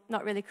will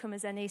not really come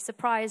as any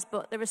surprise,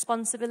 but the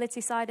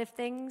responsibility side of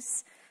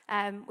things.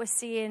 We're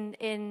seeing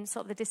in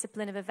sort of the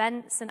discipline of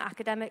events and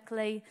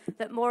academically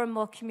that more and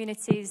more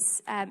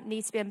communities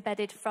need to be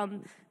embedded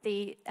from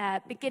the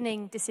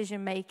beginning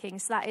decision making.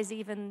 So that is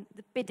even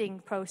the bidding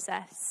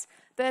process.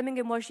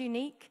 Birmingham was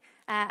unique.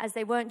 As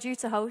they weren't due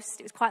to host.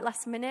 It was quite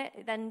last minute.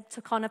 It then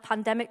took on a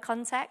pandemic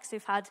context.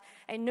 We've had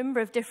a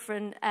number of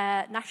different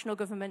national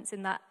governments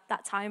in that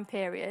time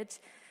period.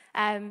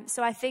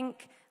 So I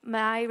think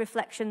my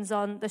reflections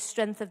on the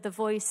strength of the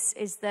voice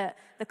is that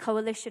the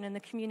coalition and the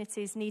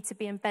communities need to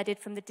be embedded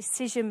from the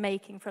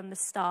decision-making from the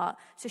start.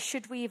 So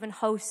should we even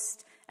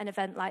host an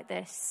event like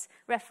this?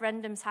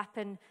 Referendums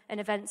happen in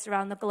events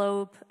around the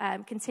globe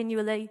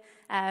continually.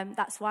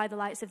 That's why the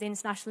likes of the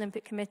International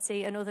Olympic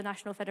Committee and other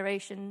national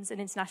federations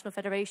and international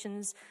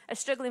federations are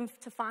struggling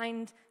to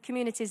find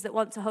communities that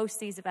want to host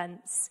these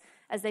events,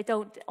 as they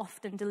don't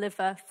often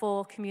deliver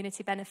for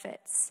community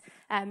benefits.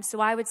 So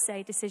I would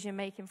say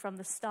decision-making from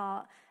the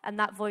start, and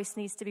that voice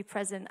needs to be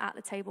present at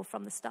the table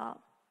from the start.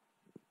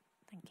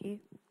 Thank you.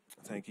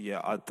 Thank you.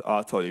 Yeah,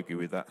 I totally agree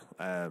with that.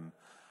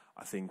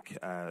 I think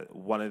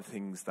one of the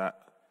things that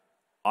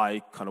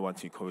I kind of want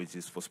to encourage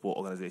is for sport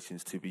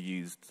organisations to be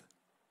used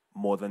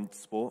more than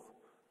sport.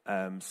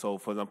 So,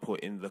 for example,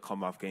 in the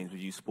Commonwealth Games, we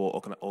use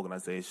sport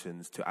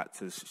organisations to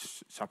act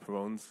as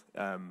chaperones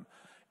in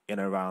and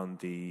around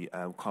the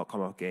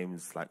Commonwealth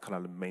Games, like kind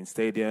of the main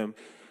stadium,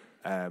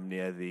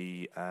 near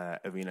the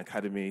Arena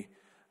Academy,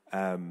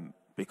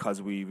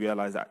 because we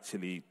realise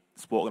actually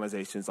sport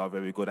organisations are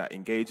very good at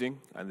engaging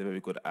and they're very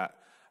good at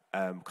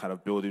kind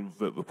of building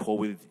rapport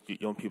with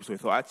young people. So we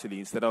thought, actually,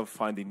 instead of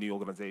finding new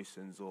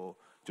organisations or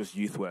just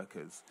youth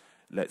workers,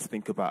 let's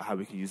think about how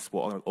we can use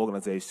sport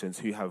organisations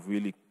who have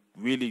really,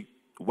 really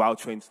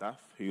well-trained staff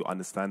who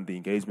understand the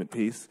engagement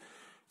piece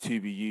to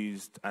be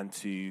used and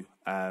to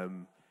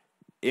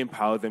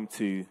empower them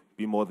to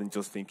be more than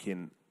just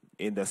thinking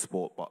in their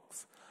sport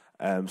box.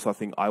 So I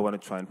think I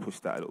want to try and push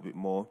that a little bit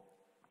more.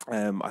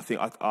 I think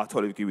I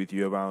totally agree with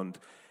you around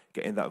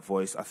getting that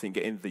voice. I think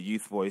getting the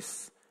youth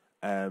voice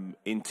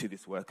into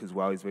this work as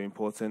well is very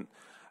important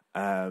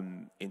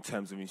in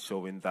terms of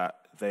ensuring that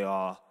they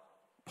are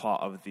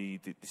part of the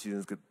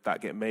decisions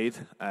that get made.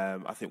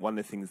 I think one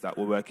of the things that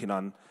we're working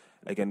on,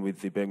 again,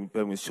 with the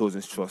Birmingham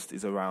Children's Trust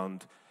is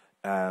around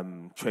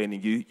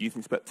training youth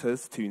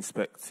inspectors to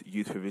inspect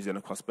youth provision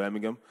across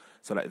Birmingham.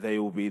 So like they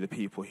will be the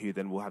people who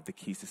then will have the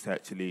keys to say,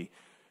 actually,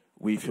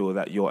 we feel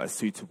that you're a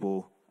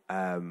suitable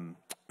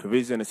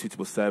provision, a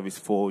suitable service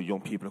for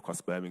young people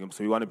across Birmingham.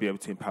 So we want to be able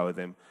to empower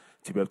them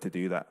to be able to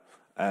do that.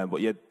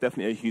 But yeah,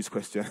 definitely a huge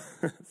question.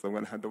 So I'm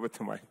going to hand over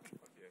to Mike.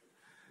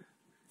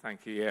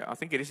 Thank you. Yeah, I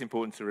think it is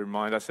important to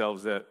remind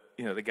ourselves that,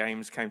 you know, the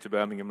games came to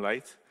Birmingham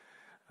late.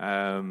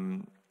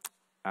 And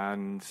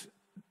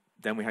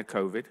then we had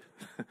COVID.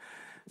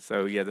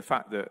 So, yeah, the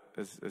fact that,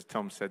 as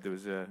Tom said, there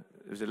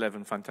was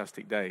 11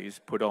 fantastic days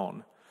put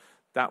on,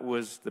 that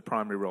was the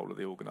primary role of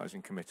the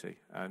organising committee.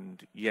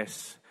 And,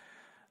 yes,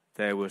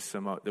 there were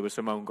some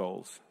own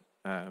goals,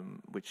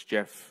 which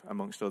Jeff,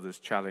 amongst others,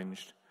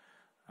 challenged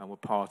and were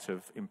part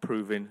of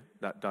improving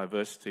that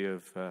diversity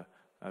of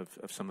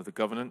some of the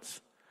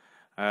governance.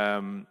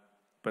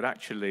 But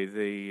actually,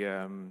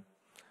 there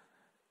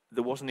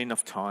wasn't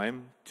enough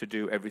time to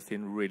do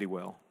everything really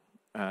well.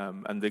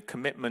 And the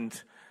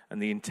commitment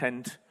and the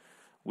intent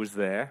was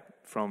there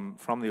from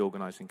the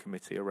organising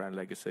committee around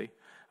legacy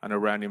and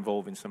around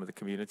involving some of the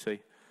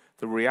community.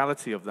 The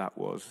reality of that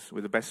was,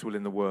 with the best will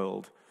in the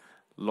world,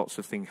 lots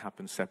of things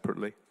happened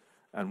separately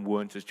and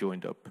weren't as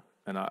joined up.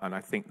 And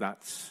I think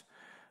that's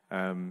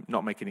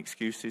not making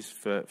excuses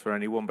for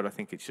anyone, but I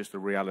think it's just the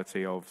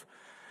reality of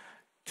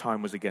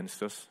time was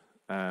against us,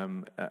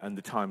 and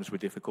the times were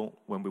difficult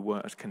when we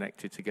weren't as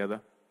connected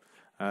together.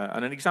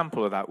 And an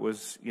example of that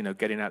was, you know,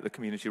 getting out the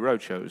community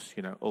roadshows.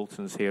 You know,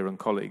 Alton's here and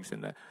colleagues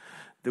in there.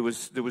 There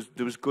was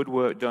good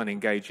work done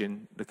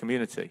engaging the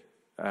community,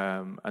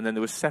 and then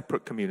there were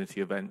separate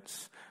community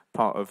events,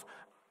 part of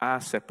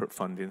our separate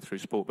funding through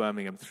Sport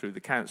Birmingham, through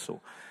the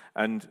council.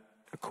 And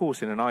of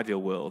course, in an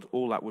ideal world,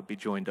 all that would be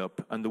joined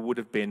up, and there would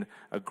have been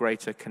a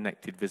greater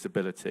connected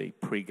visibility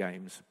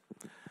pre-games.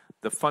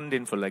 The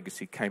funding for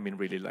Legacy came in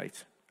really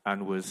late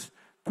and was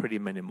pretty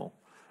minimal.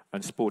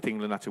 And Sport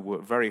England had to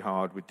work very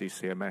hard with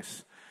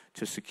DCMS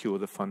to secure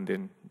the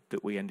funding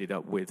that we ended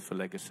up with for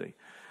Legacy.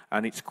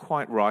 And it's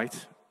quite right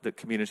that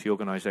community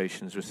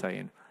organisations were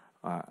saying,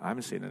 I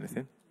haven't seen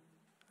anything.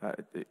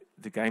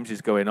 The games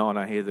is going on,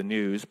 I hear the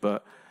news,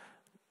 but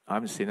I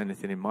haven't seen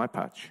anything in my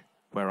patch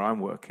where I'm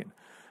working.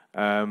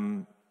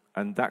 And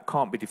that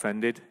can't be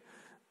defended.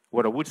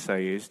 What I would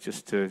say is,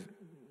 just to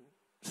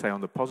say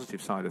on the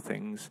positive side of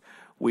things,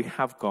 we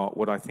have got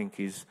what I think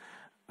is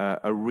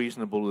a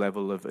reasonable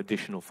level of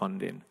additional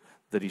funding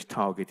that is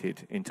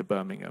targeted into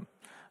Birmingham.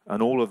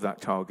 And all of that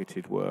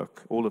targeted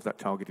work, all of that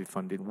targeted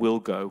funding will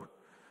go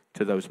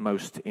to those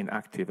most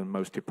inactive and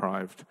most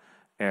deprived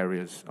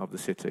areas of the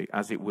city,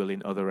 as it will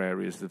in other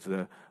areas of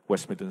the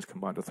West Midlands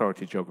Combined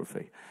Authority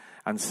geography.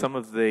 And some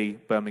of the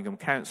Birmingham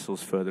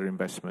Council's further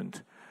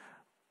investment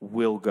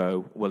will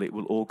go, well, it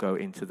will all go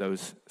into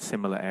those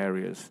similar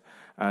areas.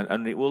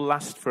 And it will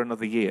last for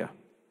another year.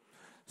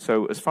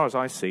 So as far as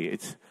I see,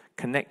 it's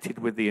connected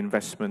with the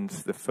investment,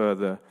 the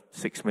further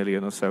 6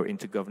 million or so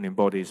into governing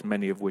bodies,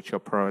 many of which are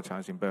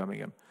prioritising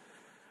Birmingham.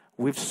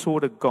 We've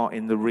sort of got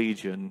in the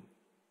region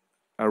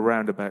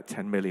around about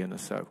 10 million or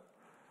so.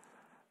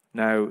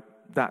 Now,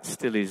 that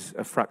still is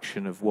a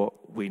fraction of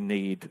what we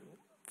need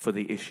for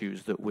the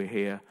issues that we're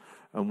here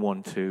and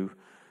want to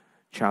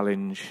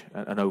challenge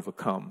and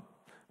overcome.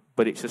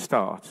 But it's a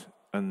start.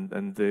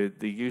 And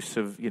the use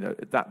of, you know,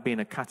 that being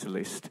a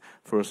catalyst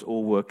for us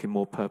all working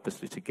more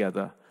purposely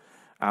together,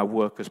 our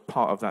work as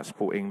part of that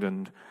Sport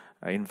England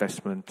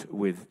investment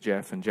with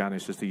Jeff and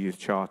Janice as the Youth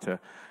Charter,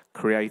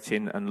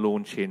 creating and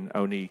launching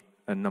only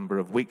a number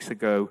of weeks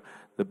ago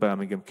the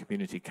Birmingham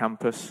Community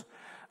Campus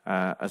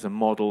as a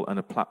model and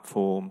a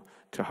platform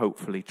to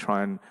hopefully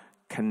try and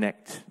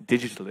connect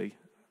digitally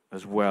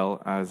as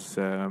well as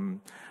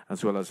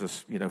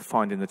us, you know,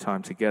 finding the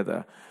time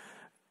together,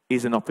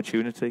 is an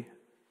opportunity.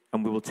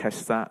 And we will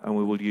test that, and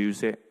we will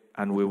use it,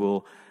 and we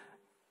will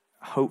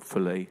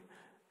hopefully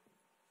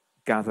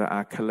gather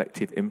our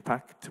collective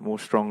impact more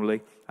strongly.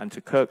 And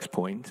to Kirk's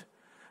point,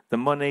 the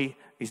money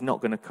is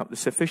not going to come, the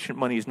sufficient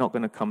money is not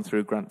going to come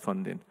through grant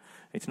funding.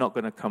 It's not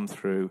going to come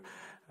through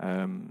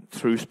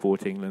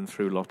Sport England,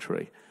 through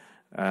lottery.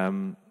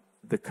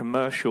 The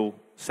commercial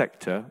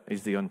sector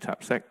is the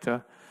untapped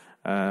sector,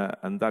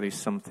 and that is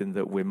something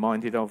that we're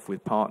minded of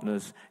with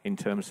partners in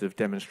terms of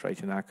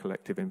demonstrating our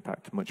collective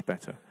impact much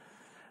better.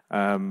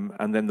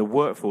 And then the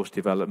workforce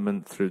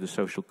development through the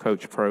social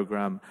coach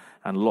program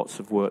and lots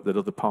of work that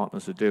other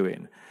partners are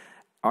doing.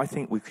 I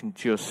think we can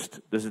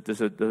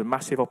there's a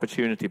massive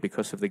opportunity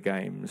because of the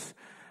games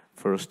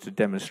for us to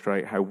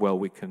demonstrate how well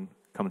we can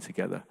come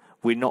together.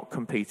 We're not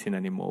competing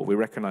anymore. We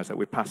recognise that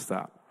we're past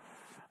that.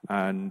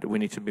 And we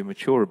need to be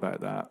mature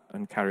about that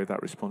and carry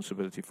that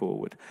responsibility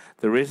forward.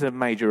 There is a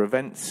major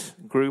events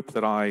group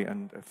that I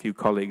and a few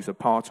colleagues are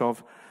part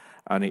of,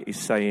 and it is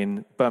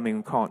saying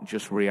Birmingham can't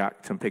just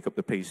react and pick up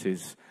the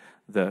pieces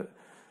that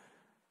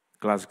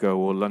Glasgow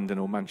or London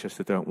or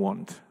Manchester don't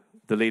want.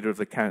 The leader of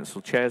the council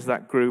chairs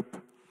that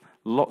group.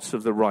 Lots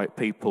of the right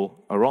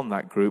people are on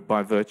that group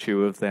by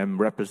virtue of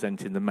them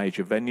representing the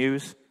major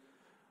venues.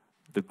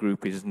 The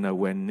group is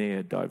nowhere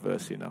near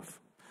diverse enough.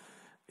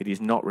 It is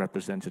not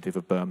representative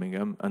of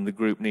Birmingham, and the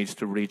group needs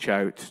to reach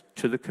out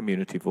to the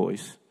community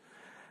voice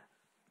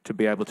to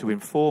be able to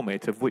inform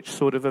it of which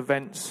sort of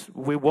events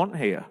we want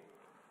here.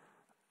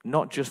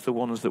 Not just the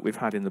ones that we've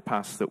had in the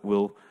past that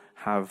will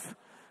have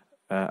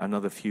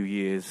another few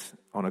years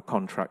on a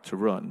contract to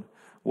run.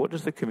 What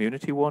does the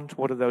community want?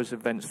 What are those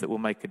events that will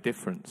make a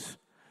difference?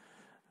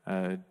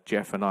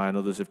 Jeff and I and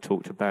others have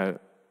talked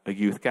about a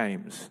youth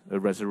games, a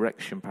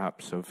resurrection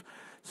perhaps of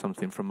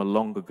something from a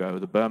long ago,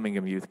 the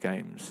Birmingham Youth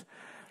Games.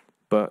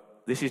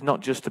 But this is not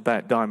just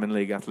about Diamond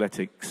League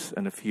athletics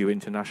and a few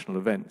international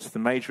events. The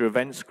major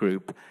events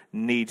group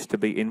needs to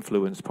be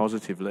influenced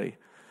positively.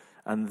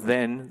 And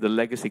then the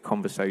legacy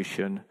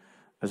conversation,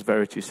 as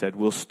Verity said,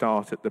 will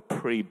start at the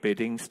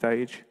pre-bidding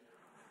stage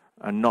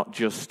and not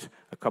just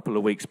a couple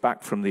of weeks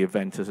back from the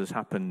event, as has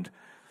happened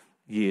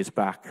years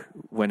back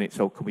when it's,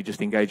 oh, can we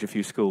just engage a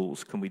few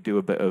schools? Can we do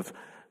a bit of,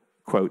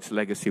 quotes,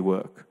 legacy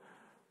work?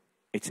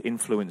 It's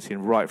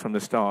influencing right from the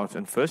start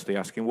and firstly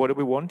asking, what do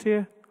we want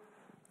here?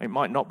 It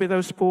might not be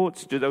those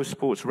sports. Do those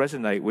sports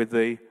resonate with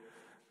the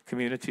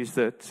communities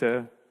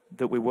that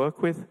we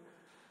work with?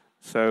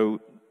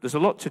 So there's a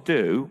lot to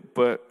do,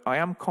 but I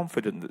am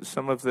confident that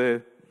some of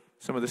the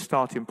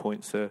starting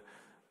points are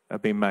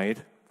being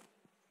made.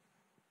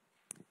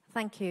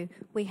 Thank you.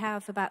 We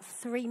have about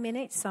 3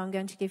 minutes, so I'm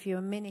going to give you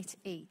a minute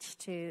each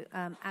to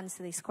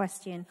answer this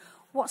question.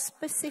 What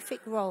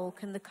specific role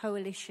can the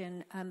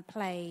coalition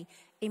play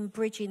in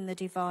bridging the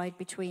divide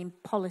between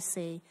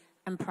policy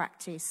and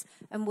practice?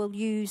 And we'll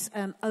use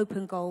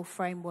open goal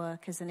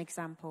framework as an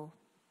example.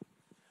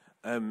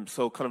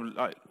 So kind of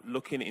like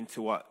looking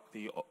into what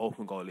the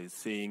open goal is,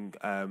 seeing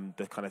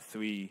the kind of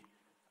three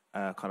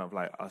kind of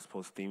like, I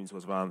suppose, themes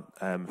was around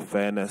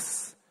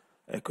fairness,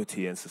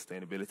 equity and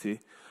sustainability.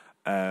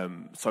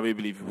 So I really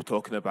believe if we're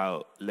talking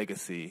about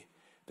legacy,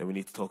 then we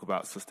need to talk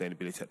about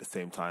sustainability at the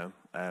same time.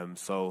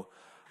 So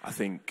I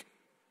think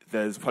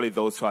there's probably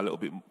those who are a little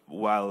bit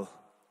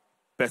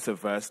better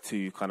versed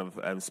to kind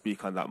of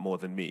speak on that more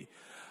than me.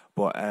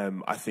 But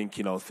I think,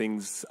 you know,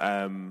 things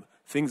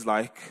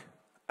like,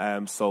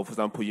 so for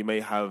example, you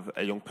may have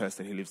a young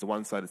person who lives on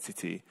one side of the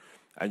city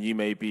and you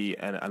may be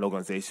an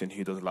organisation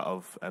who does a lot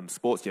of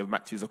sports, you have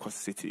matches across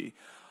the city.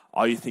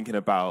 Are you thinking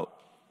about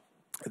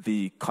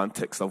the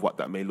context of what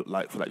that may look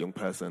like for that young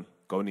person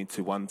going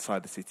into one side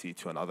of the city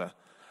to another?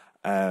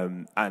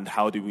 And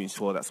how do we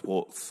ensure that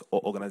sports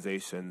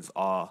organisations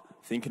are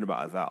thinking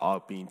about that,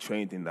 are being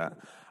trained in that,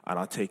 and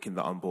are taking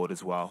that on board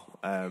as well?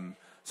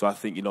 So I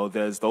think, you know,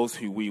 there's those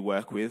who we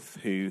work with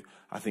who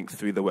I think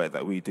through the work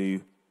that we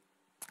do,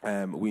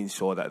 we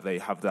ensure that they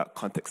have that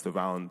context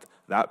around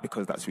that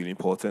because that's really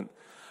important.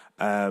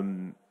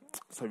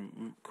 So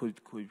could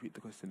you repeat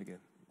the question again?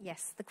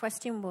 Yes, the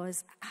question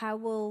was,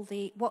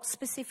 what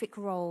specific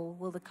role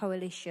will the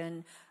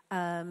coalition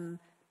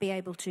be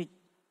able to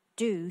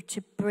do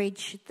to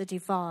bridge the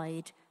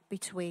divide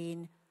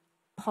between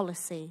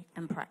policy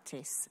and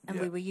practice? And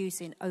we were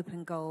using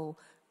open goal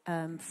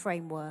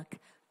framework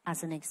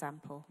as an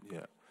example.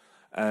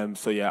 Yeah.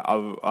 So yeah,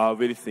 I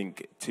really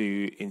think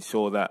to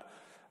ensure that,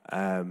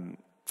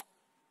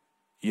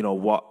 you know,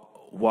 what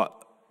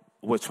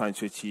we're trying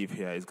to achieve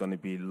here is going to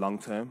be long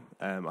term.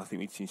 I think we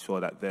need to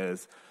ensure that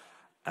there's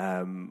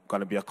going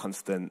to be a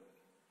constant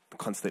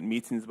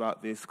meetings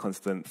about this,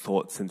 constant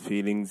thoughts and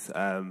feelings.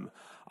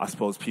 I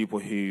suppose people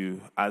who,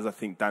 as I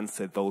think Dan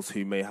said, those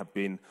who may have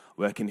been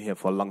working here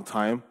for a long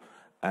time,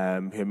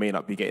 who may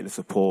not be getting the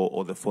support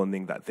or the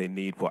funding that they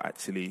need, but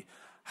actually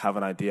have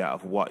an idea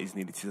of what is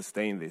needed to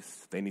sustain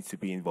this. They need to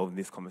be involved in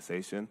this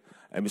conversation.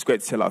 It's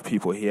great to see a lot of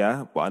people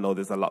here, but I know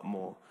there's a lot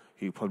more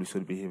who probably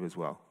should be here as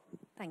well.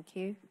 Thank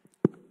you.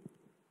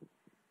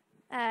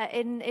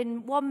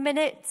 In 1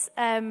 minute,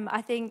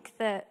 I think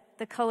that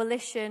the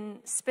coalition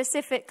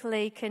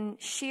specifically can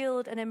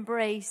shield and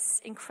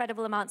embrace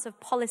incredible amounts of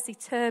policy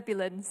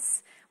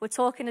turbulence. We're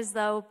talking as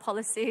though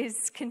policy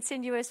is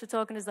continuous. We're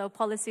talking as though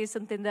policy is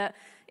something that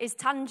is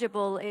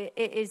tangible. It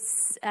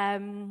is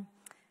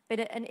been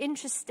an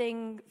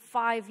interesting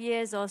 5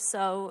 years or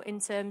so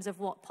in terms of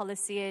what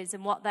policy is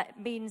and what that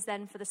means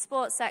then for the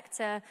sports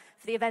sector,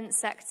 for the events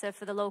sector,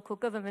 for the local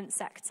government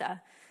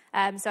sector.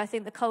 So I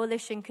think the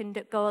coalition can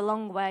go a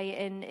long way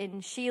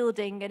in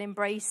shielding and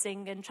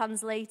embracing and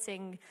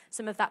translating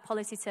some of that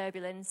policy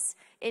turbulence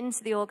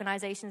into the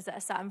organisations that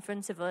are sat in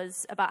front of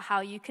us about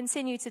how you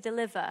continue to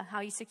deliver, how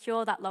you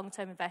secure that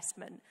long-term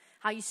investment,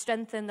 how you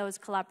strengthen those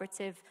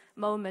collaborative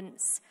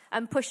moments,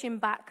 and pushing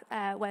back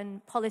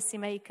when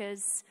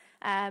policymakers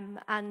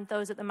and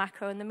those at the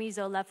macro and the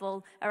meso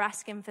level are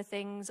asking for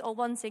things or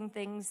wanting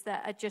things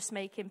that are just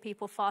making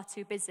people far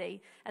too busy.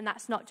 And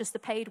that's not just the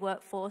paid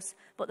workforce,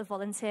 but the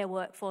volunteer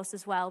workforce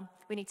as well.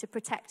 We need to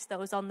protect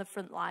those on the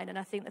front line, and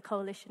I think the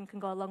coalition can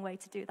go a long way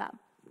to do that.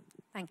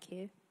 Thank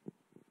you.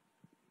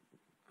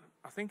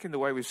 I think in the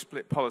way we've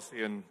split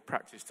policy and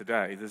practice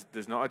today,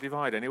 there's not a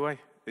divide anyway.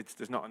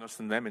 There's not an us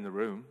and them in the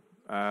room.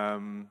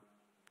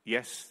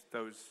 Yes,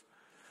 those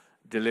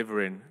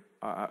delivering,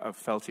 I've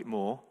felt it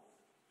more,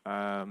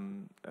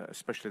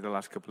 especially the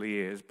last couple of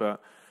years,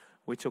 but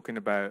we're talking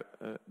about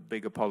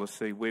bigger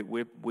policy.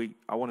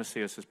 I want to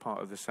see us as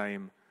part of the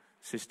same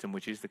system,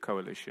 which is the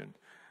coalition.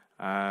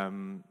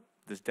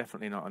 There's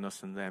definitely not an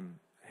us and them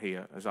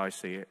here, as I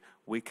see it.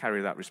 We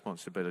carry that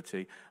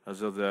responsibility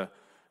as other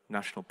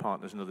national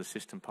partners and other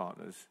system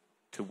partners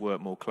to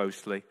work more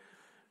closely,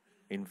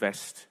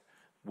 invest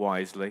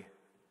wisely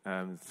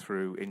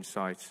through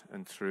insight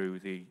and through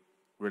the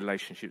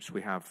relationships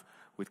we have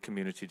with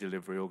community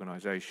delivery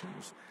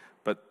organisations.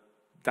 But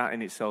that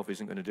in itself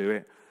isn't going to do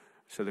it.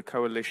 So the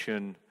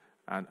coalition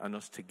and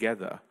us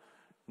together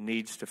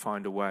needs to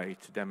find a way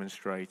to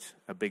demonstrate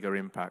a bigger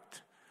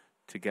impact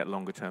to get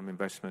longer term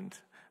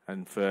investment,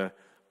 and for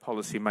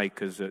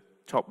policymakers at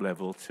top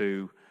level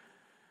to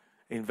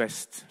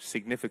invest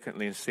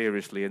significantly and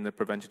seriously in the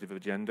preventative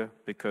agenda,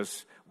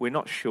 because we're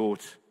not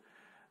short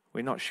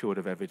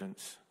of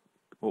evidence.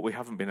 What we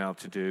haven't been able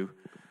to do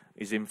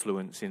is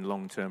influence in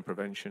long-term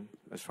prevention,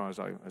 as far as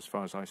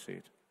I see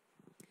it.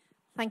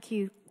 Thank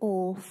you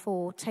all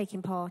for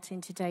taking part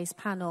in today's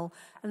panel.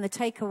 And the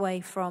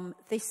takeaway from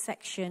this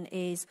section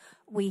is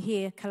we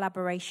hear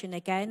collaboration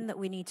again, that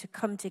we need to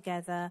come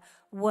together,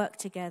 work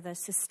together,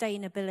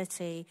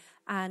 sustainability,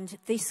 and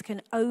this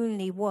can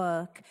only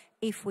work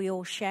if we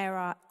all share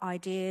our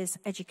ideas,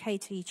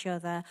 educate each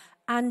other,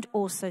 and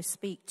also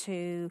speak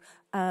to,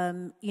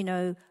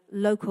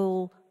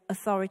 local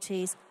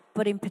authorities,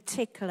 but in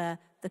particular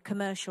the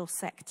commercial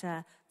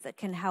sector, that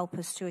can help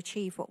us to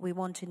achieve what we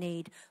want to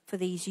need for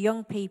these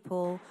young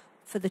people,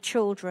 for the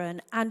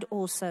children, and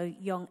also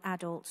young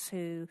adults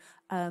who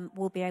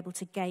will be able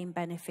to gain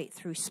benefit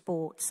through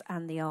sports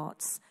and the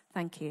arts.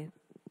 Thank you.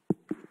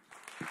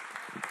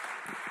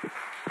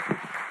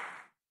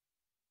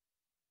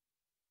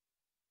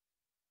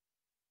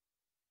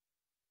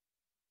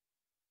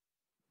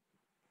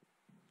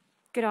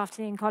 Good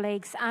afternoon,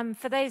 colleagues.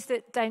 For those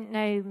that don't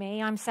know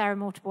me, I'm Sarah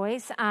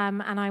Morterboys,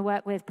 and I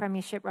work with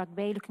Premiership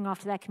Rugby, looking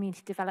after their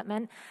community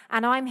development.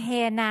 And I'm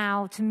here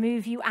now to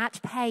move you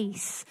at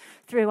pace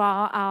through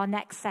our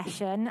next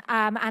session,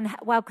 and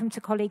welcome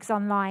to colleagues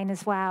online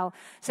as well.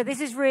 So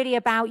this is really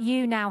about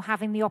you now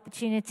having the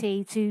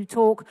opportunity to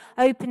talk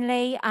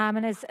openly,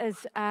 and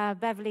as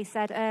Beverly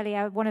said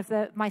earlier, one of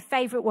my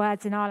favourite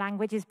words in our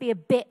language is be a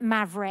bit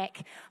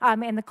maverick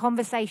in the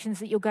conversations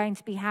that you're going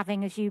to be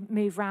having as you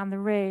move around the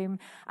room.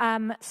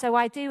 So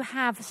I do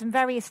have some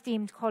very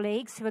esteemed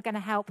colleagues who are going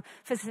to help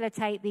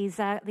facilitate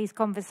these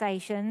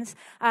conversations.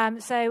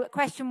 So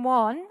question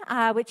one,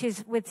 which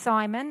is with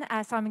Simon.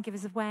 Simon, give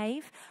us a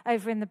wave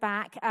over in the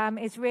back,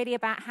 is really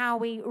about how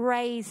we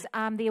raise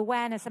the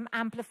awareness and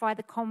amplify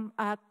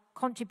the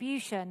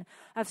contribution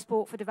of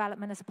sport for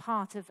development as a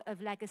part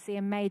of legacy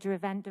and major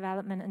event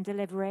development and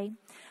delivery.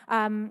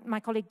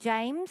 My colleague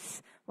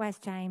James, where's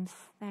James?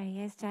 There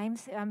he is,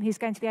 James, who's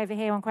going to be over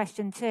here on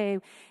question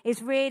 2,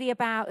 is really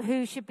about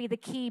who should be the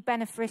key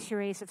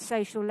beneficiaries of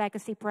social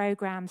legacy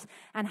programs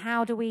and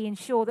how do we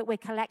ensure that we're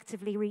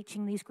collectively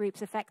reaching these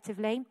groups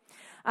effectively.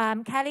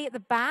 Kelly at the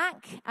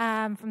back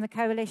from the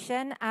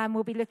Coalition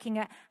will be looking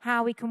at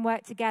how we can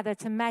work together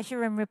to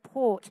measure and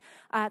report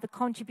the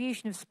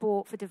contribution of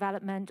sport for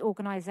development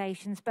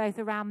organisations, both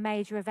around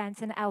major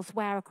events and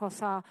elsewhere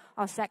across our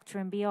sector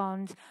and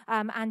beyond.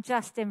 And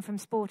Justin from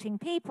Sporting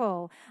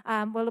People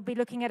will be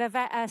looking at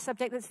a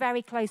subject that's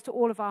very close to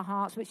all of our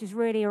hearts, which is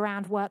really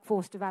around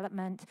workforce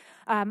development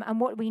and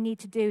what we need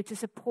to do to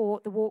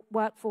support the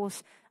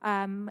workforce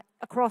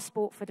across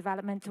sport for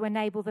development to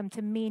enable them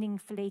to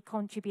meaningfully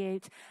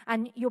contribute.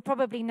 And you'll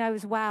probably know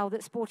as well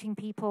that Sporting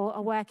People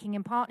are working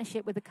in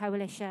partnership with the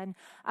Coalition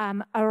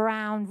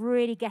around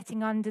really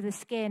getting under the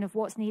skin of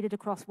what's needed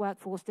across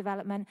workforce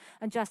development.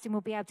 And Justin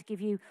will be able to give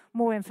you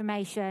more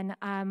information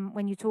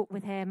when you talk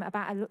with him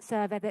about a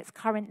survey that's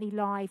currently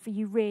live for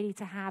you really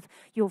to have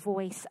your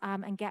voice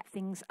and get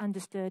things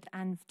understood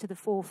and to the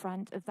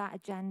forefront of that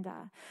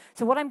agenda.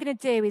 So what I'm going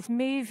to do is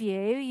move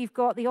you. You've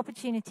got the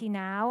opportunity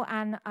now,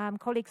 and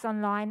colleagues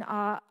online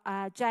are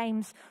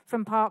James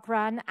from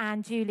Parkrun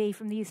and Julie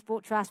from the Youth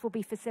Sport Trust will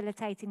be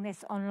facilitating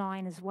this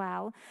online as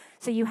well.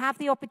 So you have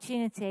the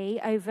opportunity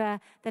over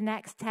the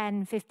next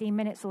 10, 15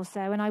 minutes or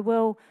so, and I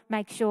will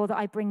make sure that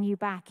I bring you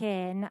back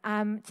in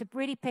to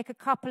really pick a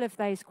couple of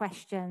those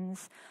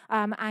questions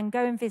and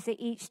go and visit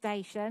each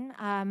station,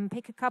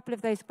 pick a couple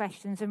of those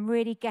questions and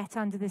really get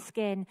under the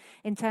skin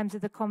in terms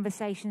of the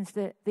conversations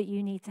that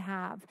you need to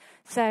have.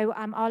 So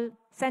I'll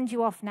send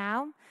you off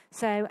now.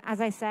 So as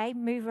I say,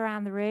 move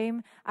around the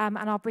room and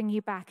I'll bring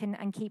you back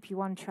and keep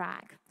you on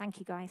track. Thank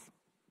you, guys.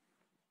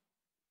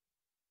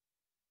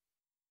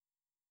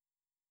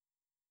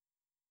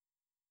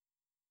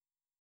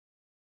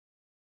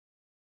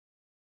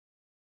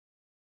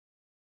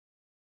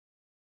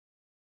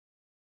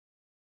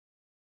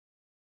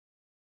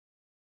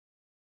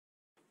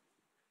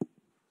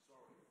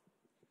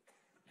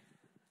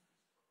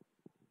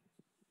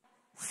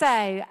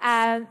 So,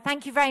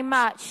 thank you very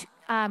much,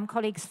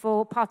 colleagues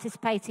for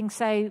participating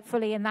so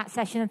fully in that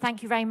session, and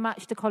thank you very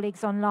much to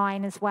colleagues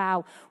online as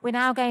well. We're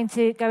now going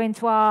to go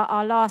into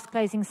our last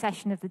closing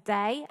session of the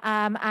day,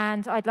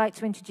 and I'd like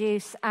to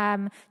introduce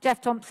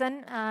Jeff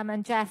Thompson,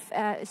 and Jeff,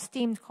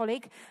 esteemed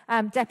colleague,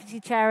 Deputy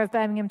Chair of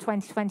Birmingham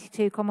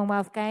 2022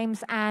 Commonwealth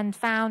Games and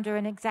founder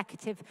and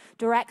executive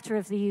director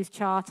of the Youth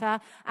Charter,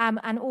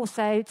 and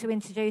also to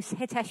introduce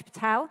Hitesh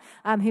Patel,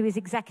 who is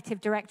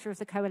executive director of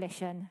the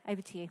Coalition.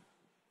 Over to you.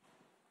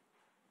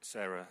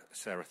 Sarah,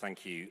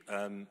 thank you.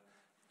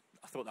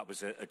 I thought that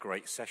was a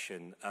great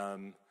session.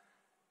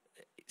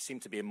 It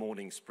seemed to be a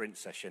morning sprint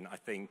session. I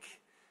think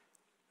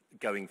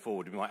going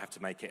forward, we might have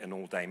to make it an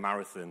all-day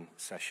marathon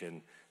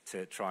session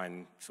to try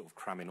and sort of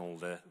cram in all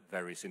the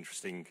various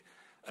interesting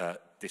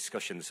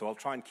discussions. So I'll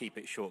try and keep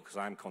it short because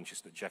I'm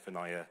conscious that Jeff and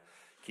I are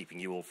keeping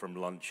you all from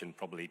lunch and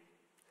probably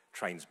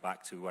trains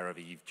back to wherever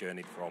you've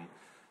journeyed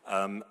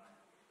from.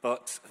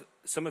 But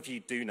some of you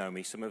do know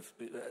me. Some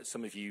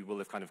of you will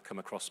have kind of come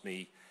across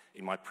me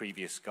in my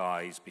previous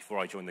guise before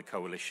I joined the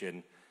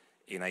Coalition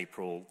in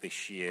April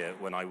this year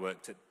when I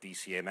worked at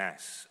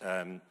DCMS.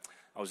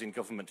 I was in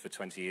government for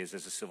 20 years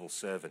as a civil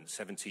servant.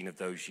 17 of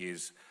those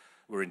years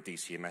were in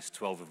DCMS,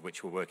 12 of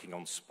which were working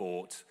on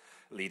sport,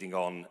 leading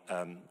on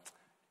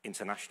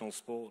international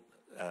sport,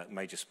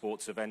 major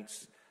sports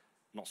events,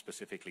 not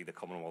specifically the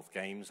Commonwealth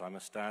Games, I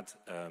must add,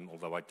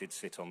 although I did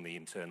sit on the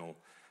internal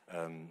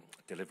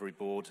delivery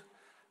board,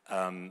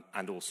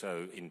 and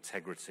also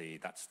integrity.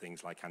 That's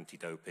things like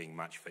anti-doping,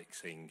 match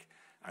fixing,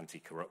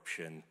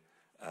 anti-corruption,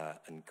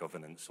 and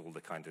governance, all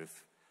the kind of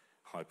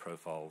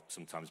high-profile,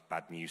 sometimes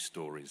bad news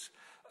stories.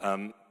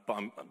 But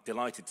I'm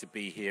delighted to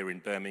be here in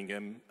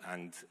Birmingham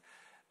and,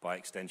 by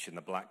extension,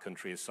 the Black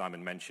Country, as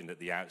Simon mentioned at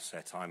the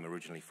outset. I'm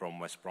originally from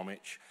West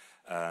Bromwich.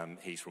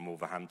 He's from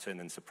Wolverhampton,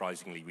 and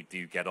surprisingly, we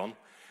do get on.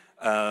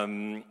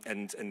 And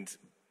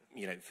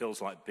you know, it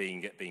feels like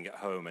being at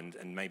home,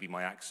 and maybe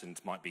my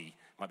accent might be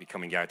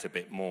coming out a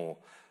bit more.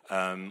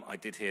 I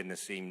did hear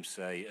Naseem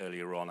say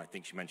earlier on, I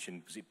think she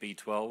mentioned, was it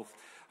B12?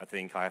 I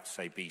think I have to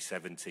say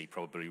B70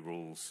 probably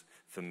rules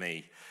for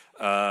me.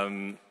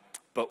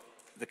 But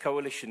the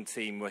Coalition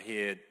team were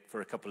here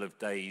for a couple of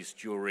days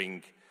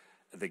during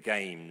the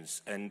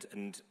Games,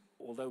 and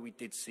although we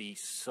did see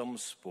some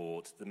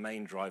sport, the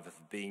main driver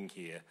for being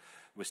here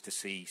was to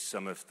see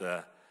some of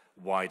the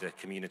wider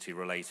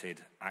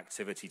community-related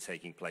activity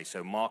taking place.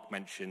 So Mark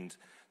mentioned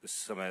the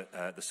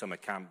summer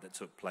camp that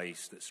took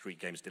place that Street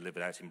Games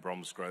delivered out in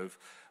Bromsgrove.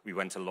 We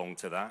went along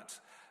to that.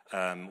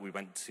 We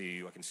went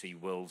to, I can see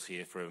Will's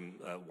here from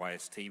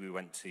YST, we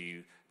went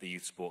to the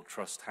Youth Sport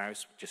Trust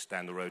House just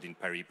down the road in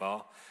Perry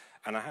Bar.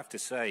 And I have to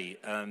say,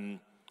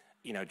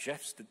 you know,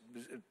 Jeff's the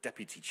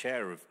deputy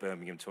chair of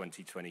Birmingham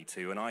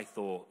 2022, and I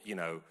thought, you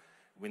know,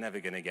 we're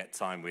never going to get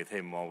time with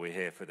him while we're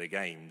here for the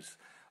Games.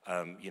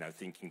 You know,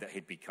 thinking that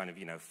he'd be kind of,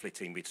 you know,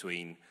 flitting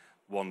between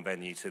one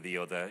venue to the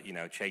other, you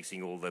know,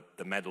 chasing all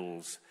the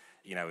medals,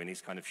 you know, in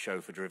his kind of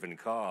chauffeur-driven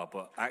car.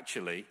 But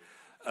actually,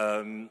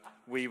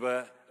 we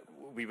were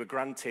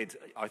granted,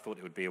 I thought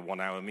it would be a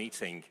 1-hour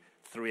meeting.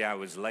 3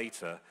 hours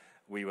later,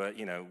 we were,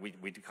 you know,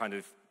 we kind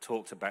of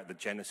talked about the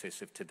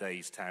genesis of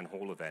today's town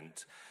hall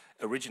event.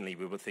 Originally,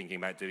 we were thinking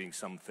about doing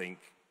something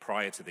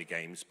prior to the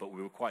Games, but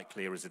we were quite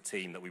clear as a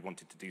team that we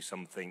wanted to do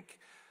something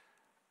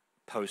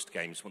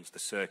post-Games once the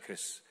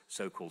circus,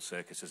 so-called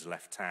circus, has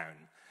left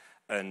town.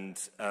 And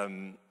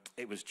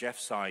it was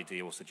Jeff's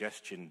idea or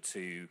suggestion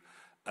to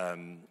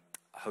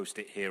host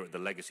it here at the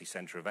Legacy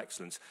Centre of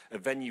Excellence, a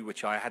venue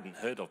which I hadn't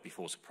heard of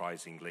before,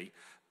 surprisingly,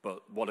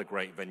 but what a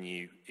great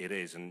venue it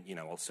is. And, you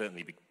know, I'll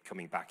certainly be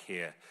coming back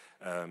here,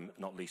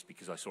 not least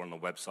because I saw on the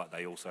website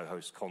they also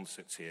host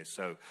concerts here,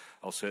 so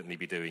I'll certainly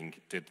be doing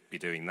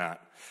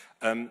that.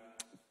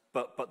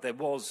 But there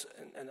was,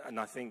 and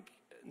I think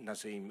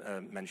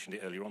Naseem mentioned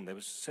it earlier on, there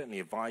was certainly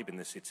a vibe in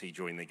the city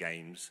during the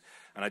Games,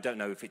 and I don't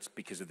know if it's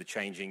because of the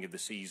changing of the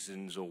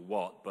seasons or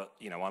what, but,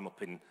 you know, I'm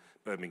up in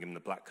Birmingham, the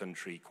Black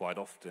Country, quite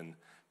often,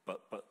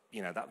 but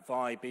you know, that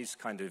vibe is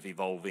kind of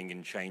evolving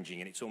and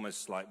changing, and it's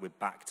almost like we're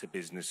back to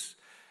business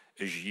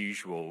as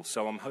usual.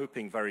 So I'm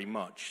hoping very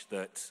much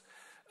that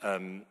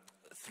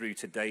through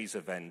today's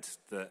event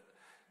that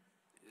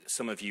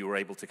some of you were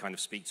able to kind of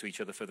speak to each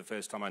other for the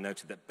first time. I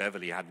noted that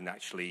Beverly hadn't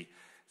actually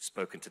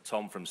spoken to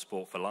Tom from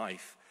Sport for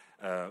Life,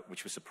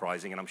 which was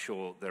surprising, and I'm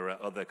sure there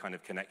are other kind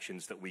of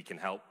connections that we can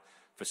help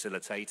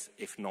facilitate,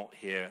 if not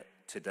here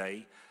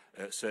today,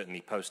 certainly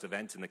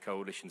post-event, and the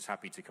Coalition's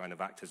happy to kind of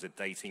act as a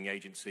dating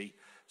agency,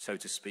 so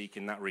to speak,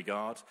 in that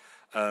regard.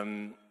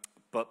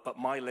 But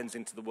my lens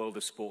into the world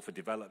of sport for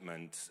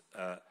development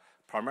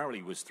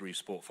primarily was through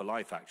Sport for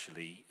Life,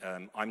 actually.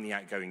 I'm the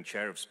outgoing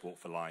chair of Sport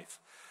for Life,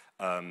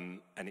 and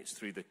it's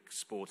through the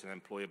sport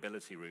and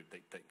employability route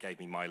that gave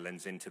me my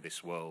lens into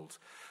this world.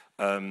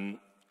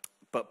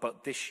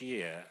 But this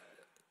year,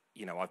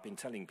 you know, I've been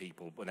telling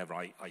people whenever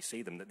I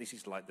see them that this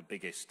is like the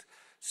biggest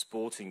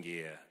sporting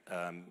year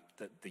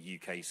that the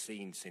UK's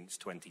seen since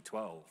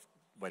 2012,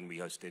 when we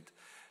hosted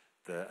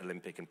the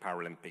Olympic and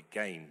Paralympic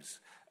Games.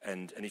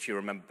 And if you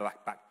remember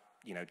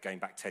going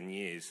back 10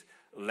 years,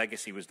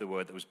 legacy was the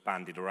word that was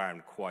bandied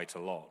around quite a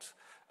lot.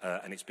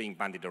 And it's being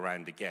bandied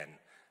around again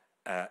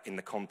in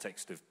the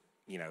context of,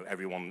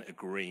 everyone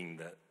agreeing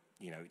that,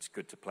 it's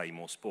good to play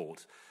more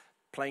sport.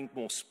 Playing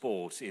more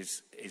sport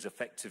is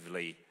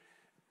effectively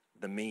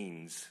the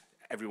means.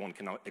 Everyone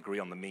can agree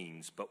on the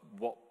means, but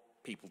what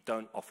people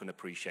don't often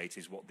appreciate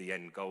is what the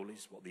end goal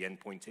is, what the end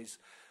point is.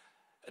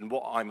 And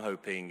what I'm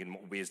hoping, and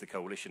what we as the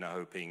Coalition are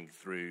hoping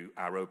through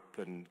our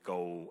open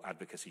goal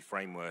advocacy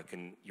framework,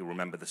 and you'll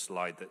remember the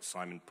slide that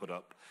Simon put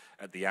up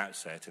at the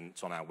outset, and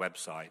it's on our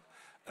website,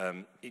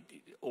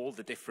 all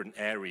the different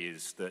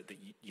areas that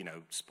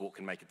sport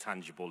can make a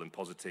tangible and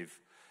positive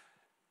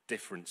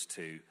difference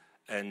to.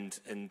 And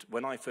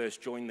when I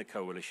first joined the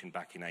Coalition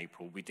back in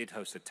April, we did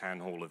host a town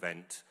hall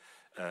event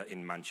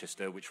in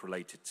Manchester, which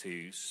related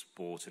to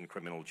sport and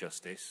criminal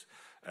justice,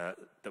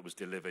 that was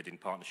delivered in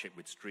partnership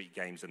with Street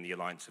Games and the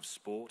Alliance of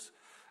Sport.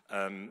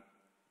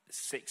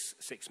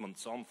 6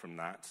 months on from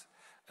that,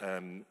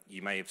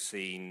 you may have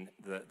seen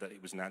that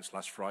it was announced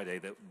last Friday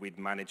that we'd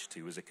managed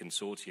to, as a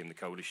consortium, the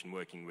Coalition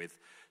working with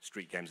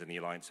Street Games and the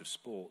Alliance of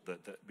Sport,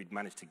 that we'd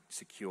managed to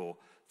secure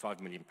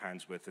 £5 million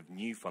worth of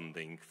new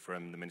funding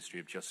from the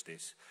Ministry of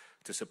Justice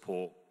to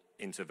support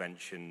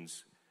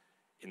interventions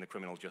in the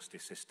criminal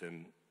justice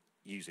system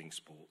using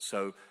sport.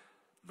 So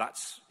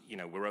that's,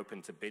 we're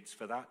open to bids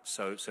for that.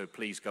 So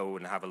please go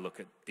and have a look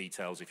at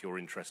details if you're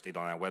interested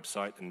on our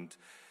website. And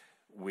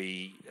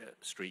we,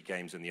 Street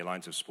Games and the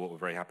Alliance of Sport, were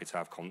very happy to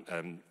have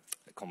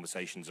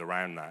conversations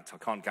around that. I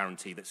can't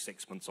guarantee that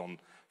 6 months on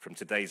from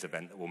today's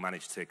event that we'll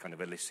manage to kind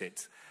of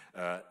elicit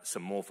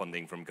some more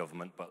funding from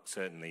government, but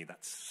certainly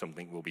that's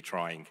something we'll be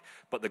trying.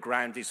 But the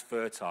ground is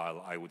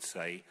fertile, I would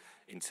say,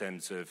 in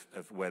terms of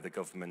where the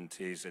government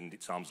is and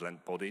its arm's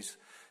length bodies.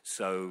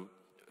 So,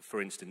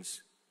 for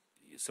instance,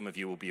 some of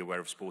you will be aware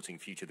of Sporting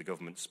Future, the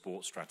government's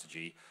sports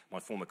strategy. My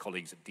former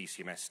colleagues at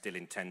DCMS still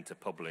intend to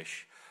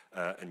publish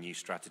a new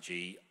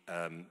strategy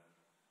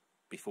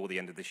before the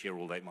end of this year,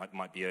 although it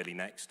might be early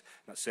next.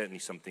 That's certainly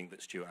something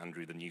that Stuart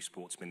Andrew, the new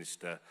sports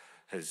minister,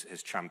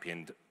 has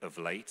championed of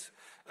late.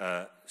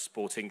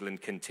 Sport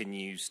England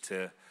continues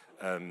to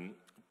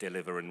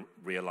deliver and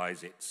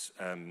realise its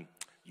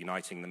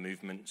Uniting the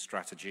Movement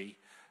strategy.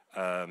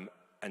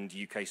 And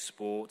UK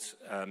Sport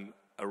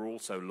are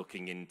also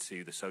looking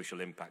into the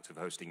social impact of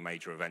hosting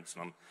major events,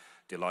 and I'm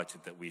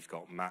delighted that we've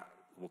got Matt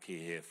Wookie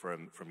here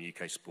from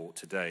UK Sport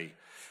today.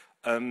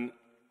 I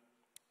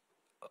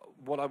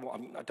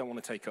don't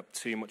want to take up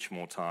too much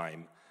more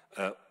time,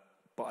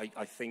 but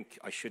I think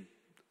I should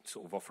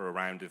sort of offer a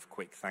round of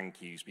quick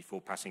thank yous before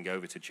passing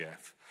over to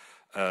Jeff.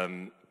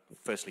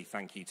 Firstly,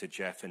 thank you to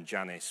Jeff and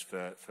Janice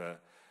for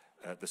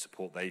the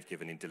support they've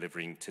given in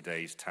delivering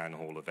today's town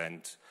hall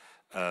event.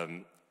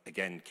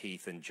 Again,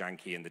 Keith and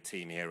Janky and the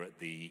team here at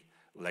the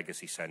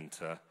Legacy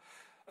Centre.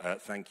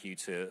 Thank you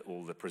to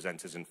all the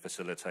presenters and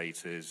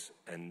facilitators,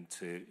 and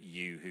to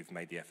you who've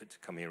made the effort to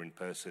come here in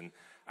person,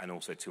 and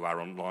also to our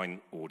online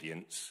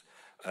audience.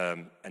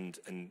 And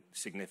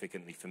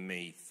significantly for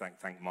me,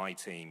 thank my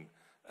team,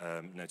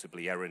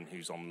 notably Erin,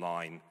 who's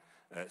online,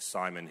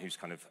 Simon, who's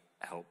kind of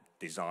helped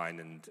design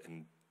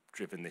and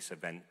driven this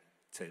event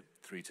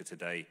through to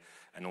today,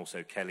 and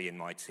also Kelly and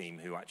my team,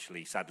 who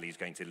actually sadly is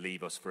going to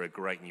leave us for a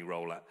great new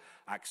role at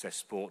Access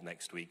Sport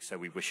next week, so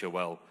we wish her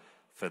well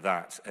for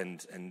that.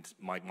 And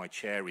my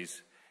chair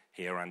is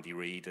here, Andy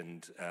Reid,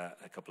 and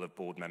a couple of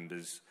board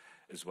members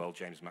as well.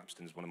 James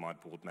Mapston's one of my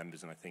board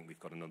members, and I think we've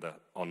got another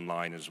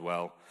online as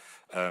well.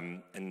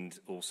 And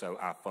also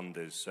our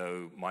funders.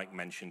 So Mike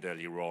mentioned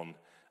earlier on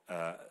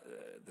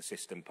the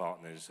system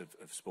partners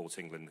of Sport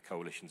England. The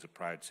Coalition's a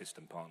proud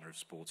system partner of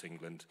Sport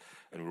England,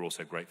 and we're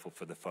also grateful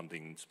for the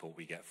funding and support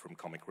we get from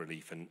Comic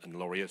Relief and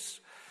Laureus.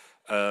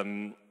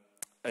 And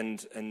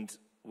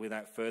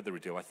without further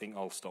ado, I think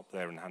I'll stop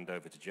there and hand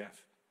over to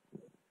Jeff.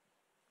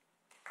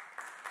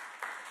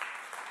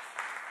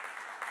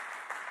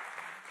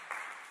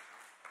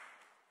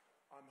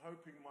 I'm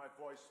hoping my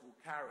voice will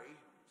carry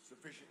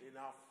sufficiently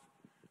enough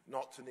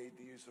not to need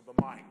the use of a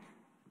mic.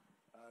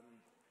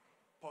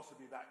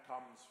 Possibly that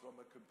comes from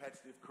a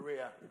competitive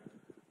career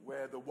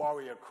where the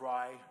warrior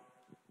cry,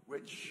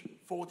 which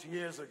 40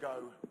 years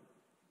ago,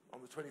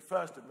 on the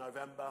 21st of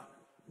November,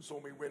 saw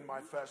me win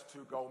my first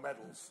 2 gold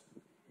medals,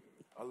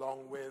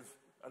 along with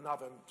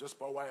another, just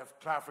by way of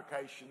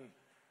clarification,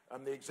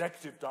 the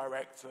executive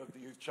director of the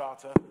Youth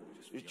Charter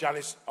is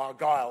Janice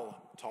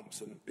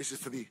Argyle-Thompson. This is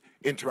for the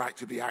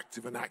interactively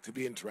active and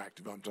actively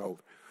interactive, I'm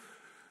told.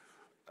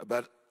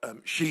 But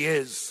she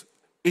is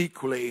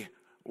equally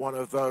one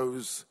of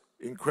those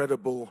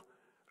incredible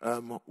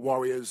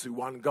warriors who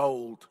won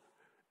gold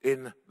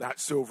in that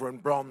silver and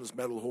bronze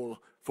medal hall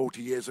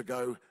 40 years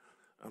ago,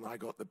 and I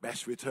got the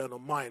best return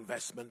on my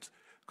investment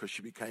because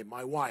she became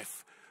my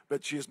wife.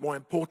 But she has, more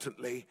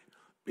importantly,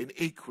 been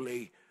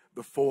equally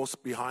the force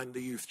behind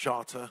the Youth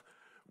Charter,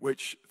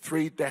 which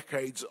 3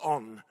 decades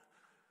on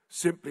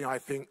simply, I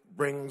think,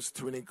 brings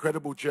to an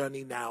incredible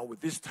journey now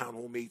with this town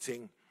hall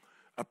meeting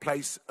a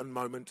place and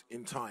moment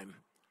in time.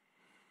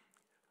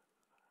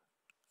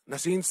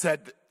 Nassim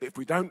said, if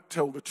we don't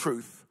tell the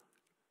truth,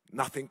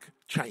 nothing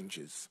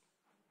changes.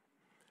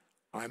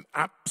 I'm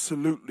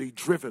absolutely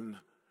driven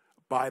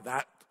by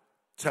that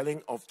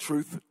telling of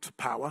truth to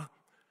power.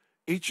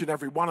 Each and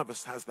every one of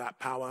us has that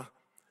power.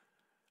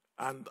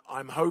 And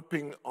I'm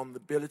hoping on the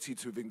ability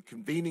to be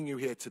convening you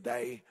here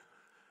today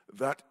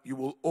that you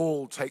will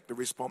all take the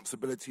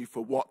responsibility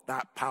for what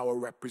that power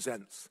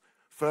represents.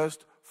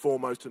 First,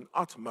 foremost, and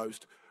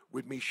uttermost,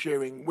 with me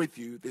sharing with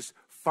you this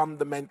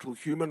fundamental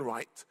human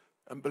right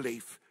and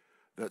belief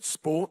that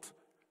sport,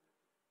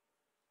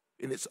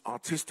 in its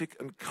artistic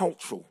and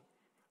cultural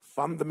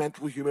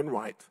fundamental human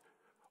right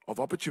of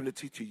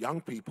opportunity to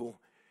young people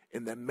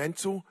in their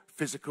mental,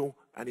 physical,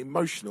 and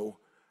emotional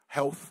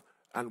health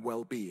and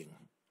well-being.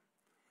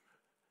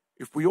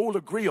 If we all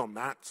agree on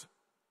that,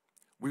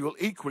 we will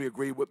equally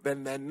agree that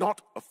then they're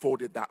not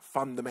afforded that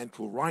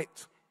fundamental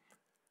right.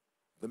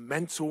 The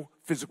mental,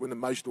 physical, and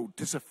emotional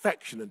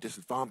disaffection and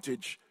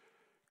disadvantage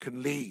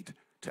can lead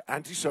to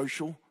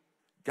antisocial,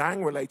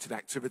 gang-related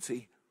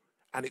activity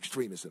and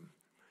extremism.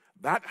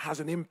 That has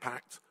an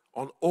impact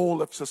on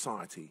all of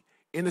society,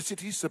 inner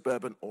city,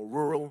 suburban or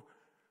rural,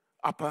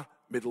 upper,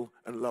 middle,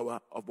 and lower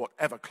of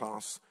whatever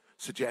class,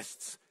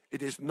 suggests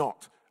it is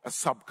not a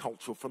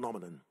subcultural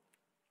phenomenon.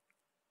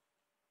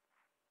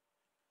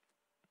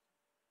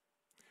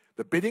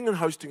 The bidding and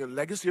hosting and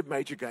legacy of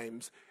major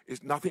games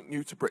is nothing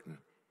new to Britain.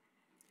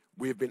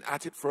 We have been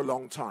at it for a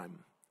long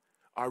time.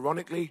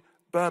 Ironically,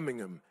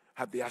 Birmingham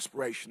had the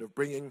aspiration of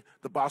bringing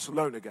the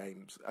Barcelona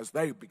Games as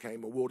they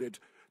became awarded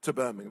to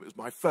Birmingham. It was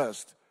my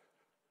first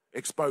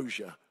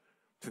exposure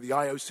to the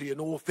IOC and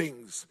all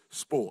things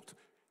sport.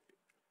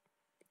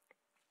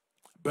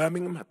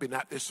 Birmingham had been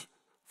at this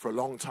for a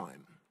long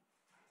time.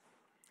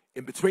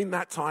 In between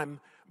that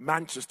time,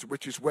 Manchester,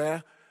 which is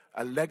where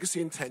a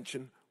legacy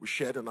intention was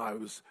shared, and I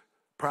was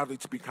proudly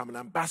to become an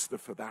ambassador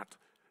for that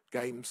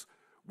Games.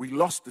 We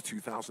lost the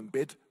 2000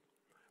 bid,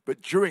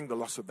 but during the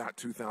loss of that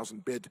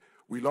 2000 bid,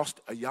 we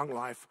lost a young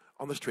life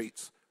on the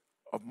streets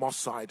of Moss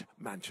Side,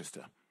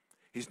 Manchester.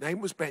 His name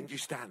was Benji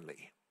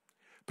Stanley.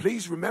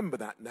 Please remember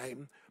that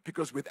name,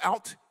 because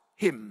without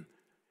him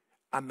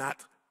and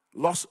that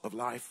loss of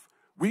life,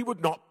 we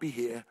would not be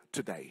here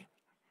today.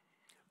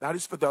 That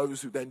is for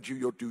those who then do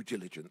your due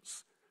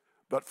diligence.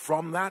 But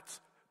from that,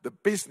 the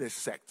business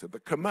sector, the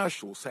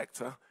commercial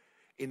sector,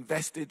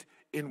 invested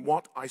in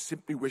what I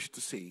simply wish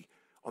to see,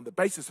 on the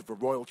basis of a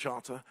royal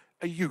charter,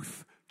 a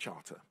youth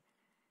charter.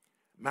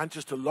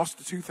 Manchester lost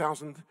the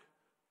 2000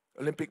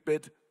 Olympic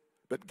bid,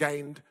 but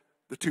gained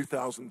the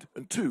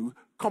 2002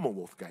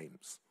 Commonwealth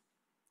Games.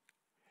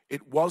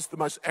 It was the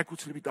most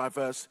equitably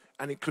diverse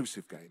and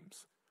inclusive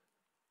games,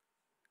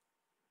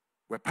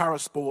 where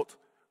parasport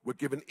were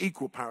given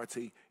equal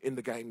parity in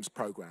the games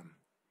program.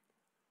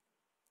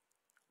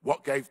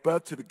 What gave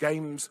birth to the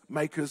games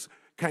makers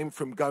came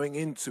from going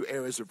into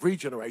areas of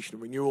regeneration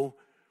and renewal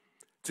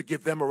to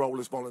give them a role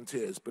as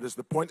volunteers. But as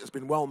the point has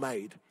been well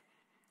made,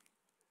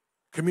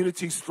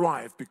 communities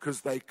thrive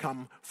because they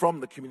come from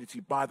the community,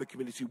 by the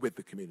community, with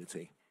the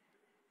community.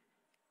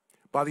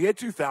 By the year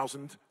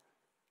 2000,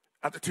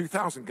 at the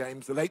 2000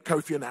 Games, the late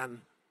Kofi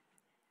Annan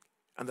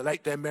and the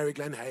late Dame Mary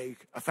Glenn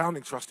Haig, a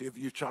founding trustee of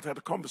the Youth Charter, had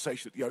a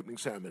conversation at the opening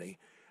ceremony,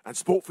 and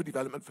Sport for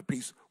Development for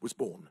Peace was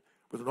born,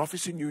 with an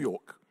office in New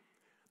York.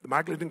 The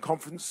Magdalene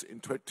Conference in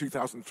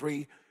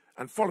 2003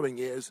 and following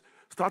years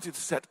started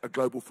to set a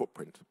global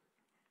footprint.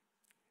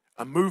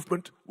 A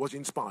movement was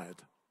inspired.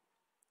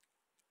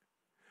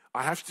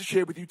 I have to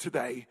share with you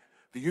today,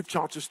 the Youth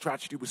Charter's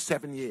strategy was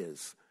 7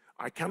 years.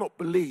 I cannot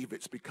believe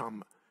it's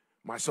become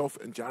myself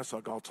and Janice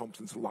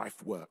Argyle-Thompson's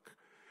life work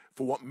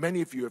for what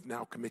many of you have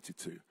now committed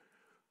to.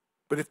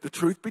 But if the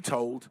truth be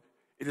told,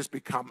 it has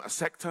become a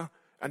sector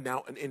and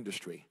now an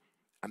industry,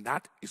 and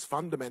that is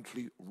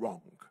fundamentally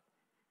wrong.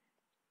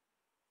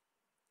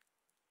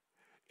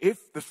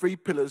 If the 3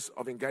 pillars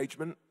of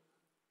engagement,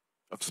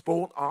 of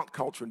sport, art,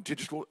 culture, and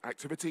digital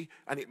activity,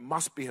 and it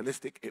must be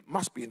holistic, it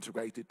must be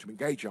integrated to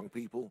engage young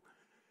people,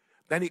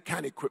 then it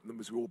can equip them,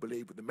 as we all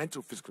believe, with the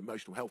mental, physical,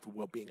 emotional health and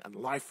well-being and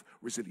life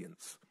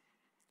resilience.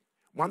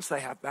 Once they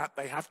have that,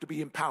 they have to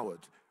be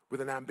empowered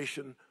with an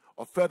ambition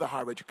of further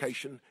higher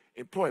education,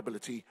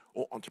 employability,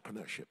 or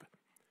entrepreneurship.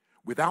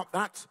 Without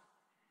that,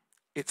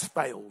 it's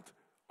failed.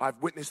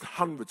 I've witnessed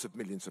hundreds of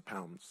millions of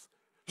pounds,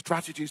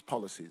 strategies,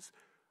 policies.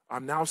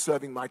 I'm now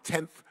serving my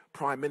 10th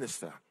Prime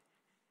Minister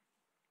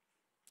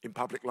in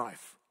public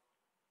life.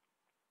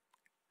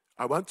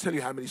 I won't tell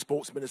you how many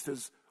sports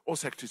ministers or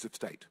secretaries of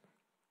state.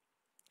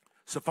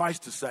 Suffice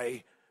to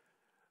say,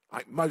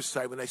 like most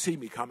say, when they see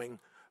me coming,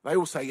 they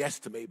all say yes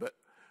to me, but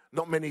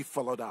not many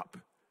followed up.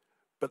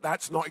 But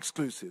that's not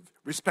exclusive.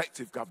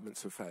 Respective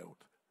governments have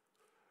failed.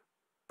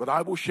 But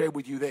I will share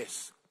with you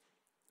this.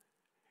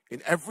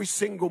 In every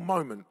single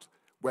moment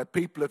where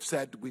people have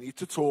said, we need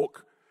to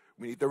talk,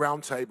 we need the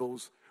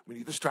roundtables, we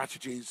need the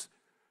strategies,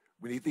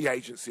 we need the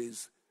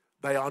agencies,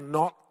 they are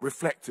not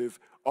reflective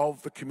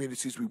of the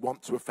communities we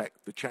want to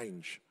affect the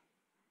change.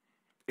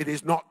 It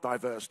is not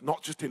diverse,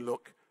 not just in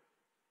look,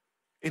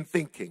 in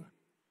thinking,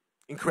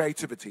 in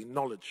creativity,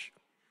 knowledge.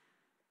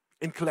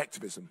 in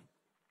collectivism.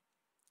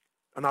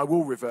 And I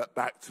will revert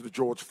back to the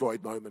George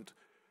Floyd moment,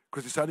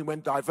 because it's only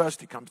when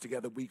diversity comes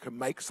together we can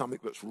make something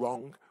that's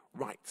wrong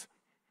right.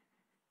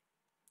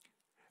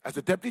 As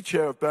the Deputy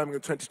Chair of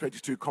Birmingham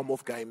 2022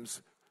 Commonwealth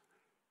Games,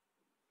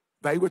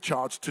 they were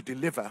charged to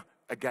deliver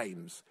a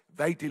Games.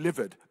 They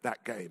delivered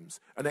that Games,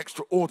 an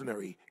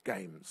extraordinary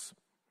Games.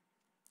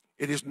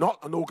 It is not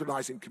an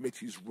organising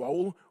committee's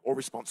role or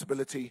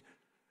responsibility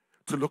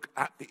to look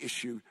at the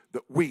issue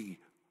that we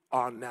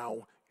are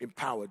now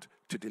empowered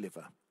to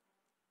deliver.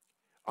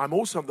 I'm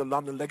also on the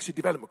London Legacy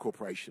Development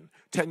Corporation,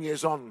 10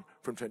 years on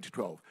from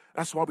 2012.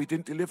 That's why we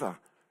didn't deliver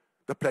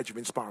the pledge of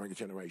inspiring a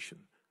generation.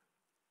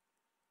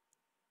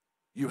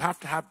 You have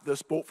to have the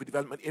sport for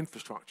development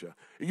infrastructure.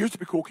 It used to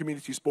be called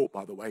community sport,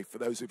 by the way, for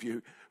those of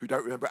you who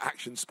don't remember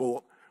Action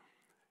Sport,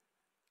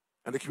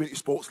 and the Community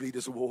Sports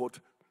Leaders Award,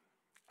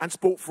 and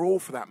Sport for All,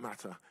 for that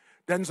matter.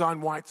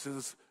 Denzine White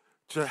has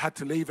had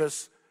to leave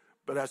us,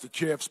 but as the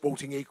chair of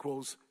Sporting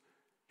Equals,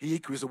 he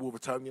equally is a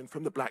Wolvertonian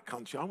from the Black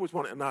Country. I always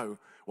wanted to know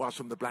why I was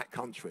from the Black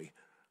Country.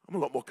 I'm a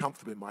lot more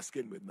comfortable in my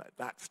skin with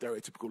that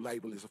stereotypical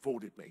label is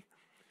afforded me.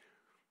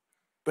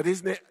 But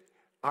isn't it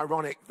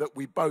ironic that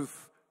we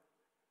both,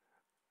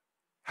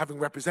 having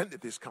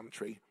represented this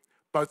country,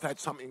 both had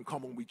something in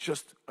common we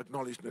just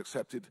acknowledged and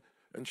accepted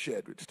and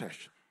shared with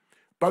Tesh.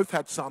 Both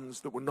had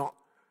sons that were not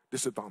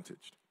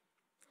disadvantaged.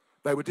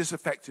 They were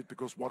disaffected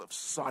because what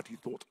society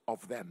thought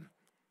of them.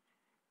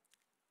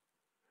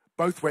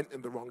 Both went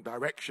in the wrong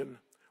direction.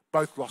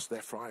 Both lost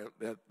their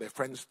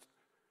friends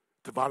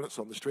to violence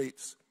on the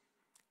streets.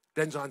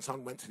 Denzine's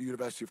son went to the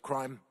University of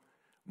Crime.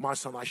 My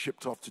son I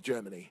shipped off to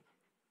Germany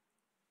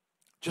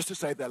just to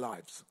save their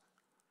lives.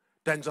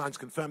 Denzine's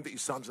confirmed that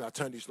his son's now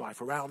turned his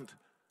life around.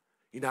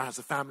 He now has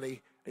a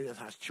family, and he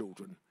has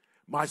children.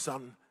 My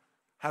son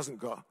hasn't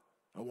got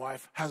a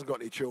wife, hasn't got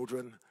any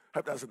children.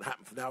 Hope that doesn't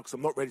happen for now, because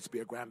I'm not ready to be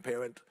a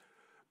grandparent.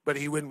 But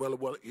he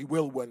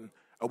will win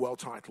a world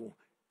title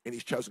in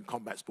his chosen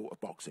combat sport of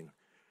boxing.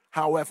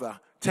 However,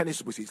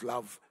 tennis was his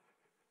love,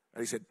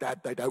 and he said,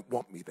 "Dad, they don't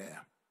want me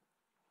there."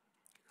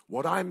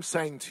 What I'm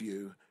saying to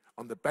you,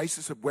 on the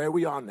basis of where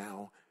we are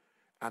now,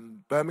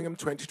 and Birmingham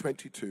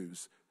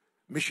 2022's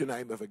mission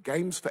aim of a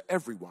Games for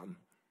everyone,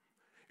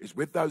 is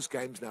with those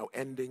games now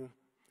ending,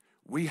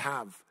 we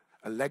have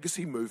a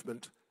legacy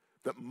movement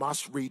that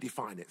must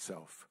redefine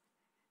itself.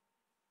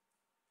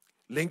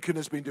 Lincoln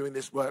has been doing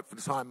this work for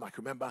the time I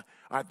can remember.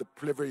 I had the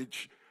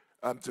privilege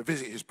to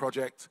visit his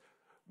project.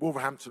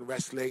 Wolverhampton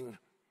Wrestling,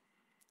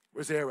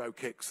 Rosero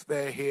Kicks,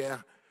 they're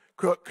here.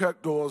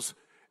 Kirk Dawes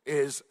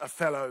is a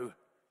fellow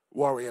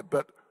warrior,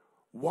 but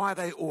why are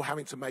they all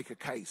having to make a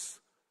case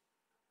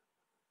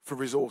for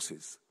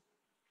resources?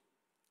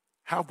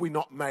 Have we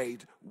not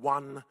made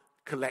one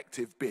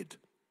collective bid?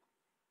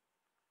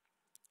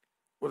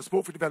 Well, the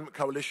Sport for Development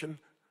Coalition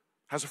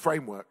has a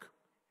framework.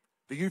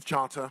 The Youth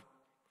Charter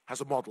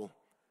has a model,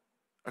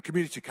 a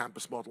community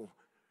campus model,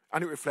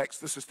 and it reflects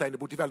the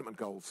Sustainable Development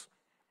Goals.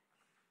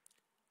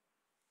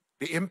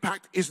 The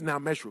impact is now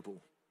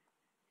measurable.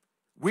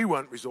 We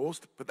weren't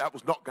resourced, but that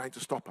was not going to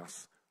stop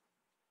us.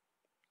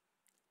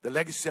 The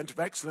Legacy Centre of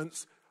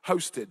Excellence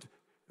hosted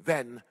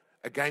then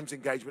a games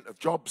engagement of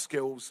job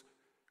skills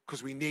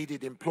because we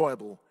needed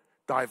employable,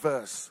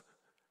 diverse,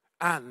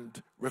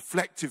 and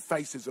reflective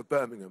faces of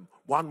Birmingham.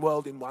 One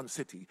world in one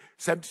city,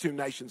 72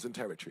 nations and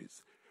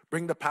territories.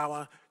 Bring the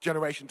Power,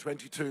 Generation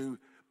 22,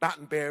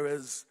 baton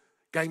bearers,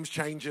 games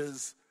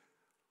changers,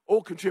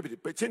 all contributed.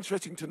 But it's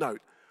interesting to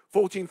note,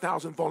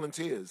 14,000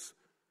 volunteers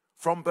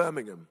from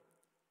Birmingham.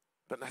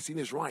 But Nassim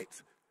is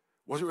right.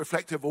 Was it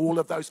reflective of all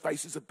of those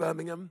faces of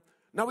Birmingham?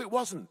 No, it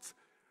wasn't.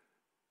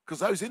 Because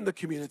those in the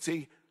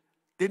community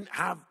didn't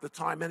have the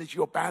time, energy,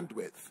 or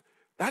bandwidth.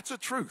 That's a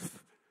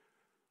truth.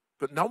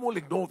 But no one will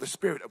ignore the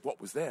spirit of what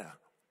was there.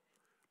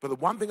 But the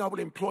one thing I will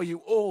implore you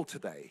all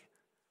today,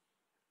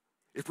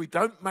 if we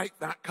don't make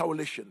that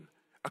coalition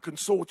a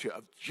consortia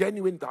of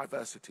genuine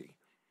diversity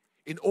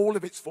in all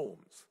of its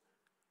forms,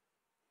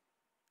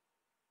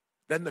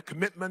 then the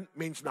commitment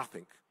means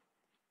nothing.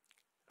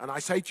 And I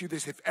say to you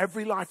this, if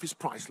every life is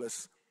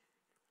priceless,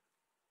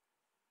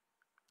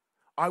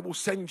 I will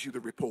send you the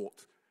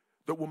report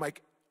that will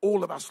make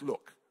all of us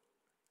look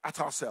at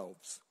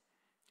ourselves.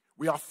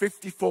 We are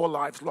 54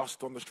 lives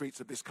lost on the streets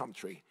of this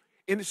country,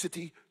 inner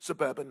city,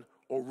 suburban,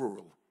 or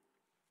rural.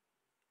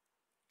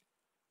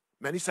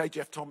 Many say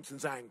Jeff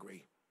Thompson's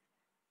angry,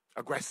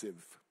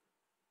 aggressive,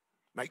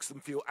 makes them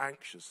feel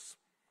anxious.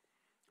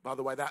 By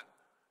the way,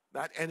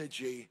 that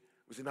energy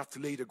was enough to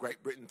lead a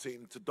Great Britain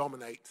team to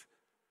dominate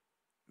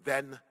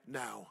then,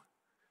 now.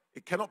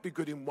 It cannot be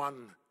good in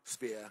one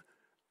sphere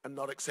and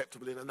not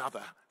acceptable in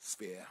another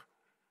sphere.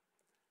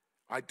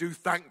 I do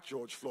thank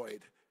George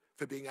Floyd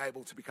for being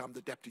able to become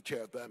the Deputy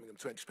Chair of Birmingham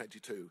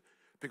 2022,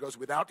 because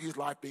without his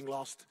life being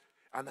lost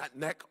and that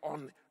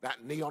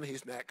knee on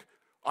his neck,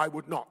 I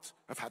would not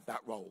have had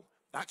that role.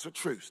 That's a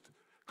truth,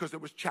 because there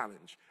was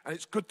challenge, and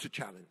it's good to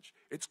challenge.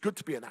 It's good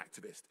to be an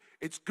activist.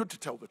 It's good to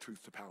tell the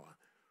truth to power,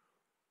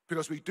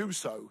 because we do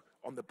so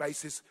on the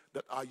basis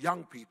that our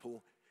young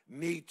people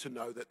need to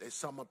know that there's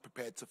someone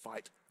prepared to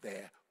fight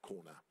their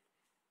corner.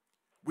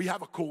 We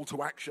have a call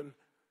to action.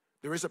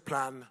 There is a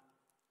plan.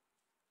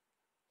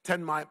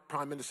 10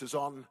 Prime Ministers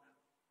on,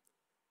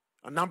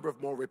 a number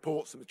of more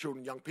reports from the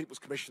Children and Young People's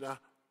Commissioner,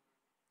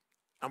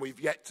 and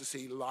we've yet to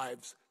see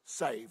lives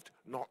saved,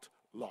 not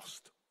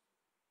lost.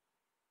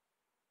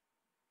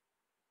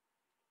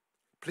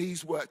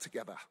 Please work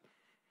together.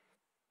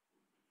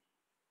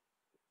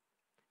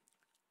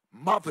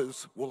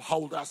 Mothers will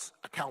hold us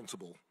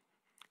accountable.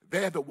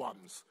 They're the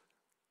ones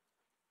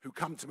who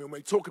come to me when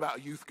we talk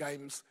about youth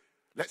games.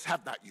 Let's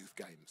have that youth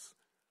games.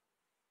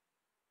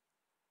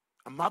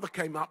 A mother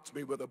came up to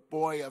me with a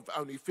boy of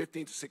only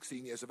 15 to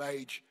 16 years of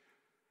age.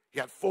 He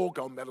had 4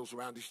 gold medals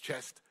around his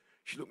chest.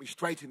 She looked me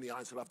straight in the eye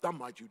and said, I've done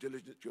my due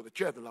diligence. You're the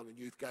chair of the London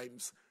Youth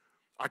Games.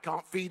 I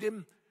can't feed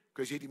him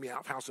because he's eating me out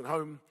of house and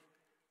home.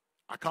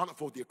 I can't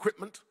afford the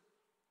equipment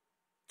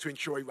to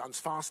ensure he runs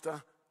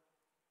faster.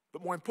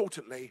 But more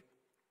importantly,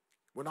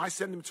 when I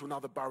send him to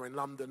another borough in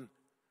London,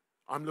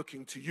 I'm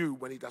looking to you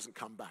when he doesn't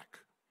come back.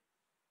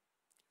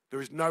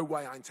 There is no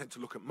way I intend to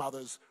look at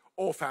mothers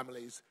or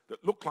families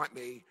that look like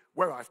me,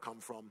 where I've come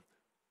from,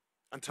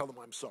 and tell them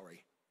I'm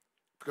sorry,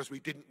 because we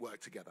didn't work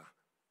together.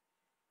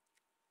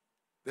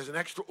 There's an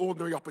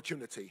extraordinary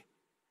opportunity.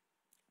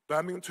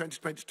 Birmingham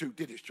 2022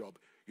 did its job.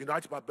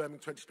 United by Birmingham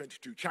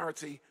 2022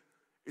 charity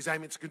is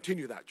aiming to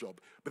continue that job,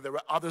 but there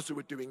are others who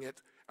are doing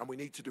it, and we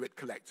need to do it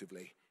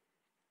collectively.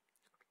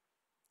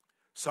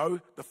 So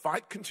the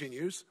fight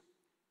continues.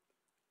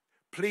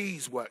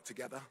 Please work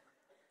together.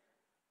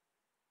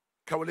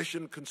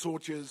 Coalition,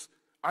 consortias,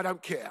 I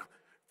don't care.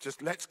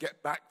 Just let's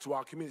get back to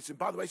our community. And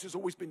by the way, this has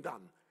always been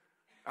done.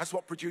 That's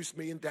what produced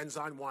me and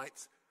Denzine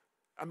White.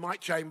 And Mike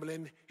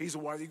Chamberlain, he's a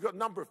warrior. You've got a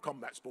number of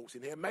combat sports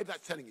in here. Maybe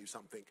that's telling you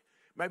something.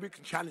 Maybe we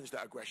can challenge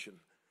that aggression.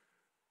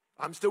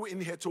 I'm still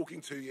in here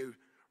talking to you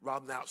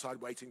rather than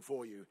outside waiting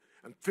for you.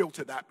 And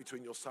filter that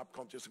between your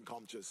subconscious and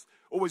conscious.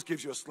 Always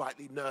gives you a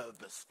slightly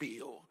nervous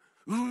feel.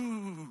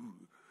 Ooh.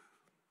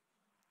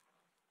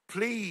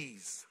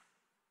 Please.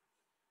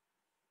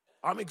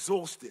 I'm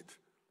exhausted.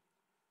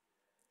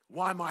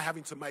 Why am I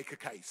having to make a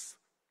case?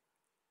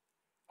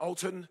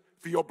 Alton,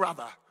 for your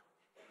brother.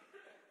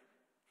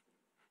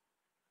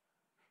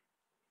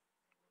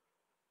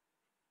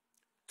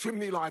 Too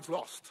many lives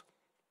lost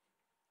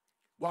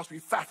whilst we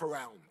faff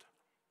around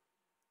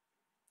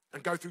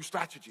and go through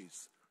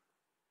strategies.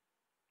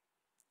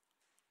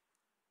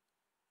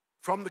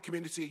 From the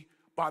community,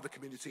 by the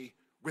community,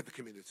 with the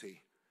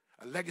community.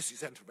 A legacy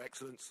centre of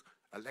excellence,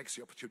 a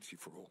legacy opportunity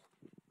for all.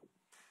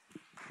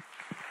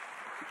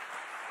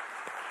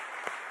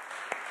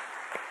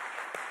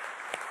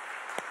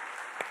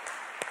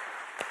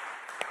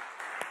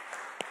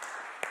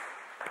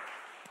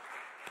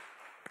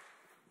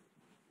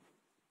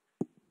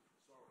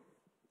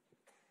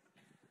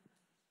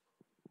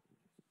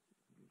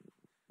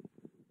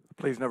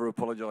 Please never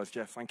apologise,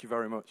 Jeff. Thank you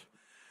very much.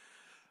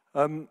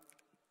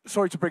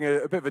 Sorry to bring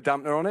a bit of a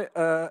dampener on it.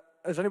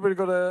 Has anybody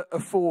got a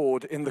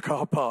Ford in the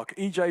car park?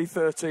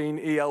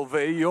 EJ13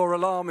 ELV, your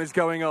alarm is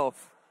going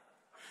off.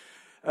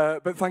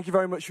 But thank you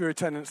very much for your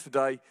attendance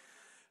today.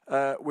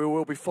 We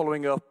will be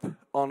following up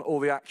on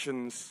all the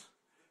actions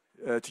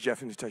to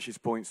Jeff and Tesh's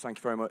points. Thank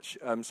you very much.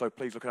 So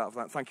please look out for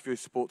that. Thank you for your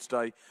support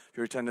today,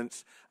 for your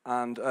attendance.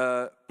 And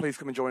please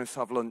come and join us to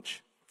have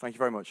lunch. Thank you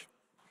very much.